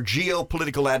our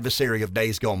geopolitical adversary of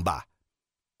days gone by.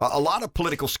 A lot of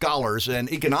political scholars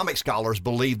and economic scholars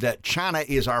believe that China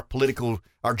is our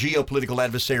geopolitical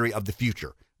adversary of the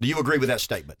future. Do you agree with that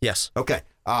statement? Yes. Okay.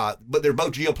 But they're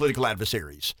both geopolitical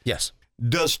adversaries. Yes.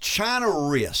 Does China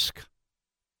risk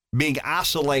being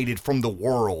isolated from the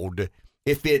world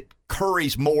if it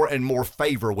curries more and more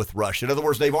favor with Russia? In other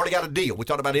words, they've already got a deal. We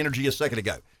talked about energy a second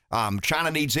ago. China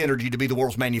needs energy to be the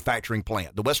world's manufacturing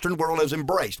plant. The Western world has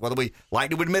embraced, whether we like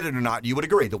to admit it or not, you would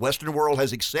agree, the Western world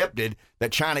has accepted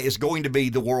that China is going to be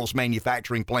the world's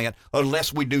manufacturing plant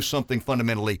unless we do something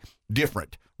fundamentally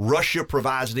different. Russia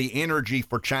provides the energy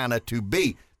for China to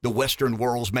be the Western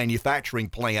world's manufacturing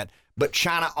plant, but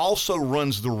China also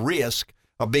runs the risk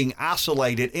of being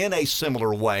isolated in a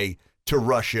similar way to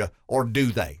Russia, or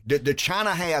do they? Do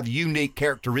China have unique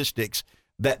characteristics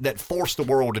that force the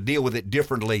world to deal with it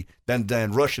differently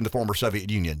than Russia and the former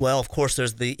Soviet Union? Well, of course,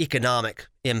 there's the economic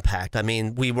impact. I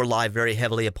mean, we rely very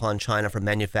heavily upon China for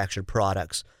manufactured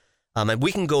products. And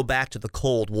we can go back to the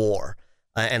Cold War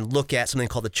and look at something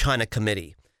called the China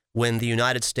Committee, when the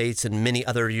United States and many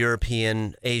other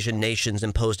European, Asian nations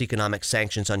imposed economic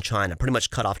sanctions on China, pretty much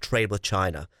cut off trade with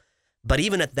China. But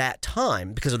even at that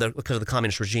time, because of the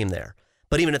communist regime there,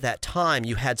 but even at that time,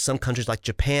 you had some countries like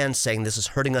Japan saying this is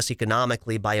hurting us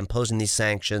economically by imposing these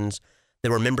sanctions.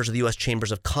 There were members of the U.S.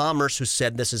 Chambers of Commerce who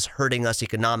said this is hurting us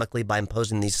economically by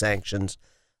imposing these sanctions.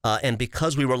 And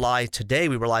because we rely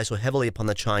so heavily upon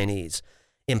the Chinese,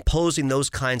 imposing those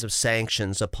kinds of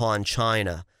sanctions upon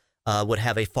China would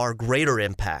have a far greater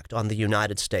impact on the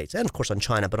United States, and of course on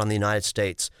China, but on the United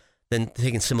States, than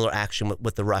taking similar action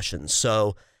with the Russians.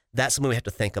 So that's something we have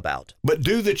to think about. But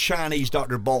do the Chinese,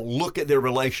 Dr. Bolt, look at their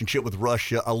relationship with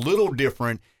Russia a little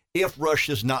different if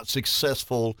Russia's not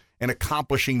successful in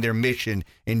accomplishing their mission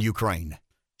in Ukraine?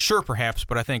 Sure, perhaps,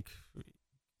 but I think,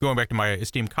 going back to my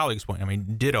esteemed colleague's point, I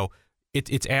mean, ditto,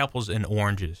 it's apples and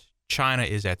oranges. China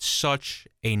is at such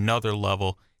another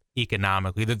level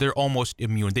economically that they're almost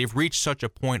immune. They've reached such a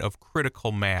point of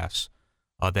critical mass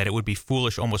that it would be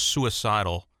foolish, almost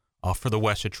suicidal for the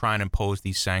West to try and impose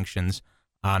these sanctions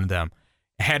on them.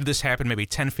 Had this happened maybe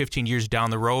 10, 15 years down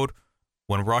the road,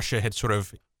 when Russia had sort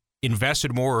of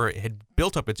invested more or had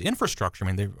built up its infrastructure,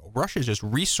 I mean, Russia is just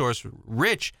resource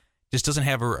rich, just doesn't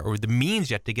have the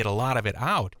means yet to get a lot of it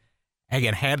out.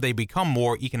 Again, had they become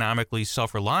more economically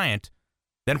self-reliant,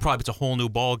 then probably it's a whole new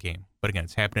ball game. But again,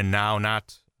 it's happening now,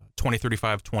 not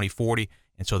 2035, 2040,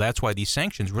 and so that's why these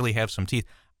sanctions really have some teeth.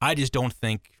 I just don't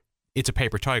think it's a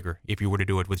paper tiger if you were to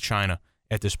do it with China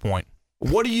at this point.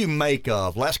 What do you make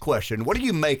of, last question, what do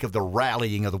you make of the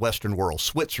rallying of the Western world,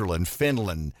 Switzerland,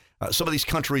 Finland, some of these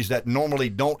countries that normally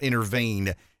don't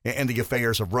intervene in the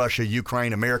affairs of Russia,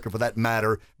 Ukraine, America for that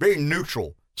matter, very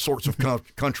neutral sorts of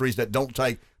countries that don't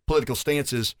take political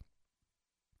stances?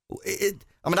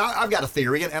 I've got a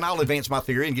theory, and I'll advance my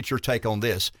theory and get your take on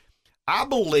this. I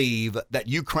believe that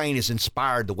Ukraine has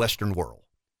inspired the Western world.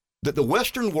 That the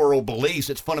Western world believes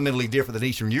it's fundamentally different than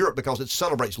Eastern Europe because it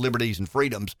celebrates liberties and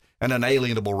freedoms and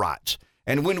unalienable rights.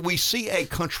 And when we see a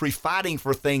country fighting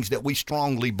for things that we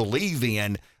strongly believe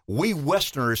in, we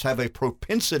Westerners have a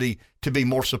propensity to be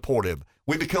more supportive.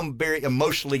 We become very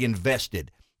emotionally invested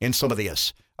in some of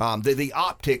this. The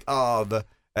optic of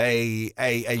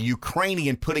a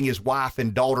Ukrainian putting his wife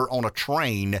and daughter on a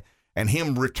train and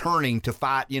him returning to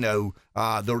fight,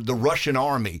 the Russian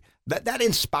army, that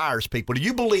inspires people. Do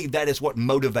you believe that is what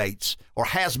motivates or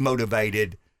has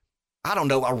motivated,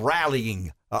 a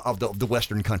rallying of the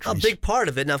Western countries? A big part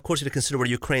of it. Now, of course, you have to consider where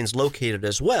Ukraine's located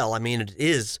as well. I mean, it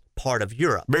is part of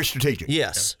Europe. Very strategic.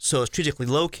 Yes, so strategically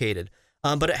located.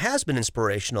 But it has been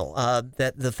inspirational,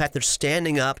 that the fact they're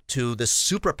standing up to this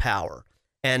superpower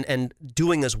and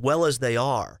doing as well as they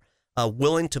are,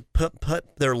 willing to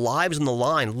put their lives on the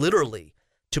line, literally,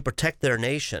 to protect their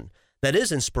nation. that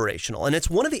is inspirational. And it's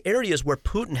one of the areas where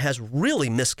Putin has really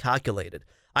miscalculated.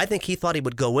 I think he thought he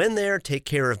would go in there, take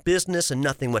care of business, and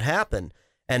nothing would happen.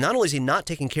 And not only is he not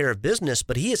taking care of business,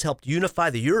 but he has helped unify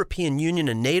the European Union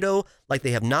and NATO like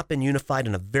they have not been unified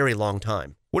in a very long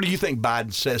time. What do you think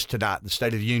Biden says tonight in the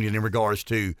State of the Union in regards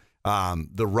to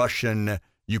the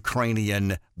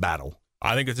Russian-Ukrainian battle?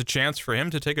 I think it's a chance for him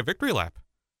to take a victory lap.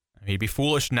 He'd be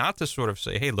foolish not to sort of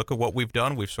say, hey, look at what we've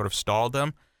done. We've sort of stalled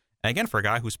them. And again, for a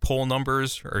guy whose poll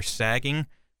numbers are sagging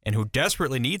and who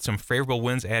desperately needs some favorable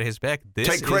wins at his back,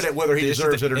 take credit whether he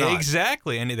deserves it or not.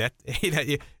 Exactly. And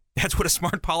that's what a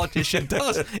smart politician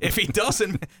does. If he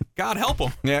doesn't, God help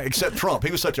him. Yeah, except Trump.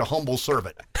 He was such a humble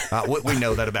servant. We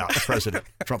know that about President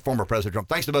Trump, former President Trump.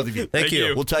 Thanks to both of you. Thank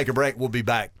you. We'll take a break. We'll be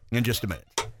back in just a minute.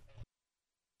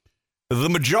 The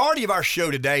majority of our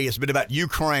show today has been about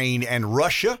Ukraine and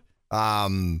Russia.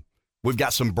 We've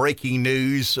got some breaking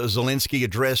news. Zelensky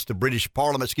addressed the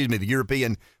the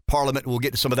European Parliament. We'll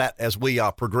get to some of that as we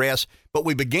progress. But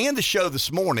we began the show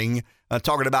this morning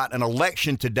talking about an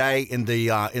election today in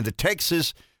the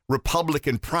Texas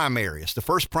Republican primary. It's the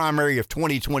first primary of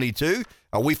 2022.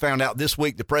 We found out this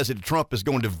week that President Trump is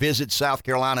going to visit South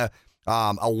Carolina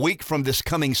a week from this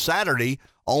coming Saturday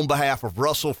on behalf of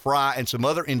Russell Fry and some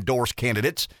other endorsed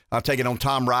candidates, taking on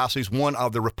Tom Rice, who's one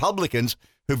of the Republicans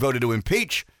who voted to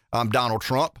impeach Donald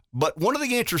Trump. But one of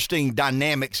the interesting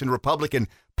dynamics in Republican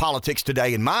politics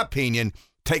today, in my opinion,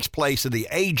 takes place in the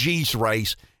AG's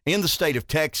race in the state of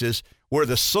Texas, where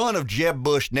the son of Jeb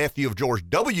Bush, nephew of George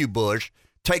W. Bush,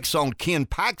 takes on Ken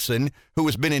Paxton, who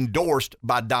has been endorsed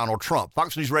by Donald Trump.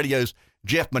 Fox News Radio's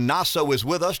Jeff Manasso is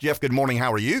with us. Jeff, good morning.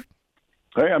 How are you?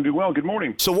 Hey, I'm doing well. Good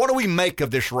morning. So what do we make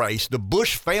of this race, the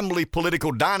Bush family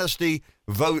political dynasty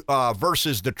vote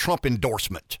versus the Trump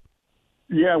endorsement?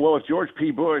 Yeah, well, if George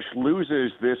P. Bush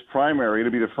loses this primary,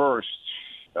 it'll be the first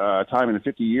time in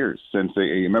 50 years since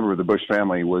a member of the Bush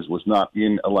family was not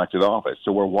in elected office.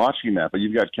 So we're watching that. But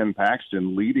you've got Ken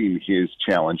Paxton leading his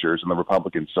challengers on the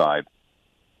Republican side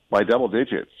by double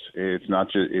digits. It's not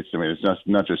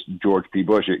just George P.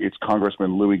 Bush. It's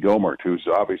Congressman Louis Gohmert, who's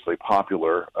obviously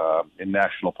popular in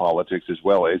national politics as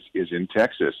well as is in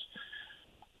Texas.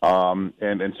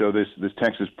 And so this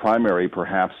Texas primary,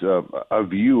 perhaps a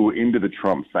view into the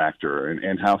Trump factor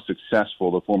and how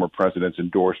successful the former president's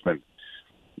endorsement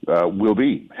will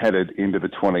be headed into the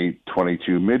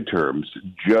 2022 midterms,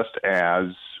 just as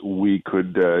we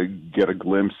could get a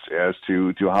glimpse as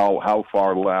to how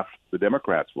far left the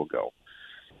Democrats will go.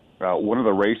 One of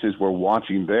the races we're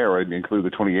watching there include the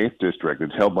 28th district.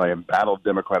 It's held by embattled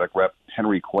Democratic Rep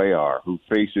Henry Cuellar, who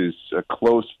faces a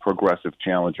close progressive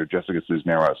challenger, Jessica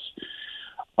Cisneros.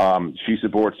 She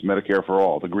supports Medicare for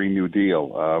All, the Green New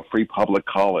Deal, free public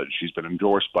college. She's been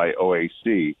endorsed by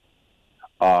OAC.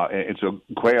 And so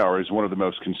Cuellar is one of the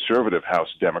most conservative House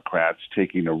Democrats,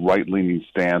 taking a right-leaning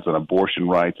stance on abortion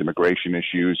rights, immigration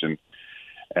issues,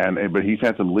 but he's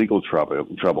had some legal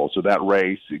trouble. So that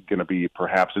race is going to be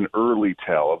perhaps an early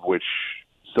tell of which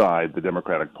side the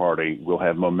Democratic Party will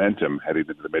have momentum heading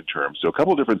into the midterm. So a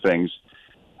couple of different things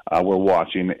we're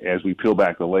watching as we peel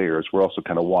back the layers. We're also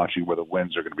kind of watching where the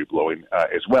winds are going to be blowing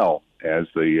as well as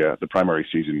the primary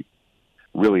season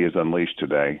really is unleashed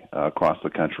today across the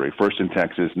country. First in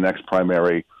Texas, next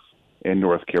primary in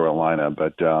North Carolina,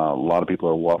 but a lot of people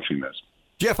are watching this.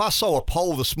 Jeff, I saw a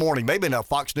poll this morning, maybe in a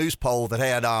Fox News poll, that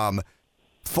had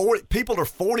people are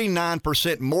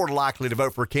 49% more likely to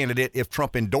vote for a candidate if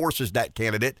Trump endorses that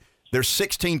candidate. They're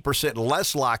 16%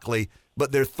 less likely,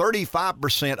 but they're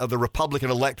 35% of the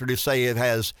Republican electorate who say it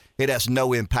has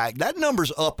no impact. That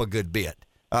number's up a good bit.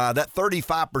 That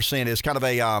 35% is kind of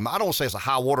I don't want to say it's a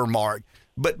high water mark,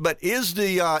 but is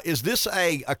this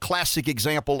a classic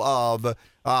example of the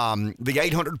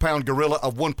 800-pound gorilla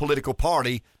of one political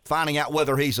party finding out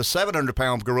whether he's a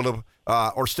 700-pound gorilla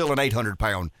or still an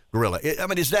 800-pound gorilla?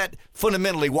 Is that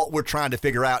fundamentally what we're trying to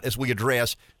figure out as we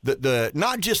address the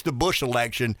not just the Bush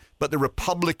election, but the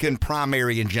Republican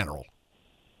primary in general?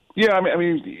 Yeah,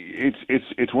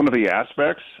 it's one of the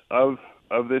aspects of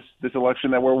this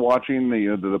election that we're watching.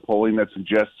 The polling that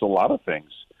suggests a lot of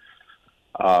things.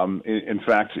 In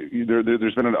fact,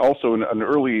 there's been also an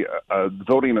early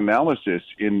voting analysis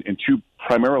in two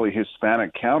primarily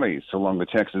Hispanic counties along the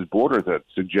Texas border that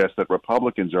suggests that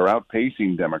Republicans are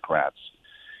outpacing Democrats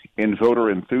in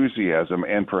voter enthusiasm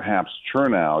and perhaps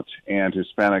turnout, and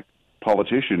Hispanic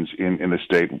politicians in the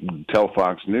state tell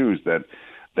Fox News that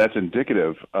that's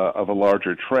indicative of a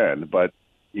larger trend. But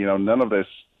none of this.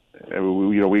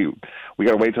 We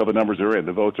got to wait till the numbers are in.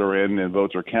 The votes are in and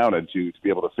votes are counted to be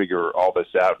able to figure all this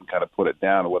out and kind of put it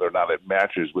down, whether or not it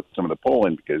matches with some of the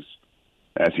polling, because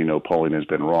As you know, polling has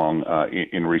been wrong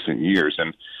in recent years,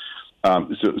 and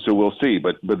so we'll see.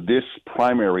 But this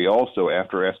primary also,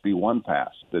 after SB 1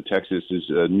 passed, the Texas's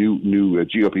new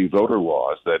GOP voter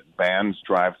laws that bans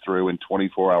drive-through and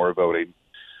 24-hour voting.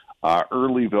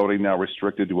 Early voting now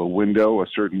restricted to a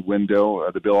certain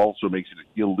window. The bill also makes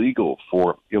it illegal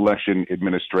for election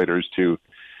administrators to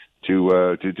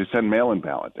send mail-in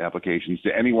ballot applications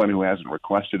to anyone who hasn't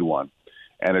requested one,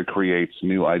 and it creates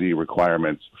new ID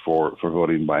requirements for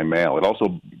voting by mail. It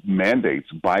also mandates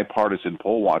bipartisan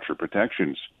poll watcher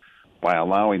protections by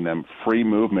allowing them free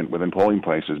movement within polling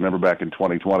places. Remember back in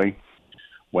 2020?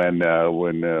 When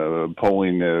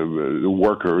polling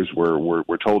workers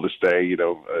were told to stay,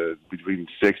 between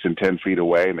 6 and 10 feet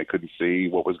away, and they couldn't see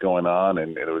what was going on,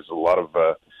 and there was a lot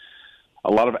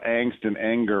of angst and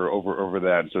anger over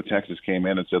that. So Texas came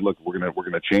in and said, "Look, we're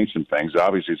gonna change some things."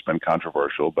 Obviously, it's been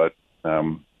controversial, but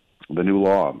the new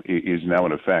law is now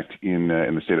in effect in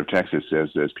the state of Texas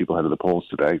as people head to the polls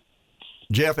today.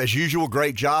 Jeff, as usual,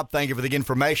 great job. Thank you for the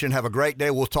information. Have a great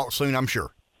day. We'll talk soon, I'm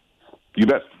sure. You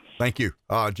bet. Thank you.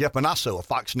 Jeff Manasso of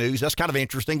Fox News. That's kind of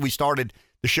interesting. We started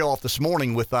the show off this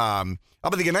morning with the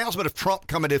announcement of Trump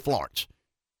coming to Florence.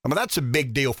 That's a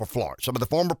big deal for Florence. The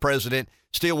former president,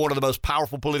 still one of the most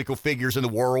powerful political figures in the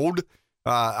world.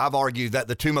 I've argued that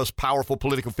the two most powerful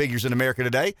political figures in America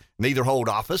today neither hold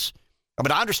office.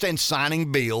 I understand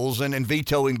signing bills and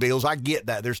vetoing bills. I get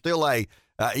that. There's still an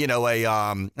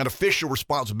official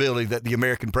responsibility that the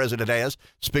American president has,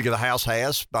 Speaker of the House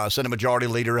has, Senate Majority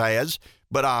Leader has.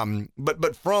 But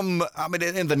from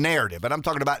in the narrative, and I'm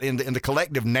talking about in the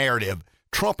collective narrative,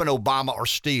 Trump and Obama are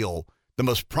still the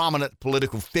most prominent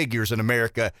political figures in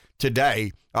America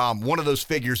today. One of those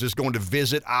figures is going to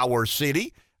visit our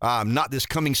city, not this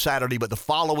coming Saturday, but the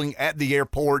following at the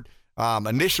airport.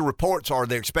 Initial reports are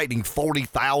they're expecting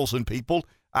 40,000 people.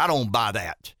 I don't buy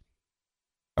that.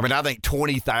 I think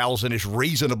 20,000 is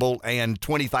reasonable and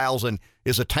 20,000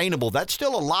 is attainable. That's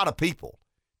still a lot of people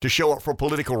to show up for a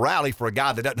political rally for a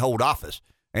guy that doesn't hold office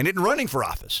and isn't running for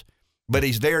office. But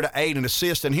he's there to aid and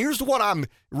assist. And here's what I'm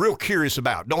real curious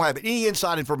about. Don't have any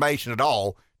inside information at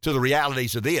all to the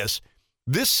realities of this.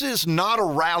 This is not a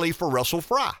rally for Russell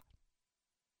Fry.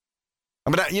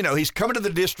 He's coming to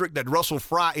the district that Russell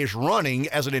Fry is running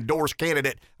as an endorsed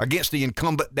candidate against the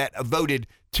incumbent that voted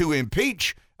to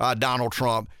impeach Donald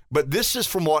Trump. But this is,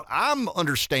 from what I'm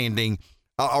understanding,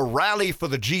 a rally for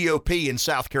the GOP in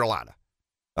South Carolina.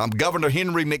 Governor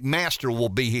Henry McMaster will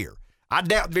be here. I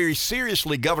doubt very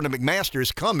seriously Governor McMaster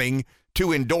is coming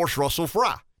to endorse Russell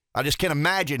Fry. I just can't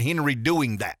imagine Henry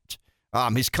doing that.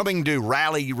 He's coming to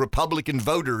rally Republican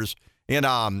voters in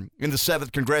the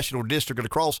 7th Congressional District and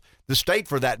across the state,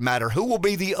 for that matter. Who will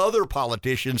be the other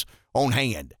politicians on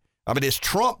hand? It's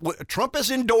Trump. Trump has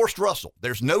endorsed Russell.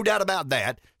 There's no doubt about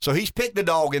that. So he's picked a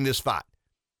dog in this fight.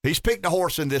 He's picked a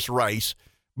horse in this race.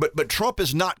 But Trump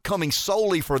is not coming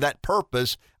solely for that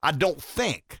purpose, I don't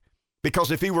think.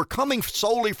 Because if he were coming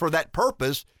solely for that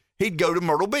purpose, he'd go to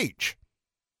Myrtle Beach.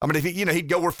 If he'd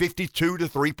go where 52 to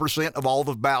 3% of all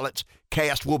the ballots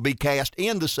cast will be cast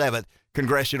in the 7th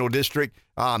Congressional District.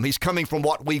 He's coming from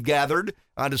what we've gathered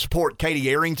to support Katie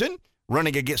Arrington,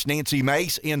 running against Nancy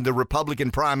Mace in the Republican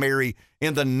primary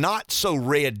in the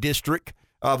not-so-red district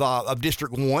of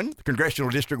District 1,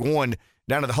 Congressional District 1,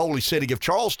 down to the holy city of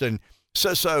Charleston.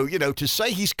 So to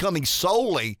say he's coming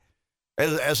solely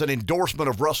as an endorsement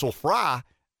of Russell Fry,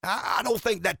 I don't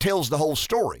think that tells the whole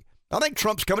story. I think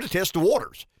Trump's coming to test the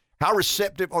waters. How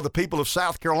receptive are the people of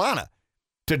South Carolina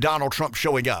to Donald Trump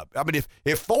showing up?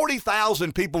 If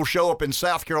 40,000 people show up in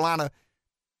South Carolina,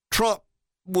 Trump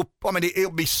he'll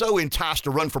be so enticed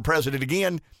to run for president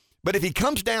again. But if he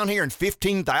comes down here and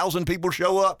 15,000 people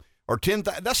show up, or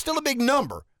 10,000, that's still a big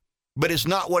number. But it's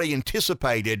not what he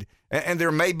anticipated, and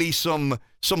there may be some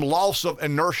loss of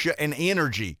inertia and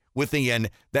energy within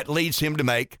that leads him to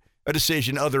make a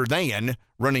decision other than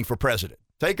running for president.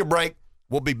 Take a break.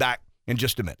 We'll be back in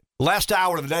just a minute. Last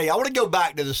hour of the day, I want to go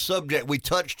back to the subject we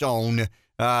touched on.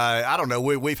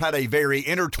 We've had a very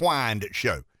intertwined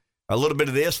show. A little bit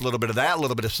of this, a little bit of that, a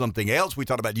little bit of something else. We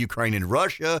talked about Ukraine and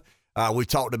Russia. We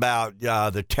talked about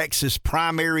the Texas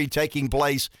primary taking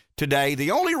place today.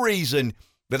 The only reason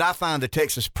that I find the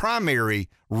Texas primary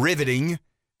riveting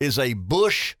is a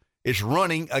Bush is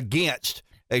running against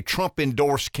a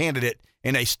Trump-endorsed candidate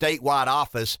in a statewide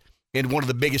office in one of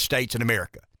the biggest states in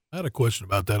America. I had a question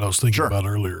about that I was thinking about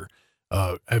earlier.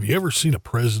 Have you ever seen a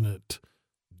president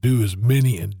do as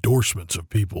many endorsements of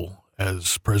people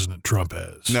as President Trump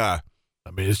has? No.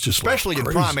 It's just especially in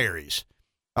primaries.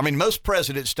 Most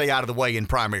presidents stay out of the way in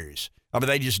primaries.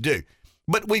 They just do.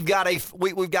 But we've got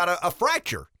a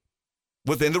fracture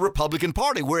within the Republican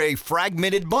Party. We're a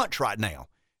fragmented bunch right now.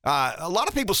 A lot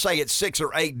of people say it's 6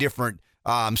 or 8 different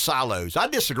silos. I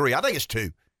disagree. I think it's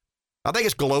 2. I think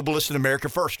it's globalist and America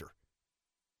firster.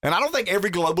 And I don't think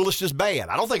every globalist is bad.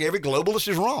 I don't think every globalist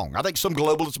is wrong. I think some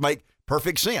globalists make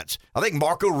perfect sense. I think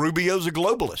Marco Rubio's a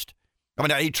globalist. I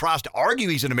mean, he tries to argue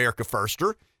he's an America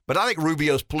firster, but I think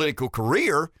Rubio's political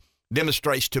career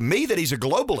demonstrates to me that he's a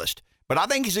globalist. But I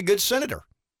think he's a good senator.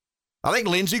 I think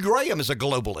Lindsey Graham is a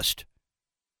globalist.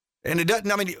 And it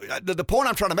doesn't, I mean, the point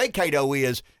I'm trying to make, Cato,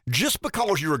 is just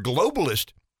because you're a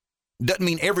globalist doesn't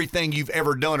mean everything you've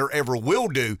ever done or ever will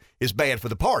do is bad for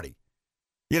the party.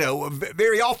 You know,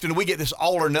 very often we get this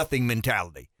all or nothing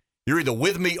mentality. You're either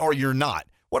with me or you're not.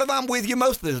 What if I'm with you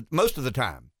most of the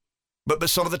time? But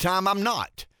some of the time I'm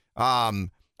not.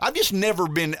 I've just never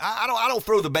been, I don't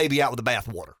throw the baby out with the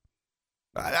bathwater.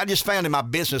 I just found in my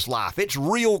business life, it's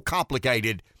real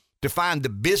complicated to find the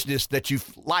business that you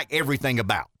like everything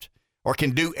about or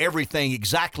can do everything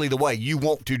exactly the way you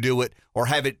want to do it or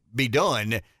have it be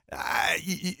done.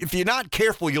 If you're not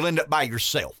careful, you'll end up by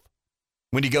yourself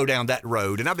when you go down that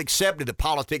road. And I've accepted that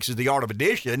politics is the art of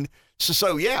addition.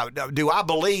 So yeah, do I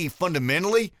believe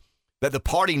fundamentally that the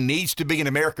party needs to be an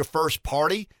America First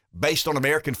party based on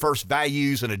American First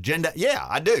values and agenda? Yeah,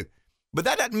 I do. But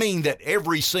that doesn't mean that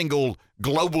every single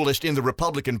globalist in the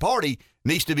Republican Party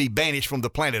needs to be banished from the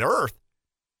planet Earth.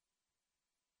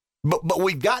 But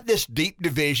we've got this deep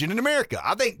division in America.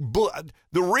 I think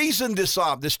the reason this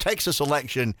Texas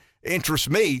election interests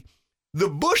me, the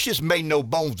Bushes made no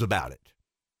bones about it.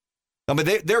 I mean,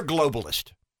 they're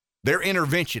globalist. They're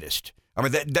interventionist. I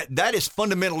mean, that is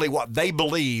fundamentally what they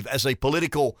believe as a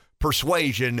political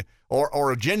persuasion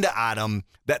or agenda item,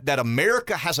 that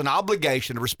America has an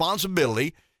obligation, a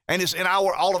responsibility, and it's in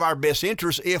all of our best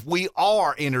interests if we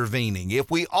are intervening, if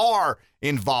we are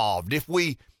involved, if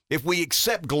we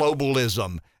accept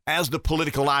globalism as the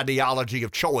political ideology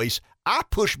of choice. I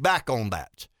push back on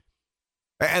that.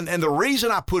 And the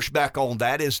reason I push back on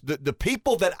that is the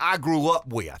people that I grew up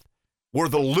with were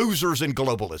the losers in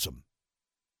globalism.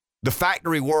 The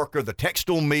factory worker, the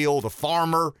textile mill, the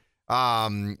farmer,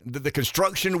 the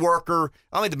construction worker,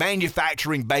 I mean, the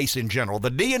manufacturing base in general.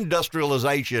 The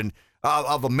deindustrialization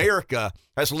of America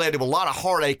has led to a lot of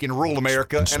heartache in rural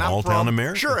America. And small-town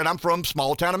America. Sure, and I'm from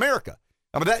small-town America.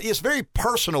 I mean, that is very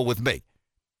personal with me.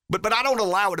 But I don't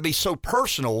allow it to be so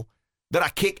personal that I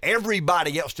kick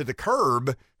everybody else to the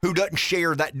curb who doesn't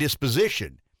share that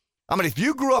disposition. I mean, if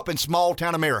you grew up in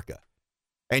small-town America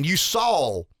and you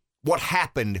saw what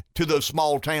happened to those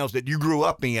small towns that you grew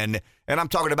up in, and I'm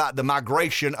talking about the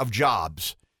migration of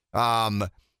jobs.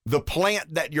 The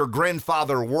plant that your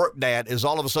grandfather worked at is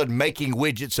all of a sudden making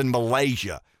widgets in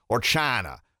Malaysia or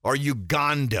China or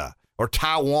Uganda or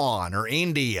Taiwan or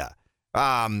India.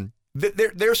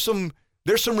 There's some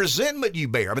resentment you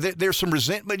bear. I mean, there's some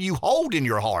resentment you hold in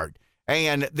your heart,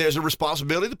 and there's a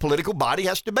responsibility the political body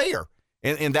has to bear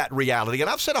in that reality. And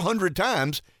I've said 100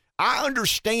 times, I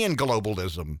understand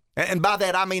globalism. And by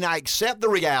that, I mean I accept the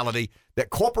reality that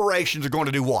corporations are going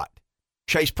to do what?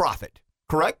 Chase profit,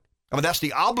 correct? I mean, that's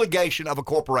the obligation of a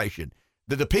corporation.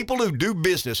 That the people who do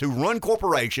business, who run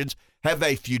corporations, have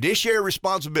a fiduciary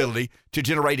responsibility to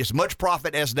generate as much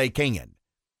profit as they can.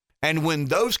 And when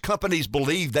those companies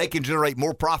believe they can generate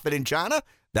more profit in China,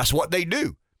 that's what they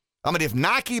do. I mean, if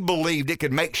Nike believed it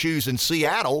could make shoes in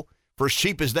Seattle for as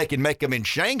cheap as they can make them in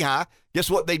Shanghai, guess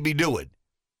what they'd be doing?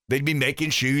 They'd be making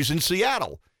shoes in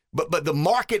Seattle. But the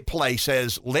marketplace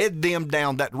has led them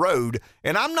down that road.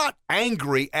 And I'm not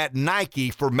angry at Nike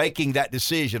for making that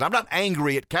decision. I'm not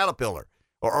angry at Caterpillar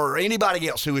or anybody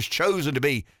else who has chosen to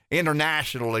be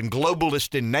international and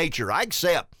globalist in nature. I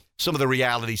accept some of the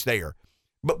realities there.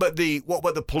 But the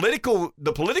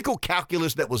political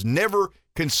calculus that was never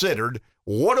considered,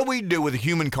 what do we do with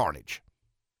human carnage?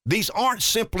 These aren't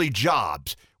simply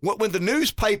jobs. When the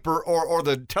newspaper or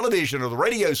the television or the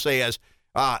radio says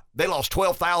they lost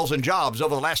 12,000 jobs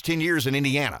over the last 10 years in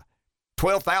Indiana,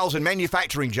 12,000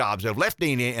 manufacturing jobs have left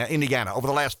Indiana over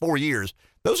the last 4 years,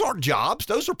 those aren't jobs.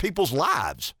 Those are people's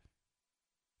lives.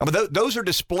 I mean, those are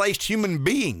displaced human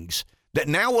beings that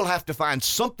now will have to find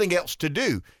something else to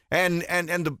do. And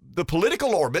the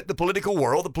political orbit, the political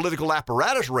world, the political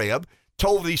apparatus, Reb,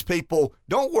 told these people,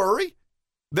 don't worry.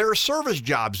 There are service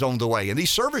jobs on the way, and these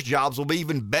service jobs will be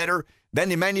even better than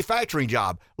the manufacturing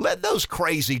job. Let those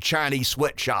crazy Chinese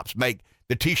sweatshops make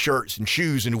the T-shirts and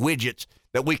shoes and widgets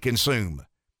that we consume.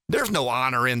 There's no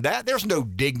honor in that. There's no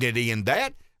dignity in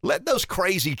that. Let those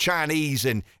crazy Chinese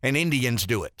and Indians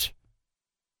do it.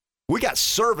 We got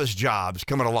service jobs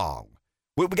coming along.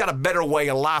 We got a better way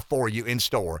of life for you in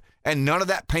store, and none of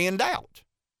that panned out.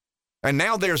 And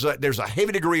now there's a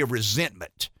heavy degree of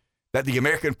resentment that the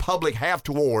American public have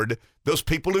toward those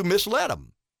people who misled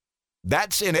them.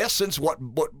 That's in essence what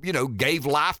gave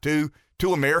life to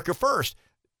America First.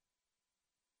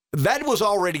 That was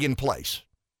already in place.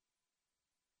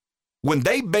 When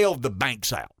they bailed the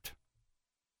banks out,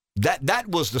 that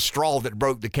was the straw that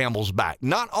broke the camel's back.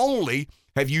 Not only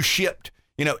have you shipped,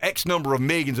 X number of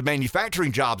millions of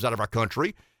manufacturing jobs out of our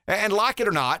country, and like it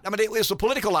or not, I mean, it's a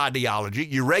political ideology.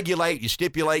 You regulate, you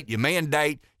stipulate, you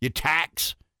mandate, you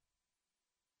tax.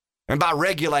 And by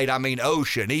regulate, I mean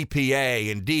OSHA and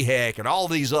EPA and DHEC and all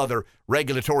these other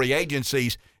regulatory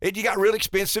agencies. You got real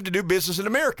expensive to do business in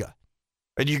America.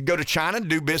 And you can go to China and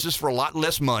do business for a lot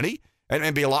less money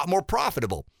and be a lot more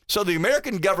profitable. So the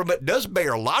American government does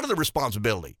bear a lot of the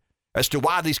responsibility as to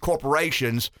why these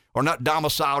corporations are not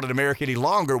domiciled in America any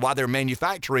longer, why their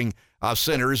manufacturing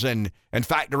centers and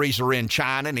factories are in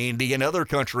China and India and other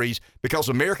countries, because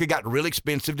America got really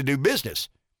expensive to do business.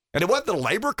 And it wasn't the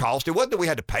labor cost. It wasn't that we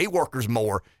had to pay workers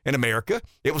more in America.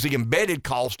 It was the embedded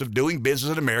cost of doing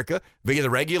business in America via the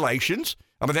regulations.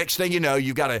 I mean, next thing you know,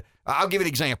 you've got to, I'll give you an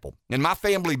example. In my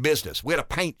family business, we had a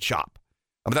paint shop.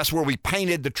 I mean, that's where we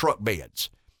painted the truck beds.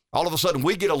 All of a sudden,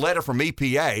 we get a letter from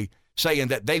EPA saying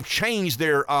that they've changed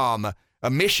their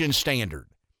emission standard.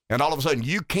 And all of a sudden,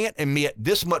 you can't emit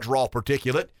this much raw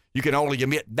particulate. You can only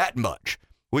emit that much.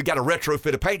 We've got to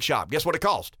retrofit a paint shop. Guess what it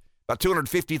cost? About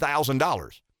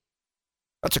 $250,000.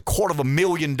 That's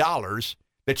 $250,000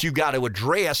 that you got to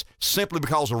address simply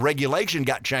because a regulation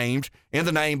got changed in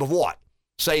the name of what?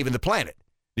 Saving the planet.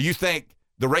 Do you think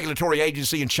the regulatory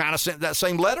agency in China sent that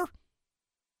same letter?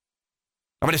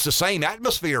 I mean, it's the same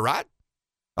atmosphere, right?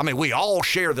 I mean, we all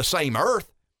share the same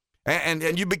earth. And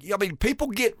people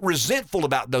get resentful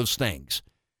about those things.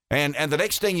 And the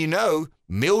next thing you know,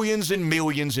 millions and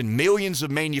millions and millions of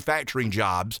manufacturing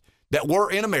jobs that were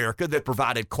in America that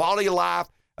provided quality of life,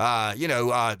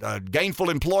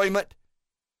 gainful employment,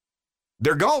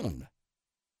 they're gone.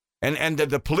 And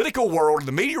the political world,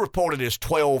 the media reported is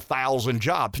 12,000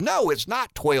 jobs. No, it's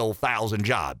not 12,000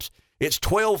 jobs. It's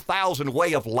 12,000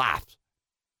 way of life.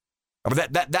 I mean,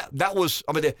 that was,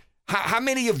 I mean, how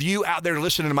many of you out there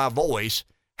listening to my voice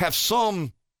have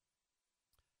some,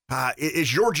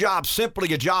 is your job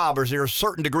simply a job, or is there a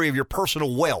certain degree of your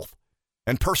personal wealth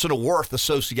and personal worth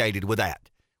associated with that?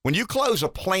 When you close a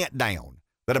plant down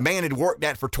that a man had worked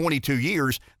at for 22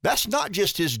 years, that's not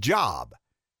just his job.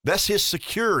 That's his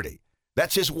security.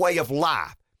 That's his way of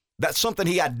life. That's something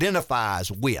he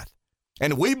identifies with.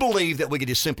 And we believe that we could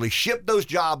just simply ship those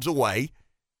jobs away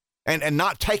and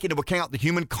not take into account the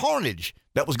human carnage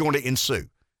that was going to ensue.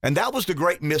 And that was the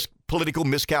great political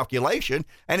miscalculation,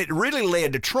 and it really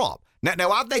led to Trump.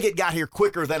 Now, I think it got here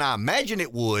quicker than I imagined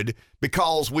it would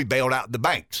because we bailed out the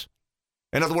banks.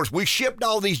 In other words, we shipped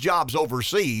all these jobs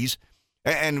overseas,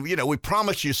 and we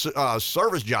promised you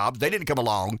service jobs. They didn't come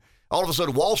along. All of a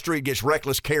sudden, Wall Street gets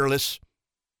reckless, careless.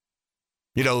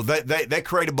 They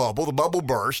create a bubble. The bubble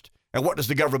burst. And what does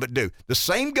the government do? The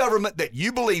same government that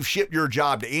you believe shipped your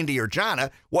job to India or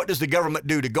China, what does the government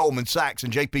do to Goldman Sachs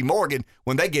and J.P. Morgan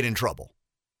when they get in trouble?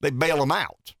 They bail them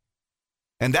out.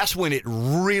 And that's when it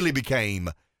really became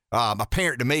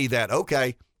apparent to me that,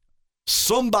 okay,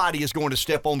 somebody is going to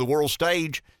step on the world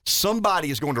stage.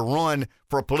 Somebody is going to run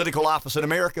for a political office in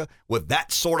America with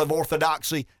that sort of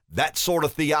orthodoxy, that sort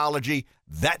of theology,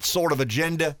 that sort of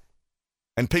agenda,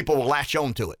 and people will latch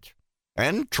on to it.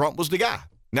 And Trump was the guy.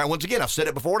 Now, once again, I've said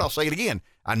it before and I'll say it again.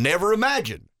 I never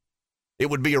imagined it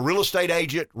would be a real estate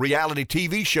agent, reality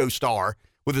TV show star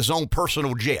with his own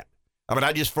personal jet. I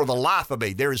mean, for the life of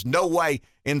me, there is no way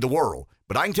in the world.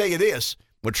 But I can tell you this,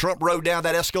 when Trump rode down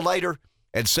that escalator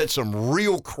and said some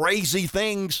real crazy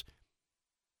things,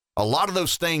 a lot of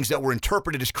those things that were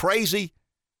interpreted as crazy,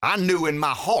 I knew in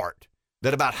my heart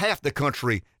that about half the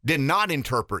country did not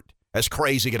interpret as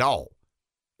crazy at all.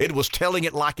 It was telling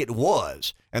it like it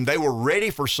was, and they were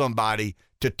ready for somebody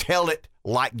to tell it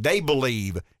like they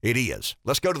believe it is.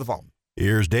 Let's go to the phone.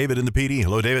 Here's David in the PD.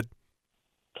 Hello, David.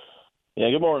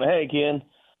 Yeah, good morning. Hey, Ken.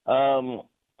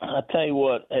 I tell you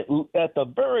what, at the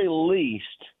very least,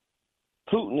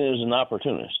 Putin is an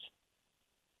opportunist.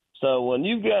 So when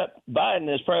you've got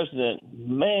Biden as president,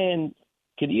 man,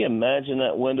 can you imagine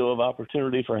that window of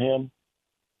opportunity for him?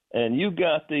 And you've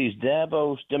got these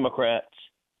Davos Democrats,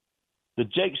 the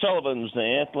Jake Sullivans, the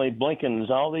Anthony Blinkens,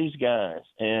 all these guys.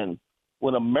 And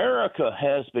when America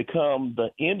has become the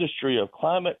industry of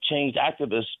climate change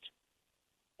activists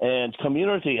and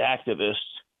community activists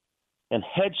and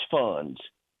hedge funds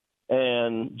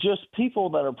and just people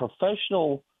that are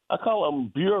professional, I call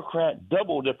them bureaucrat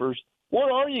double dippers,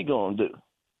 what are you going to do?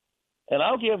 And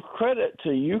I'll give credit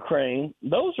to Ukraine.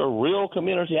 Those are real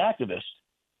community activists.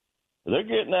 They're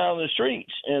getting out in the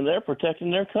streets and they're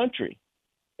protecting their country.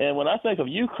 And when I think of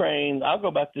Ukraine, I'll go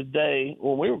back to the day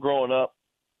when we were growing up.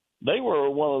 They were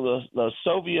one of the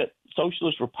Soviet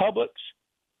socialist republics.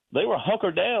 They were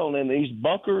hunkered down in these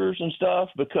bunkers and stuff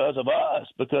because of us,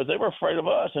 because they were afraid of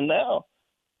us. And now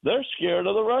they're scared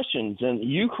of the Russians. And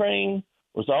Ukraine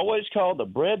was always called the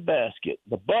breadbasket,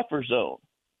 the buffer zone.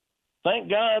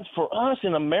 Thank God for us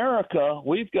in America,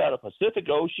 we've got a Pacific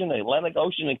Ocean, Atlantic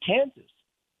Ocean, and Kansas.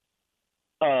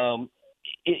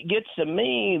 It gets to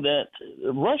me that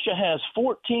Russia has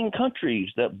 14 countries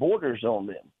that borders on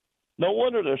them. No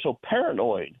wonder they're so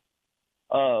paranoid.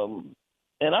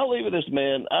 And I'll leave it this,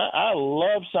 man. I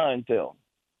love Seinfeld.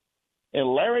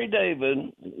 And Larry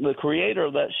David, the creator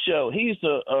of that show, he's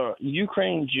a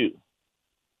Ukraine Jew.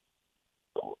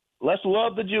 Let's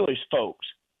love the Jewish folks.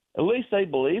 At least they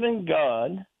believe in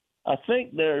God. I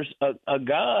think there's a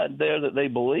God there that they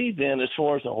believe in as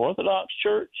far as the Orthodox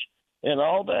Church and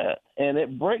all that. And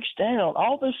it breaks down.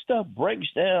 All this stuff breaks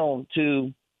down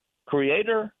to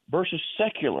creator versus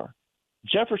secular.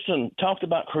 Jefferson talked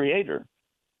about creator.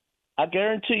 I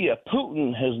guarantee you,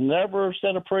 Putin has never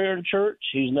said a prayer in church.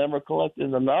 He's never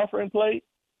collected an offering plate.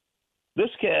 This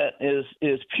cat is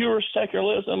pure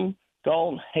secularism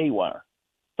gone haywire.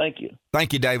 Thank you.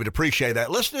 Thank you, David. Appreciate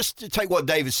that. Let's just take what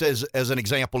David says as an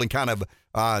example and kind of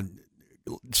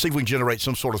see if we can generate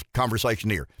some sort of conversation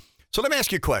here. So let me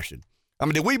ask you a question. I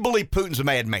mean, do we believe Putin's a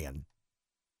madman?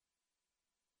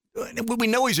 We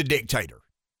know he's a dictator.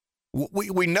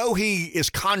 We know he is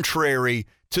contrary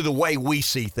to the way we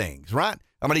see things, right?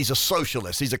 I mean, he's a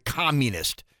socialist. He's a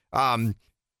communist. He's a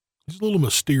little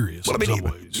mysterious in some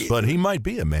ways. But he might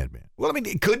be a madman. Well, I mean,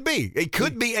 it could be. It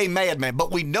could be a madman,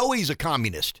 but we know he's a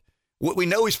communist. We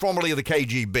know he's formerly of the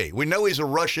KGB. We know he's a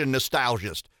Russian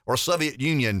nostalgist or Soviet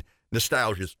Union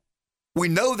nostalgist. We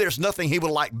know there's nothing he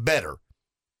would like better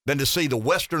than to see the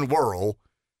Western world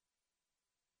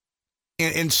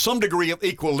in some degree of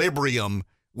equilibrium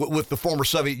with the former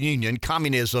Soviet Union,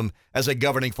 communism as a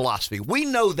governing philosophy. We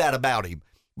know that about him.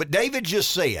 But David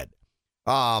just said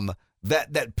that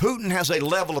Putin has a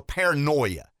level of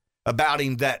paranoia about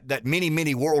him that many,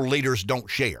 many world leaders don't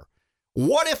share.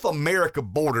 What if America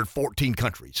bordered 14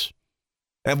 countries?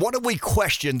 And what if we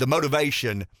question the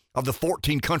motivation of the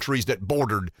 14 countries that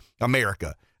bordered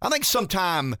America? I think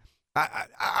sometimes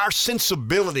our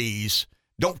sensibilities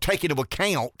don't take into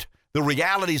account the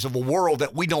realities of a world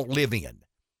that we don't live in.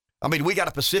 I mean, we got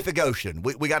a Pacific Ocean.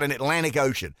 We got an Atlantic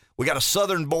Ocean. We got a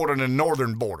southern border and a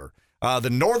northern border.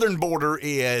 The northern border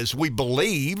is, we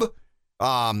believe,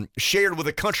 shared with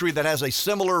a country that has a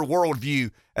similar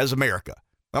worldview as America.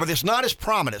 I mean, it's not as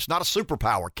prominent. It's not a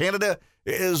superpower. Canada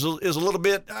is a little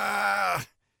bit,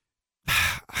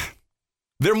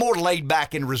 they're more laid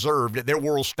back and reserved at their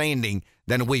world standing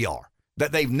than we are.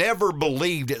 That they've never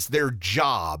believed it's their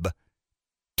job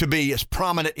to be as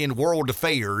prominent in world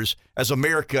affairs as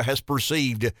America has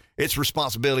perceived its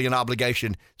responsibility and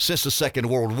obligation since the Second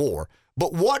World War.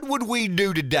 But what would we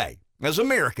do today as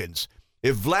Americans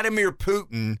if Vladimir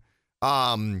Putin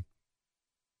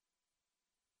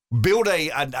built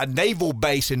a naval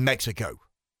base in Mexico?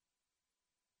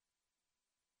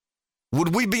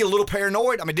 Would we be a little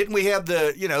paranoid? I mean, didn't we have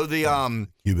the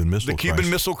Cuban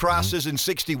Missile Crisis in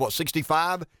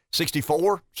 65,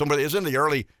 64? Somebody is in the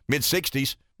early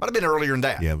mid-60s. Might have been earlier than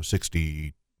that. Yeah, it was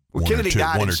 60. Well, Kennedy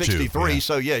died in 63, yeah.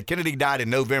 so yeah, Kennedy died in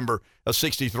November of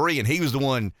 63, and he was the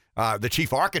one, the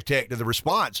chief architect of the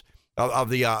response of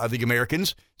the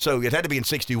Americans. So it had to be in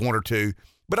 61 or 2.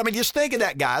 But I mean, just think of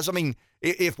that, guys. I mean,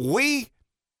 if we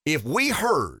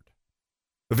heard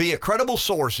via credible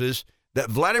sources that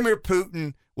Vladimir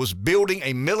Putin was building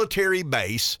a military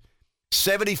base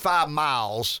 75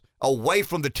 miles away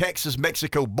from the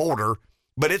Texas-Mexico border,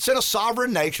 but it's in a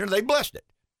sovereign nation, they blessed it.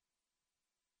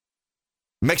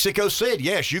 Mexico said,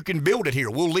 yes, you can build it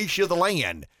here. We'll lease you the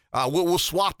land. We'll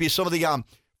swap you some of the,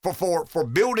 for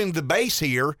building the base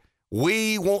here,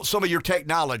 we want some of your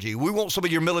technology. We want some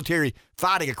of your military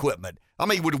fighting equipment. I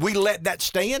mean, would we let that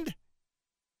stand?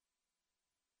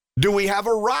 Do we have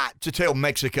a right to tell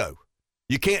Mexico,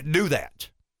 you can't do that?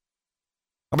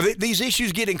 I mean, these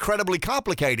issues get incredibly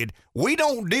complicated. We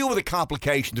don't deal with the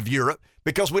complications of Europe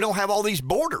because we don't have all these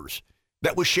borders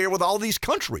that we share with all these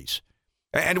countries.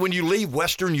 And when you leave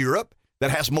Western Europe,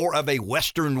 that has more of a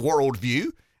Western worldview,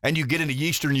 and you get into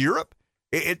Eastern Europe,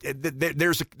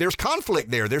 there's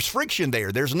conflict there. There's friction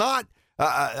there. There's not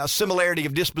a similarity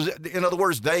of disposition. In other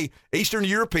words, Eastern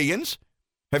Europeans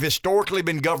have historically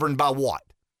been governed by what?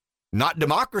 Not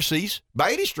democracies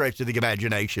by any stretch of the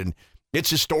imagination. It's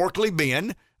historically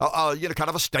been kind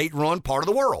of a state-run part of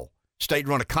the world.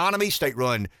 State-run economy,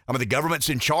 the government's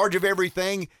in charge of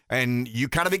everything, and you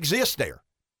kind of exist there.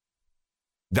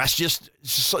 That's just,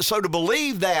 so to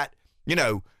believe that,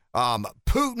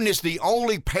 Putin is the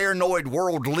only paranoid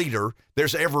world leader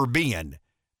there's ever been.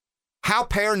 How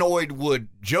paranoid would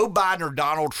Joe Biden or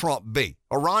Donald Trump be,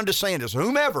 or Ron DeSantis,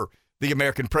 whomever the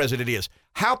American president is?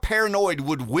 How paranoid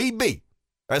would we be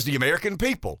as the American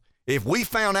people if we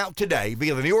found out today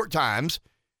via the New York Times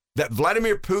that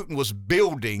Vladimir Putin was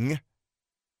building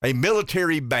a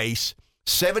military base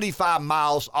 75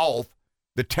 miles off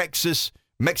the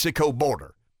Texas-Mexico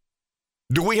border?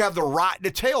 Do we have the right to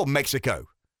tell Mexico,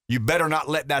 you better not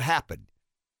let that happen?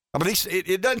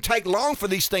 It doesn't take long for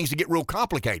these things to get real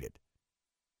complicated.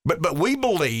 But we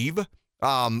believe,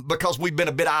 because we've been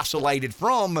a bit isolated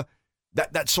from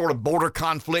that sort of border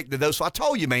conflict. So I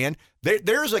told you, man,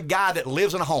 there's a guy that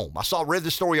lives in a home. Read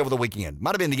this story over the weekend.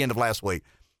 Might have been the end of last week.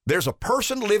 There's a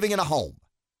person living in a home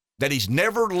that he's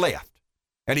never left,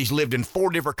 and he's lived in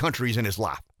 4 different countries in his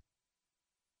life.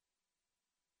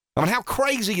 How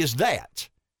crazy is that?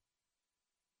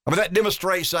 That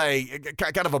demonstrates a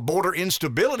kind of a border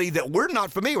instability that we're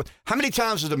not familiar with. How many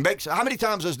times has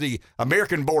the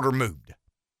American border moved?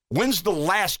 When's the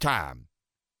last time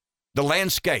the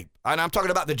landscape, and I'm talking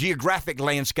about the geographic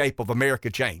landscape of America,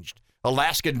 changed?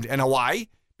 Alaska and Hawaii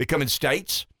becoming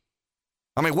states.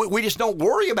 We just don't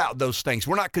worry about those things.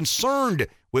 We're not concerned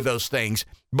with those things.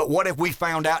 But what if we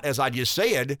found out, as I just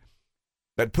said,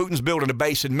 that Putin's building a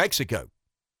base in Mexico?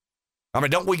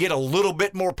 Don't we get a little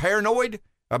bit more paranoid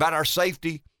about our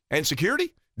safety and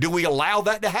security? Do we allow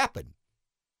that to happen?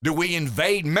 Do we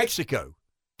invade Mexico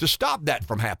to stop that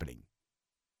from happening?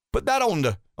 Put that on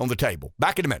the table.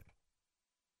 Back in a minute.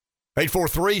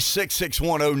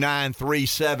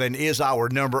 843-661-0937 is our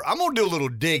number. I'm going to do a little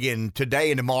digging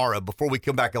today and tomorrow before we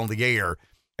come back on the air.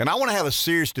 And I want to have a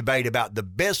serious debate about the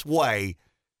best way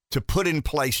to put in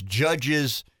place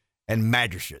judges and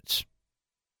magistrates.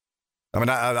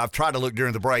 I've tried to look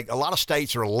during the break. A lot of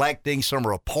states are electing. Some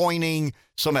are appointing.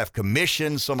 Some have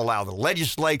commissions. Some allow the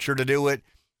legislature to do it.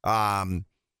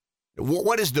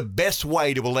 What is the best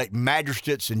way to elect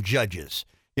magistrates and judges?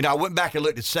 I went back and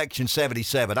looked at Section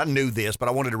 77. I knew this, but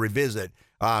I wanted to revisit.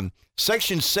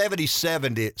 Section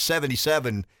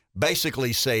 77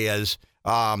 basically says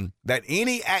that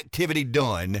any activity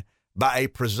done by a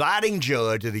presiding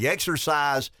judge in the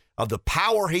exercise of the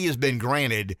power he has been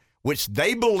granted, which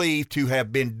they believe to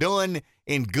have been done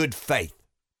in good faith.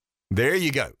 There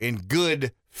you go, in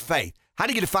good faith. How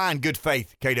do you define good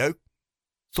faith, Cato?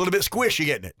 It's a little bit squishy,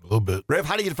 isn't it? A little bit. Rev,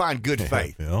 how do you define good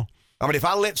faith? Yeah. If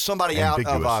I let somebody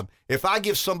if I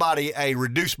give somebody a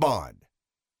reduced bond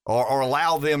or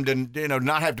allow them to,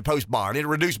 not have to post bond,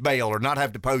 reduce bail or not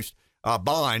have to post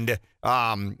bond,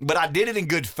 but I did it in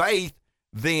good faith,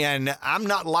 then I'm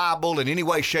not liable in any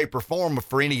way, shape, or form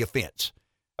for any offense.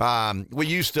 We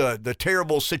used the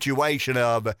terrible situation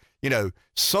of,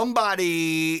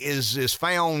 somebody is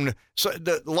found, so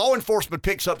the law enforcement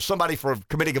picks up somebody for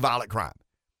committing a violent crime.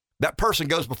 That person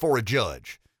goes before a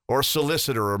judge or a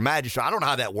solicitor or a magistrate. I don't know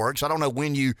how that works. I don't know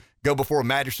when you go before a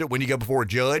magistrate, when you go before a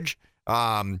judge.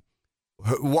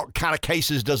 What kind of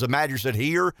cases does a magistrate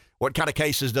hear? What kind of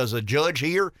cases does a judge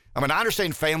hear? I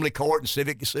understand family court and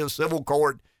civil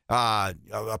court,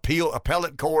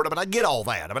 appellate court. I get all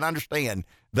that. I understand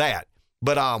that.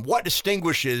 But what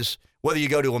distinguishes whether you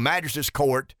go to a magistrate's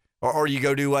court or you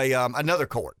go to another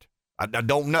court? I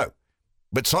don't know.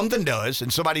 But something does,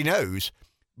 and somebody knows.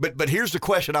 But here's the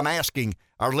question I'm asking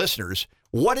our listeners.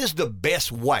 What is the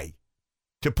best way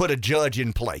to put a judge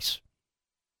in place?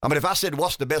 If I said,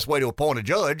 what's the best way to appoint a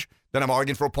judge, then I'm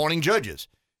arguing for appointing judges.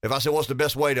 If I said, what's the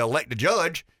best way to elect a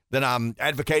judge, then I'm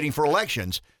advocating for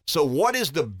elections. So what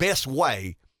is the best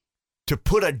way to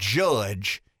put a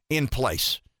judge in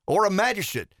place, or a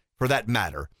magistrate for that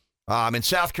matter? In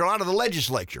South Carolina, the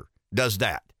legislature does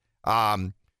that.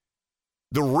 The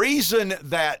reason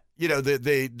that,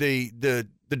 the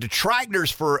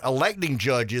detractors for electing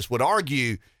judges would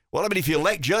argue, well, if you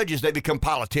elect judges, they become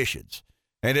politicians.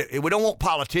 And we don't want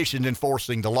politicians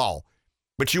enforcing the law,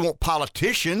 but you want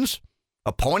politicians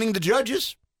appointing the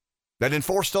judges that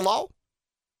enforce the law?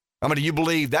 Do you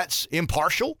believe that's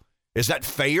impartial? Is that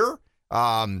fair?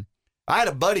 I had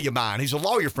a buddy of mine. He's a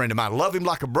lawyer friend of mine. I love him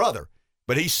like a brother.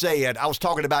 But he said, I was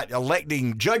talking about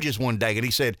electing judges one day, and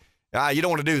he said, you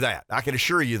don't want to do that. I can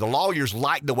assure you, the lawyers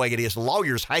like the way it is. The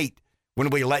lawyers hate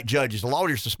when we elect judges. The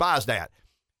lawyers despise that.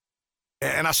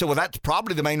 And I said, well, that's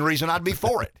probably the main reason I'd be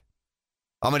for it.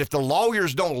 If the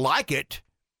lawyers don't like it,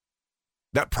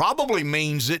 that probably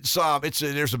means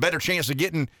there's a better chance of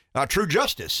getting true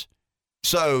justice.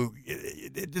 So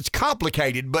it's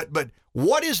complicated, but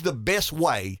what is the best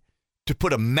way to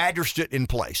put a magistrate in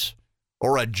place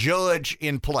or a judge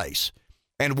in place?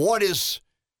 And what is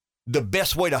the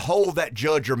best way to hold that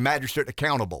judge or magistrate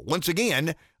accountable? Once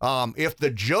again, if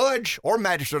the judge or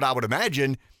magistrate, I would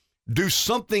imagine, do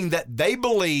something that they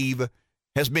believe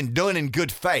has been done in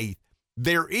good faith,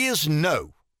 there is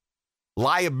no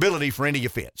liability for any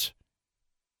offense.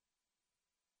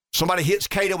 Somebody hits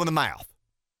Cato in the mouth.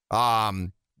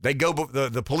 They go,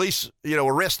 the police,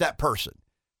 arrest that person.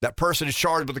 That person is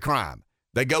charged with a crime.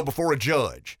 They go before a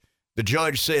judge. The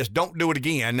judge says, don't do it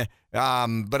again,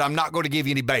 but I'm not going to give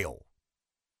you any bail.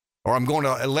 Or I'm going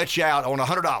to let you out on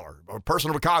 $100 or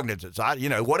personal recognizance,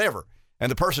 whatever. And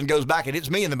the person goes back and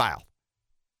hits me in the mouth.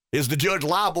 Is the judge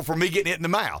liable for me getting hit in the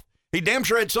mouth? He damn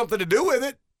sure had something to do with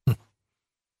it.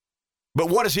 But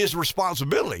what is his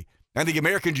responsibility? And the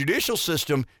American judicial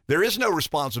system, there is no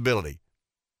responsibility.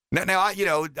 Now I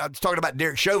was talking about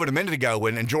Derek Chauvin a minute ago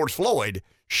and George Floyd.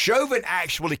 Chauvin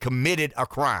actually committed a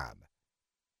crime.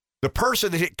 The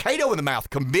person that hit Cato in the mouth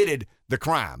committed the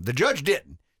crime. The judge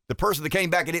didn't. The person that came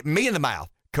back and hit me in the mouth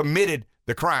committed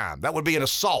the crime. That would be an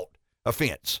assault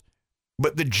offense.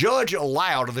 But the judge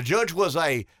was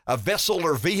a vessel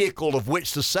or vehicle of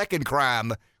which the second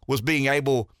crime was being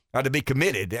able to be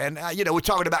committed. And, we're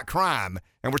talking about crime,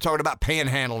 and we're talking about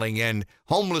panhandling and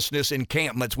homelessness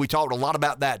encampments. We talked a lot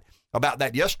about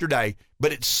that yesterday.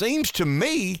 But it seems to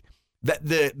me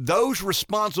that those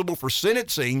responsible for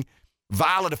sentencing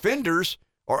violent offenders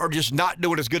are just not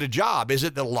doing as good a job. Is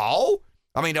it the law?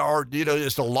 I mean,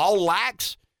 is the law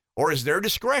lax, or is their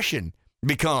discretion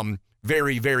become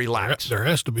very, very lax? There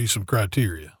has to be some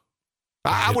criteria.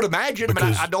 I would imagine, but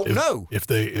I don't know.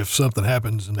 If something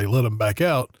happens and they let them back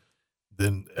out,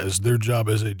 then as their job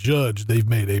as a judge, they've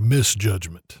made a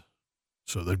misjudgment.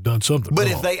 So they've done something wrong.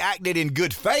 But if they acted in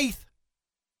good faith,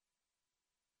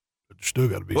 there's still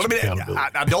got to be some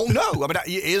accountability. I don't know.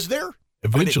 Is there?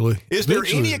 Eventually. Is there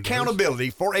any accountability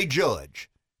for a judge?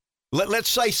 Let's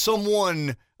say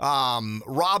someone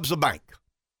robs a bank.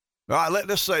 All right,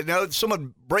 let's say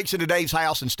someone breaks into Dave's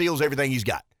house and steals everything he's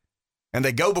got. And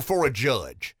they go before a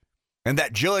judge. And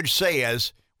that judge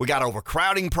says, we got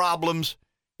overcrowding problems.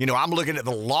 I'm looking at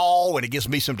the law and it gives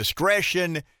me some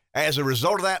discretion. As a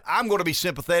result of that, I'm going to be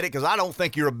sympathetic because I don't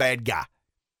think you're a bad guy.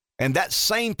 And that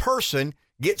same person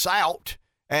gets out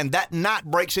and that night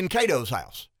breaks in Cato's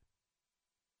house.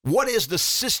 What is the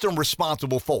system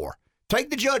responsible for? Take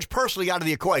the judge personally out of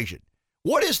the equation.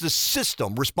 What is the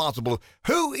system responsible?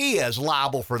 Who is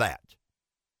liable for that?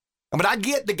 I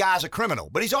get the guy's a criminal,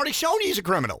 but he's already shown he's a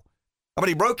criminal.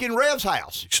 He broke in Rev's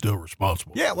house. He's still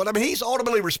responsible. Yeah, he's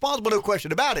ultimately responsible, no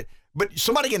question about it. But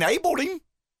somebody enabled him.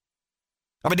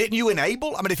 Didn't you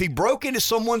enable? If he broke into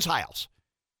someone's house,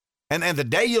 and the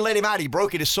day you let him out, he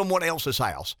broke into someone else's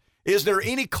house, is there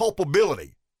any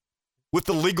culpability with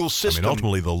the legal system?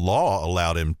 Ultimately, the law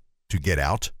allowed him to get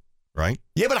out, right?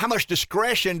 Yeah, but how much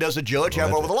discretion does a judge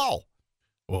have over the law?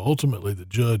 Well, ultimately, the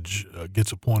judge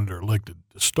gets appointed or elected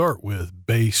to start with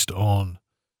based on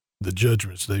the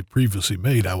judgments they previously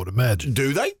made, I would imagine.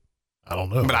 Do they? I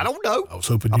don't know. I don't know. I was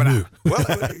hoping you knew.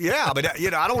 Yeah, but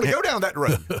I don't want to go down that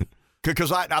road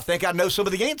because I think I know some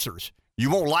of the answers. You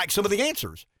won't like some of the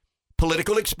answers.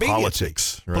 Political expediency.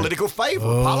 Politics. Right? Political favor.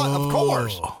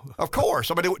 Of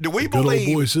course. Do we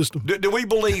believe do we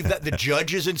believe that the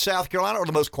judges in South Carolina are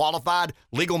the most qualified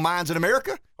legal minds in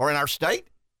America or in our state?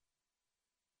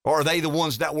 Or are they the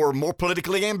ones that were more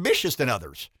politically ambitious than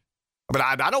others?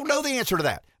 I don't know the answer to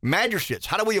that. Magistrates.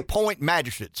 How do we appoint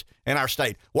magistrates in our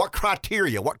state? What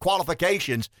criteria, what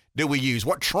qualifications do we use?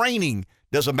 What training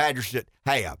does a magistrate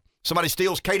have? Somebody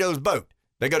steals Cato's boat.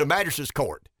 They go to magistrate's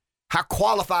court. How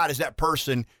qualified is that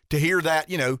person to hear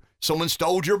that, someone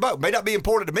stole your boat? May not be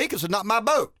important to me because it's not my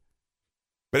boat.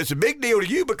 But it's a big deal to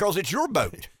you because it's your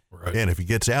boat. Right. And if he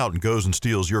gets out and goes and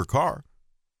steals your car.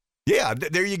 Yeah,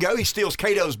 there you go. He steals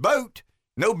Cato's boat.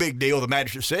 No big deal, the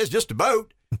magistrate says, just a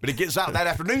boat. But he gets out that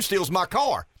afternoon, steals my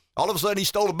car. All of a sudden, he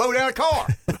stole a boat out of a car.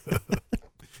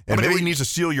 And maybe he needs to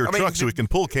steal your truck so he can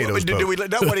pull Cato's boat.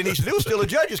 What he needs to do is steal a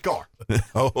judge's car.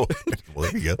 Well,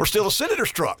 there you go. Or steal a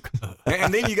senator's truck.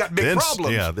 And then you got big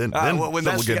problems. Yeah, then will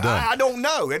get done. I don't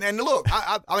know. And look,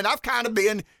 I've kind of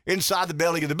been inside the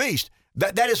belly of the beast.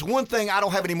 That is one thing I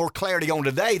don't have any more clarity on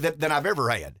today than I've ever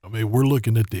had. We're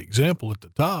looking at the example at the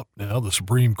top now, the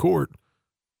Supreme Court.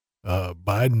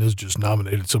 Biden has just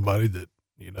nominated somebody that,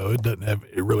 it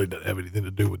really doesn't have anything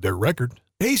to do with their record.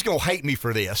 He's going to hate me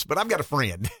for this, but I've got a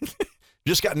friend.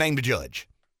 Just got named a judge.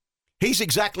 He's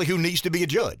exactly who needs to be a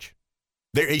judge.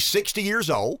 He's 60 years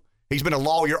old. He's been a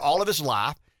lawyer all of his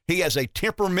life. He has a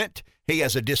temperament. He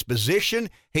has a disposition.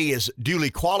 He is duly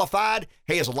qualified.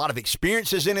 He has a lot of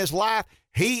experiences in his life.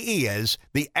 He is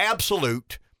the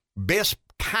absolute best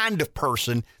kind of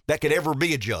person that could ever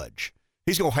be a judge.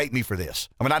 He's going to hate me for this.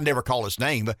 I mean, I'd never call his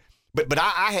name, but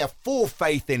I have full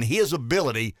faith in his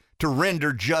ability to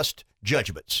render just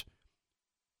judgments.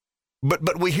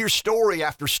 But we hear story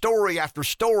after story after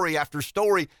story after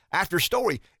story after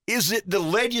story. Is it the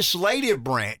legislative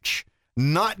branch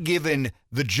not giving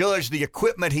the judge the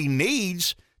equipment he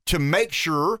needs to make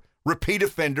sure repeat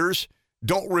offenders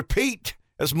don't repeat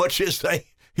as much as they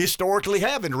historically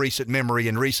have in recent memory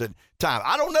and recent time?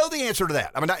 I don't know the answer to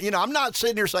that. I mean, I'm not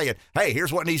sitting here saying, hey,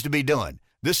 here's what needs to be done.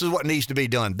 This is what needs to be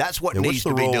done. That's what needs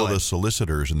to be done. What's the role of the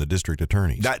solicitors and the district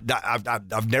attorneys?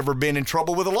 I've never been in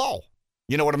trouble with the law.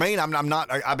 You know what I mean? I'm not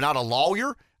a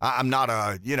lawyer. I'm not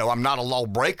a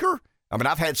lawbreaker. I mean,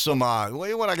 I've had some,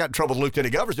 when I got in trouble with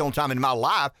lieutenant governor, the only time in my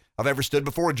life I've ever stood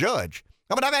before a judge.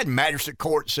 I mean, I've had magistrate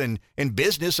courts in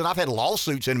business, and I've had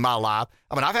lawsuits in my life.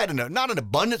 I mean, I've had not an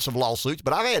abundance of lawsuits,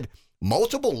 but I've had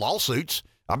multiple lawsuits.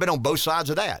 I've been on both sides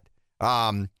of that.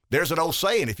 There's an old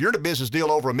saying, if you're in a business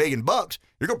deal over $1 million,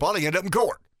 you're going to probably end up in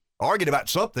court arguing about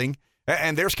something.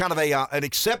 And there's kind of an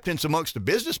acceptance amongst the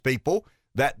business people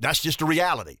that's just a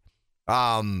reality.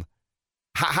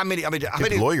 How many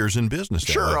lawyers in business?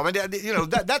 Sure. I mean,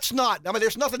 that's not, I mean,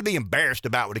 there's nothing to be embarrassed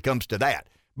about when it comes to that.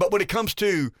 But when it comes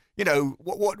to,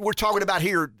 what we're talking about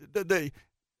here,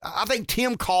 I think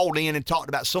Tim called in and talked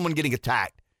about someone getting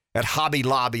attacked at Hobby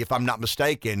Lobby, if I'm not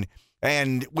mistaken,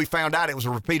 and we found out it was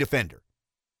a repeat offender.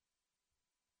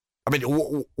 I mean,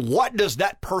 what does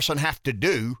that person have to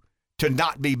do to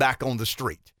not be back on the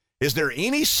street? Is there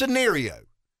any scenario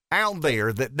out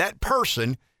there that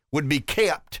person would be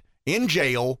kept in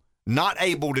jail, not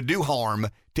able to do harm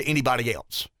to anybody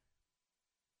else?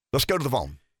 Let's go to the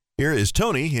phone. Here is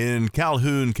Tony in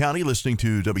Calhoun County listening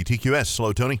to WTQS.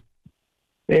 Hello, Tony.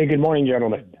 Hey, good morning,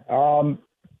 gentlemen.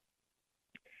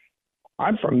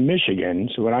 I'm from Michigan,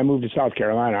 so when I moved to South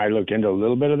Carolina, I looked into a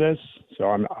little bit of this, so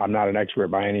I'm not an expert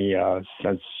by any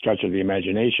stretch of the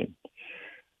imagination.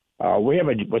 We have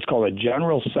what's called a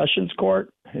general sessions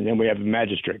court, and then we have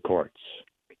magistrate courts.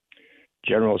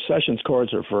 General sessions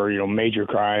courts are for major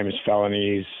crimes,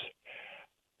 felonies,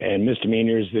 and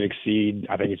misdemeanors that exceed,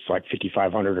 I think it's like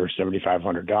 $5,500 or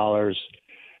 $7,500.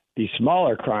 These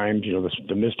smaller crimes,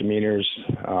 the misdemeanors,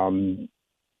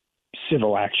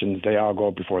 civil actions, they all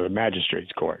go before the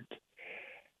magistrate's court.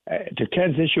 To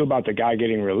Ken's issue about the guy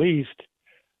getting released,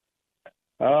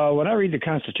 when I read the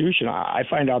Constitution, I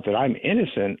find out that I'm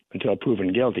innocent until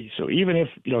proven guilty. So even if,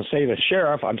 say the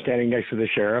sheriff, I'm standing next to the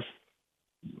sheriff,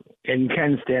 and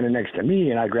Ken's standing next to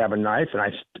me, and I grab a knife and I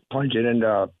plunge it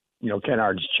into,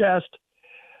 Kennard's chest,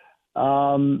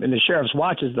 and the sheriff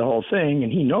watches the whole thing,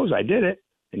 and he knows I did it,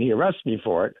 and he arrests me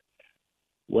for it.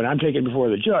 When I'm taken before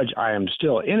the judge, I am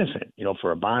still innocent,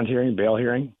 for a bond hearing, bail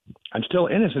hearing. I'm still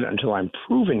innocent until I'm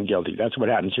proven guilty. That's what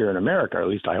happens here in America, or at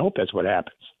least I hope that's what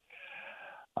happens.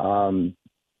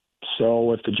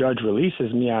 So if the judge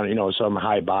releases me on, some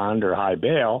high bond or high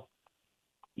bail,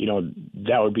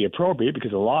 that would be appropriate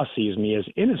because the law sees me as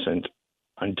innocent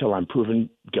until I'm proven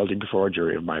guilty before a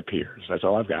jury of my peers. That's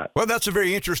all I've got. Well, that's a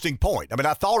very interesting point. I mean,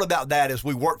 I thought about that as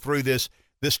we worked through this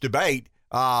debate.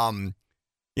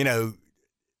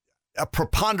 A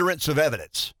preponderance of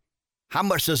evidence. How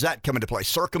much does that come into play?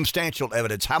 Circumstantial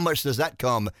evidence. How much does that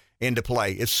come into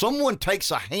play? If someone takes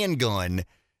a handgun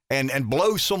and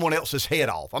blows someone else's head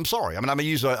off, I'm sorry. I'm going to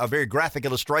use a very graphic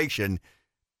illustration,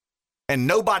 and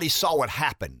nobody saw it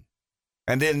happen.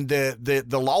 And then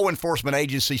the law enforcement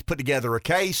agencies put together a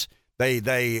case. They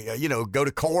go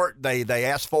to court. They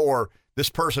ask for this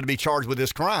person to be charged with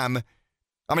this crime.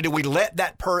 I mean, do we let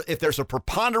if there's a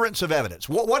preponderance of evidence,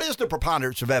 what is the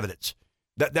preponderance of evidence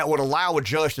that would allow a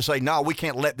judge to say, no, we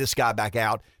can't let this guy back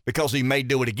out because he may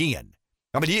do it again?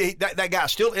 I mean, that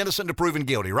guy's still innocent until proven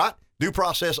guilty, right? Due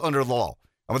process under the law.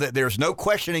 I mean, there's no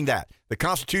questioning that. The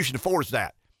Constitution affords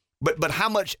that. But how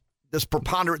much does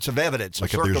preponderance of evidence?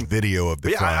 Like if there's video of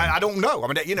the crime. I don't know. I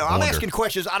mean, I'm asking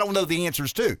questions I don't know the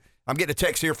answers to. I'm getting a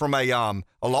text here from a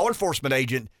law enforcement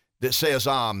agent that says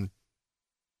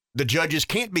the judges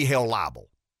can't be held liable.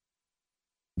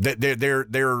 That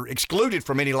they're excluded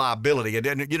from any liability.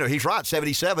 And he's right.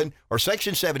 77 or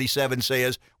Section 77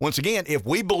 says, once again, if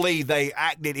we believe they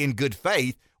acted in good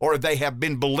faith or if they have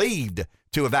been believed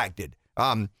to have acted,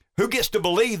 who gets to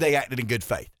believe they acted in good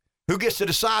faith? Who gets to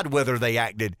decide whether they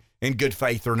acted in good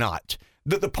faith or not?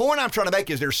 The point I'm trying to make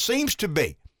is there seems to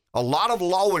be a lot of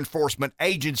law enforcement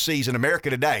agencies in America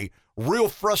today real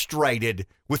frustrated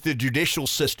with the judicial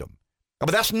system. I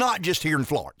mean, that's not just here in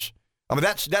Florence. I mean,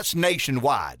 that's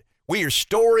nationwide. We hear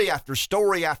story after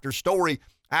story after story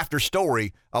after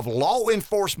story of law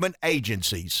enforcement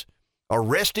agencies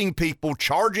arresting people,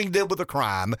 charging them with a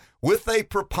crime with a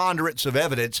preponderance of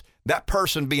evidence, that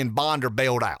person being bond or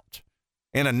bailed out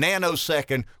in a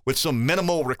nanosecond with some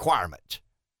minimal requirement.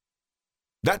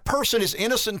 That person is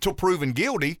innocent until proven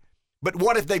guilty, but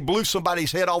what if they blew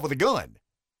somebody's head off with a gun?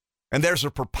 And there's a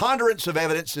preponderance of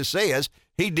evidence that says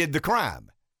he did the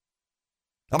crime.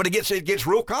 I mean, it gets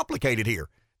real complicated here.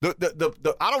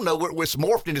 I don't know, it's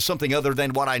morphed into something other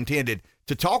than what I intended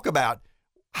to talk about.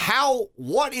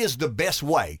 What is the best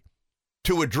way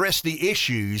to address the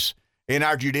issues in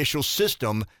our judicial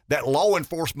system that law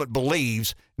enforcement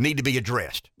believes need to be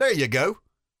addressed? There you go.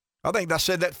 I think I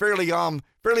said that fairly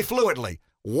fluently.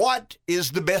 What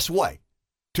is the best way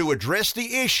to address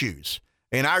the issues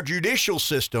in our judicial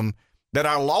system that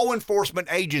our law enforcement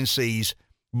agencies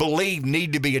believe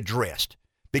need to be addressed?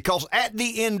 Because at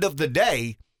the end of the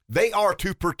day, they are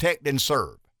to protect and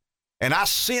serve. And I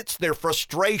sense their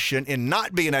frustration in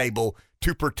not being able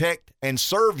to protect and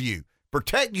serve you,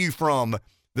 protect you from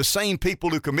the same people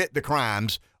who commit the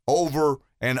crimes over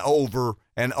and over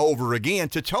and over again.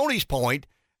 To Tony's point,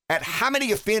 at how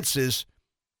many offenses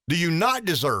do you not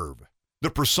deserve the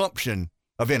presumption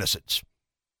of innocence?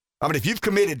 I mean, if you've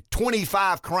committed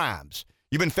 25 crimes,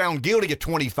 you've been found guilty of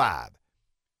 25,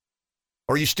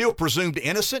 are you still presumed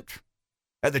innocent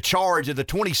at the charge of the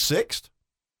 26th?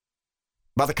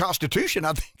 By the Constitution,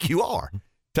 I think you are.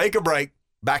 Take a break.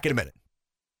 Back in a minute.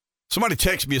 Somebody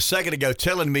texted me a second ago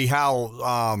telling me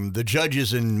how the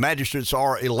judges and magistrates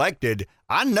are elected.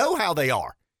 I know how they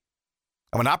are.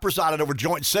 I mean, I presided over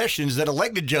joint sessions that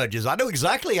elected judges. I know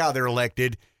exactly how they're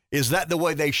elected. Is that the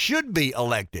way they should be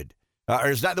elected?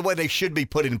 Or is that the way they should be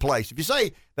put in place? If you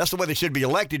say that's the way they should be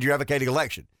elected, you're advocating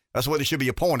election. That's the way they should be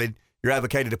appointed, you're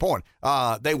advocating appoint.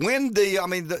 They win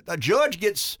a judge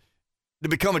gets to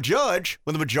become a judge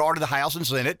when the majority of the House and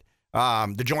Senate,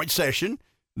 the joint session,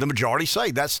 the majority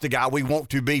say that's the guy we want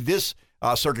to be this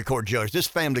circuit court judge, this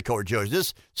family court judge,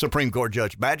 this Supreme Court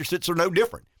judge. Magistrates are no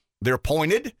different. They're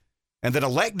appointed and then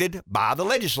elected by the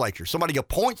legislature. Somebody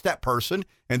appoints that person,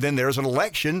 and then there's an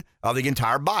election of the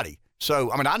entire body.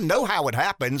 So, I mean, I know how it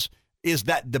happens. Is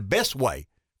that the best way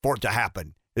for it to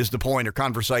happen is the point or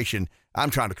conversation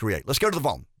I'm trying to create. Let's go to the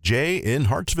phone. Jay in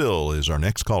Hartsville is our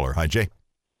next caller. Hi, Jay.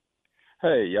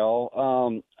 Hey,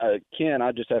 y'all. Ken,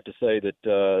 I just have to say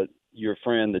that your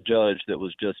friend, the judge that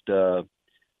was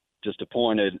just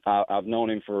appointed, I've known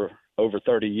him for over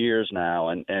 30 years now,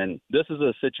 and this is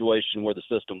a situation where the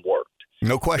system worked.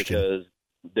 No question. Because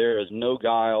there is no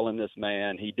guile in this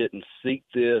man. He didn't seek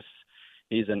this.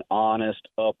 He's an honest,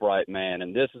 upright man,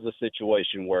 and this is a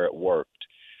situation where it worked.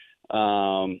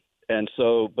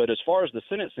 But as far as the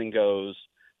sentencing goes,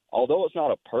 although it's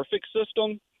not a perfect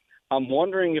system, I'm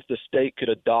wondering if the state could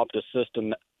adopt a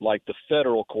system like the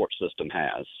federal court system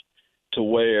has, to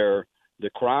where the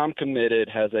crime committed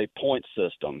has a point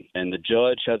system and the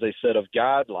judge has a set of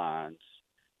guidelines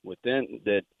within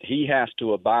that he has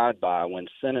to abide by when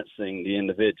sentencing the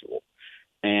individual.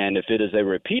 And if it is a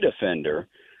repeat offender,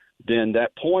 then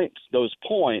those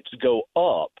points go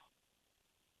up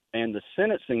and the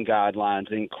sentencing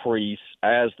guidelines increase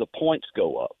as the points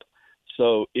go up.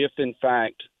 So if in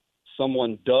fact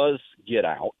someone does get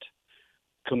out,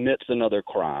 commits another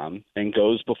crime, and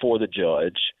goes before the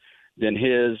judge, then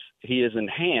he is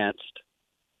enhanced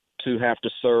to have to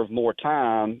serve more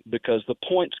time because the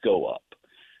points go up.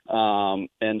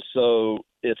 And so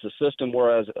it's a system,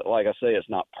 whereas, like I say, it's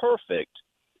not perfect.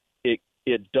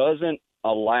 It doesn't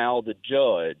allow the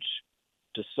judge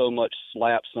to so much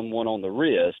slap someone on the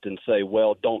wrist and say,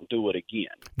 well, don't do it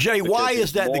again. Jay, why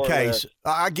is that the case?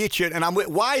 I get you. And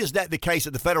why is that the case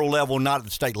at the federal level, not at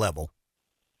the state level?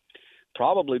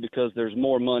 Probably because there's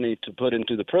more money to put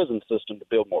into the prison system to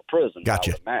build more prisons.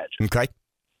 Gotcha. I would imagine. Okay.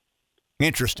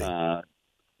 Interesting.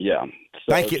 Yeah. So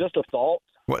Thank you. Just a thought.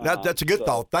 Well, that's a good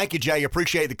thought. Thank you, Jay.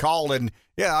 Appreciate the call. And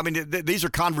yeah, I mean, these are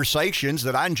conversations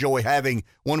that I enjoy having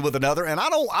one with another. And I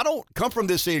don't come from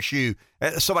this issue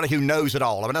as somebody who knows it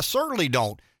all. I mean, I certainly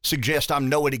don't suggest I'm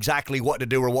knowing exactly what to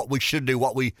do or what we should do,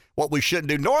 what we shouldn't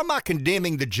do. Nor am I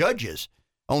condemning the judges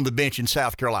on the bench in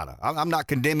South Carolina. I'm not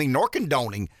condemning nor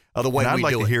condoning the way we do it. I'd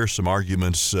like to hear some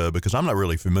arguments because I'm not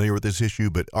really familiar with this issue,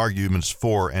 but arguments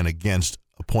for and against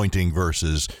appointing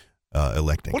versus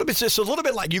electing. Well, it's a little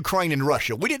bit like Ukraine and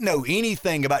Russia. We didn't know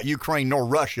anything about Ukraine nor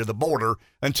Russia, the border,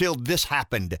 until this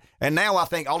happened. And now I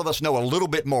think all of us know a little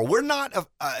bit more. We're not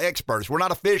experts. We're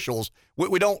not officials.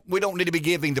 We don't need to be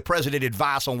giving the president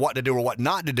advice on what to do or what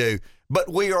not to do. But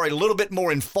we are a little bit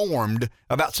more informed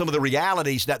about some of the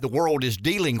realities that the world is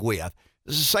dealing with.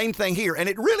 It's the same thing here. And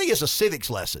it really is a civics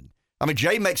lesson. I mean,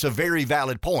 Jay makes a very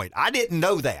valid point. I didn't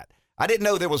know that. I didn't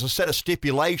know there was a set of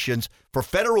stipulations for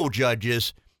federal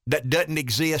judges that doesn't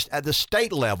exist at the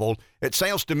state level. It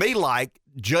sounds to me like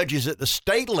judges at the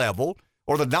state level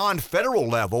or the non-federal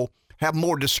level have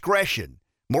more discretion,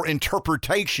 more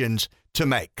interpretations to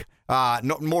make,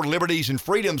 more liberties and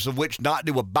freedoms of which not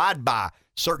to abide by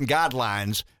certain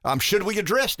guidelines. Should we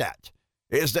address that?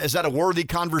 Is that a worthy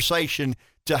conversation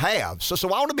to have? So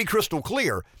I want to be crystal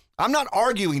clear. I'm not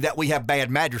arguing that we have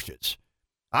bad magistrates.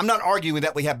 I'm not arguing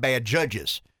that we have bad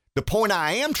judges. The point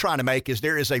I am trying to make is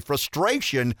there is a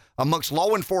frustration amongst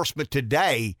law enforcement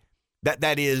today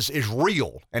that is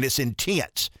real and it's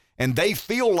intense. And they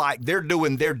feel like they're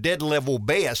doing their dead level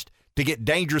best to get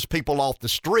dangerous people off the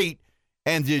street,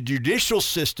 and the judicial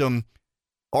system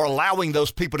are allowing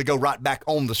those people to go right back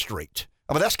on the street.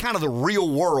 I mean, that's kind of the real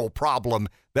world problem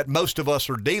that most of us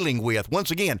are dealing with. Once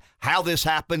again, how this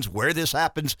happens, where this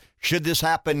happens, should this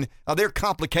happen, there are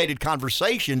complicated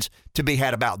conversations to be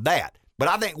had about that. But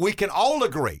I think we can all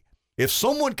agree, if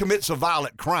someone commits a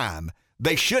violent crime,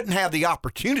 they shouldn't have the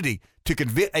opportunity to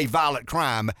commit a violent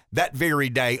crime that very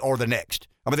day or the next.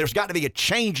 I mean, there's got to be a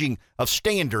changing of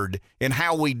standard in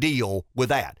how we deal with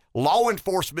that. Law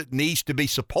enforcement needs to be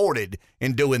supported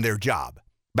in doing their job.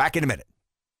 Back in a minute.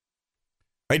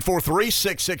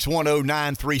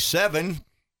 843-661-0937.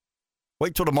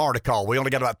 Wait till tomorrow to call. We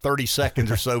only got about 30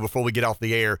 seconds or so before we get off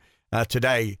the air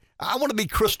today. I want to be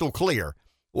crystal clear.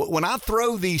 When I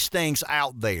throw these things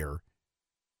out there,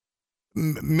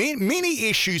 many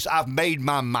issues I've made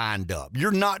my mind up.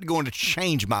 You're not going to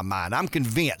change my mind. I'm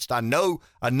convinced. I know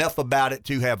enough about it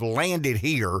to have landed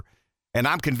here, and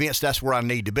I'm convinced that's where I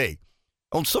need to be.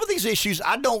 On some of these issues,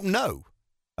 I don't know.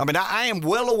 I mean, I am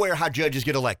well aware how judges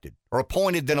get elected or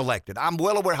appointed then elected. I'm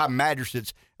well aware how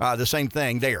magistrates, the same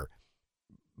thing there.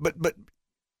 But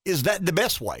is that the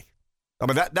best way? I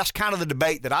mean, that's kind of the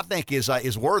debate that I think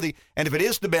is worthy. And if it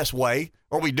is the best way,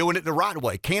 are we doing it the right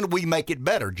way? Can we make it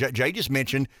better? Jay just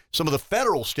mentioned some of the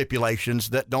federal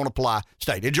stipulations that don't apply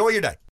state. Enjoy your day.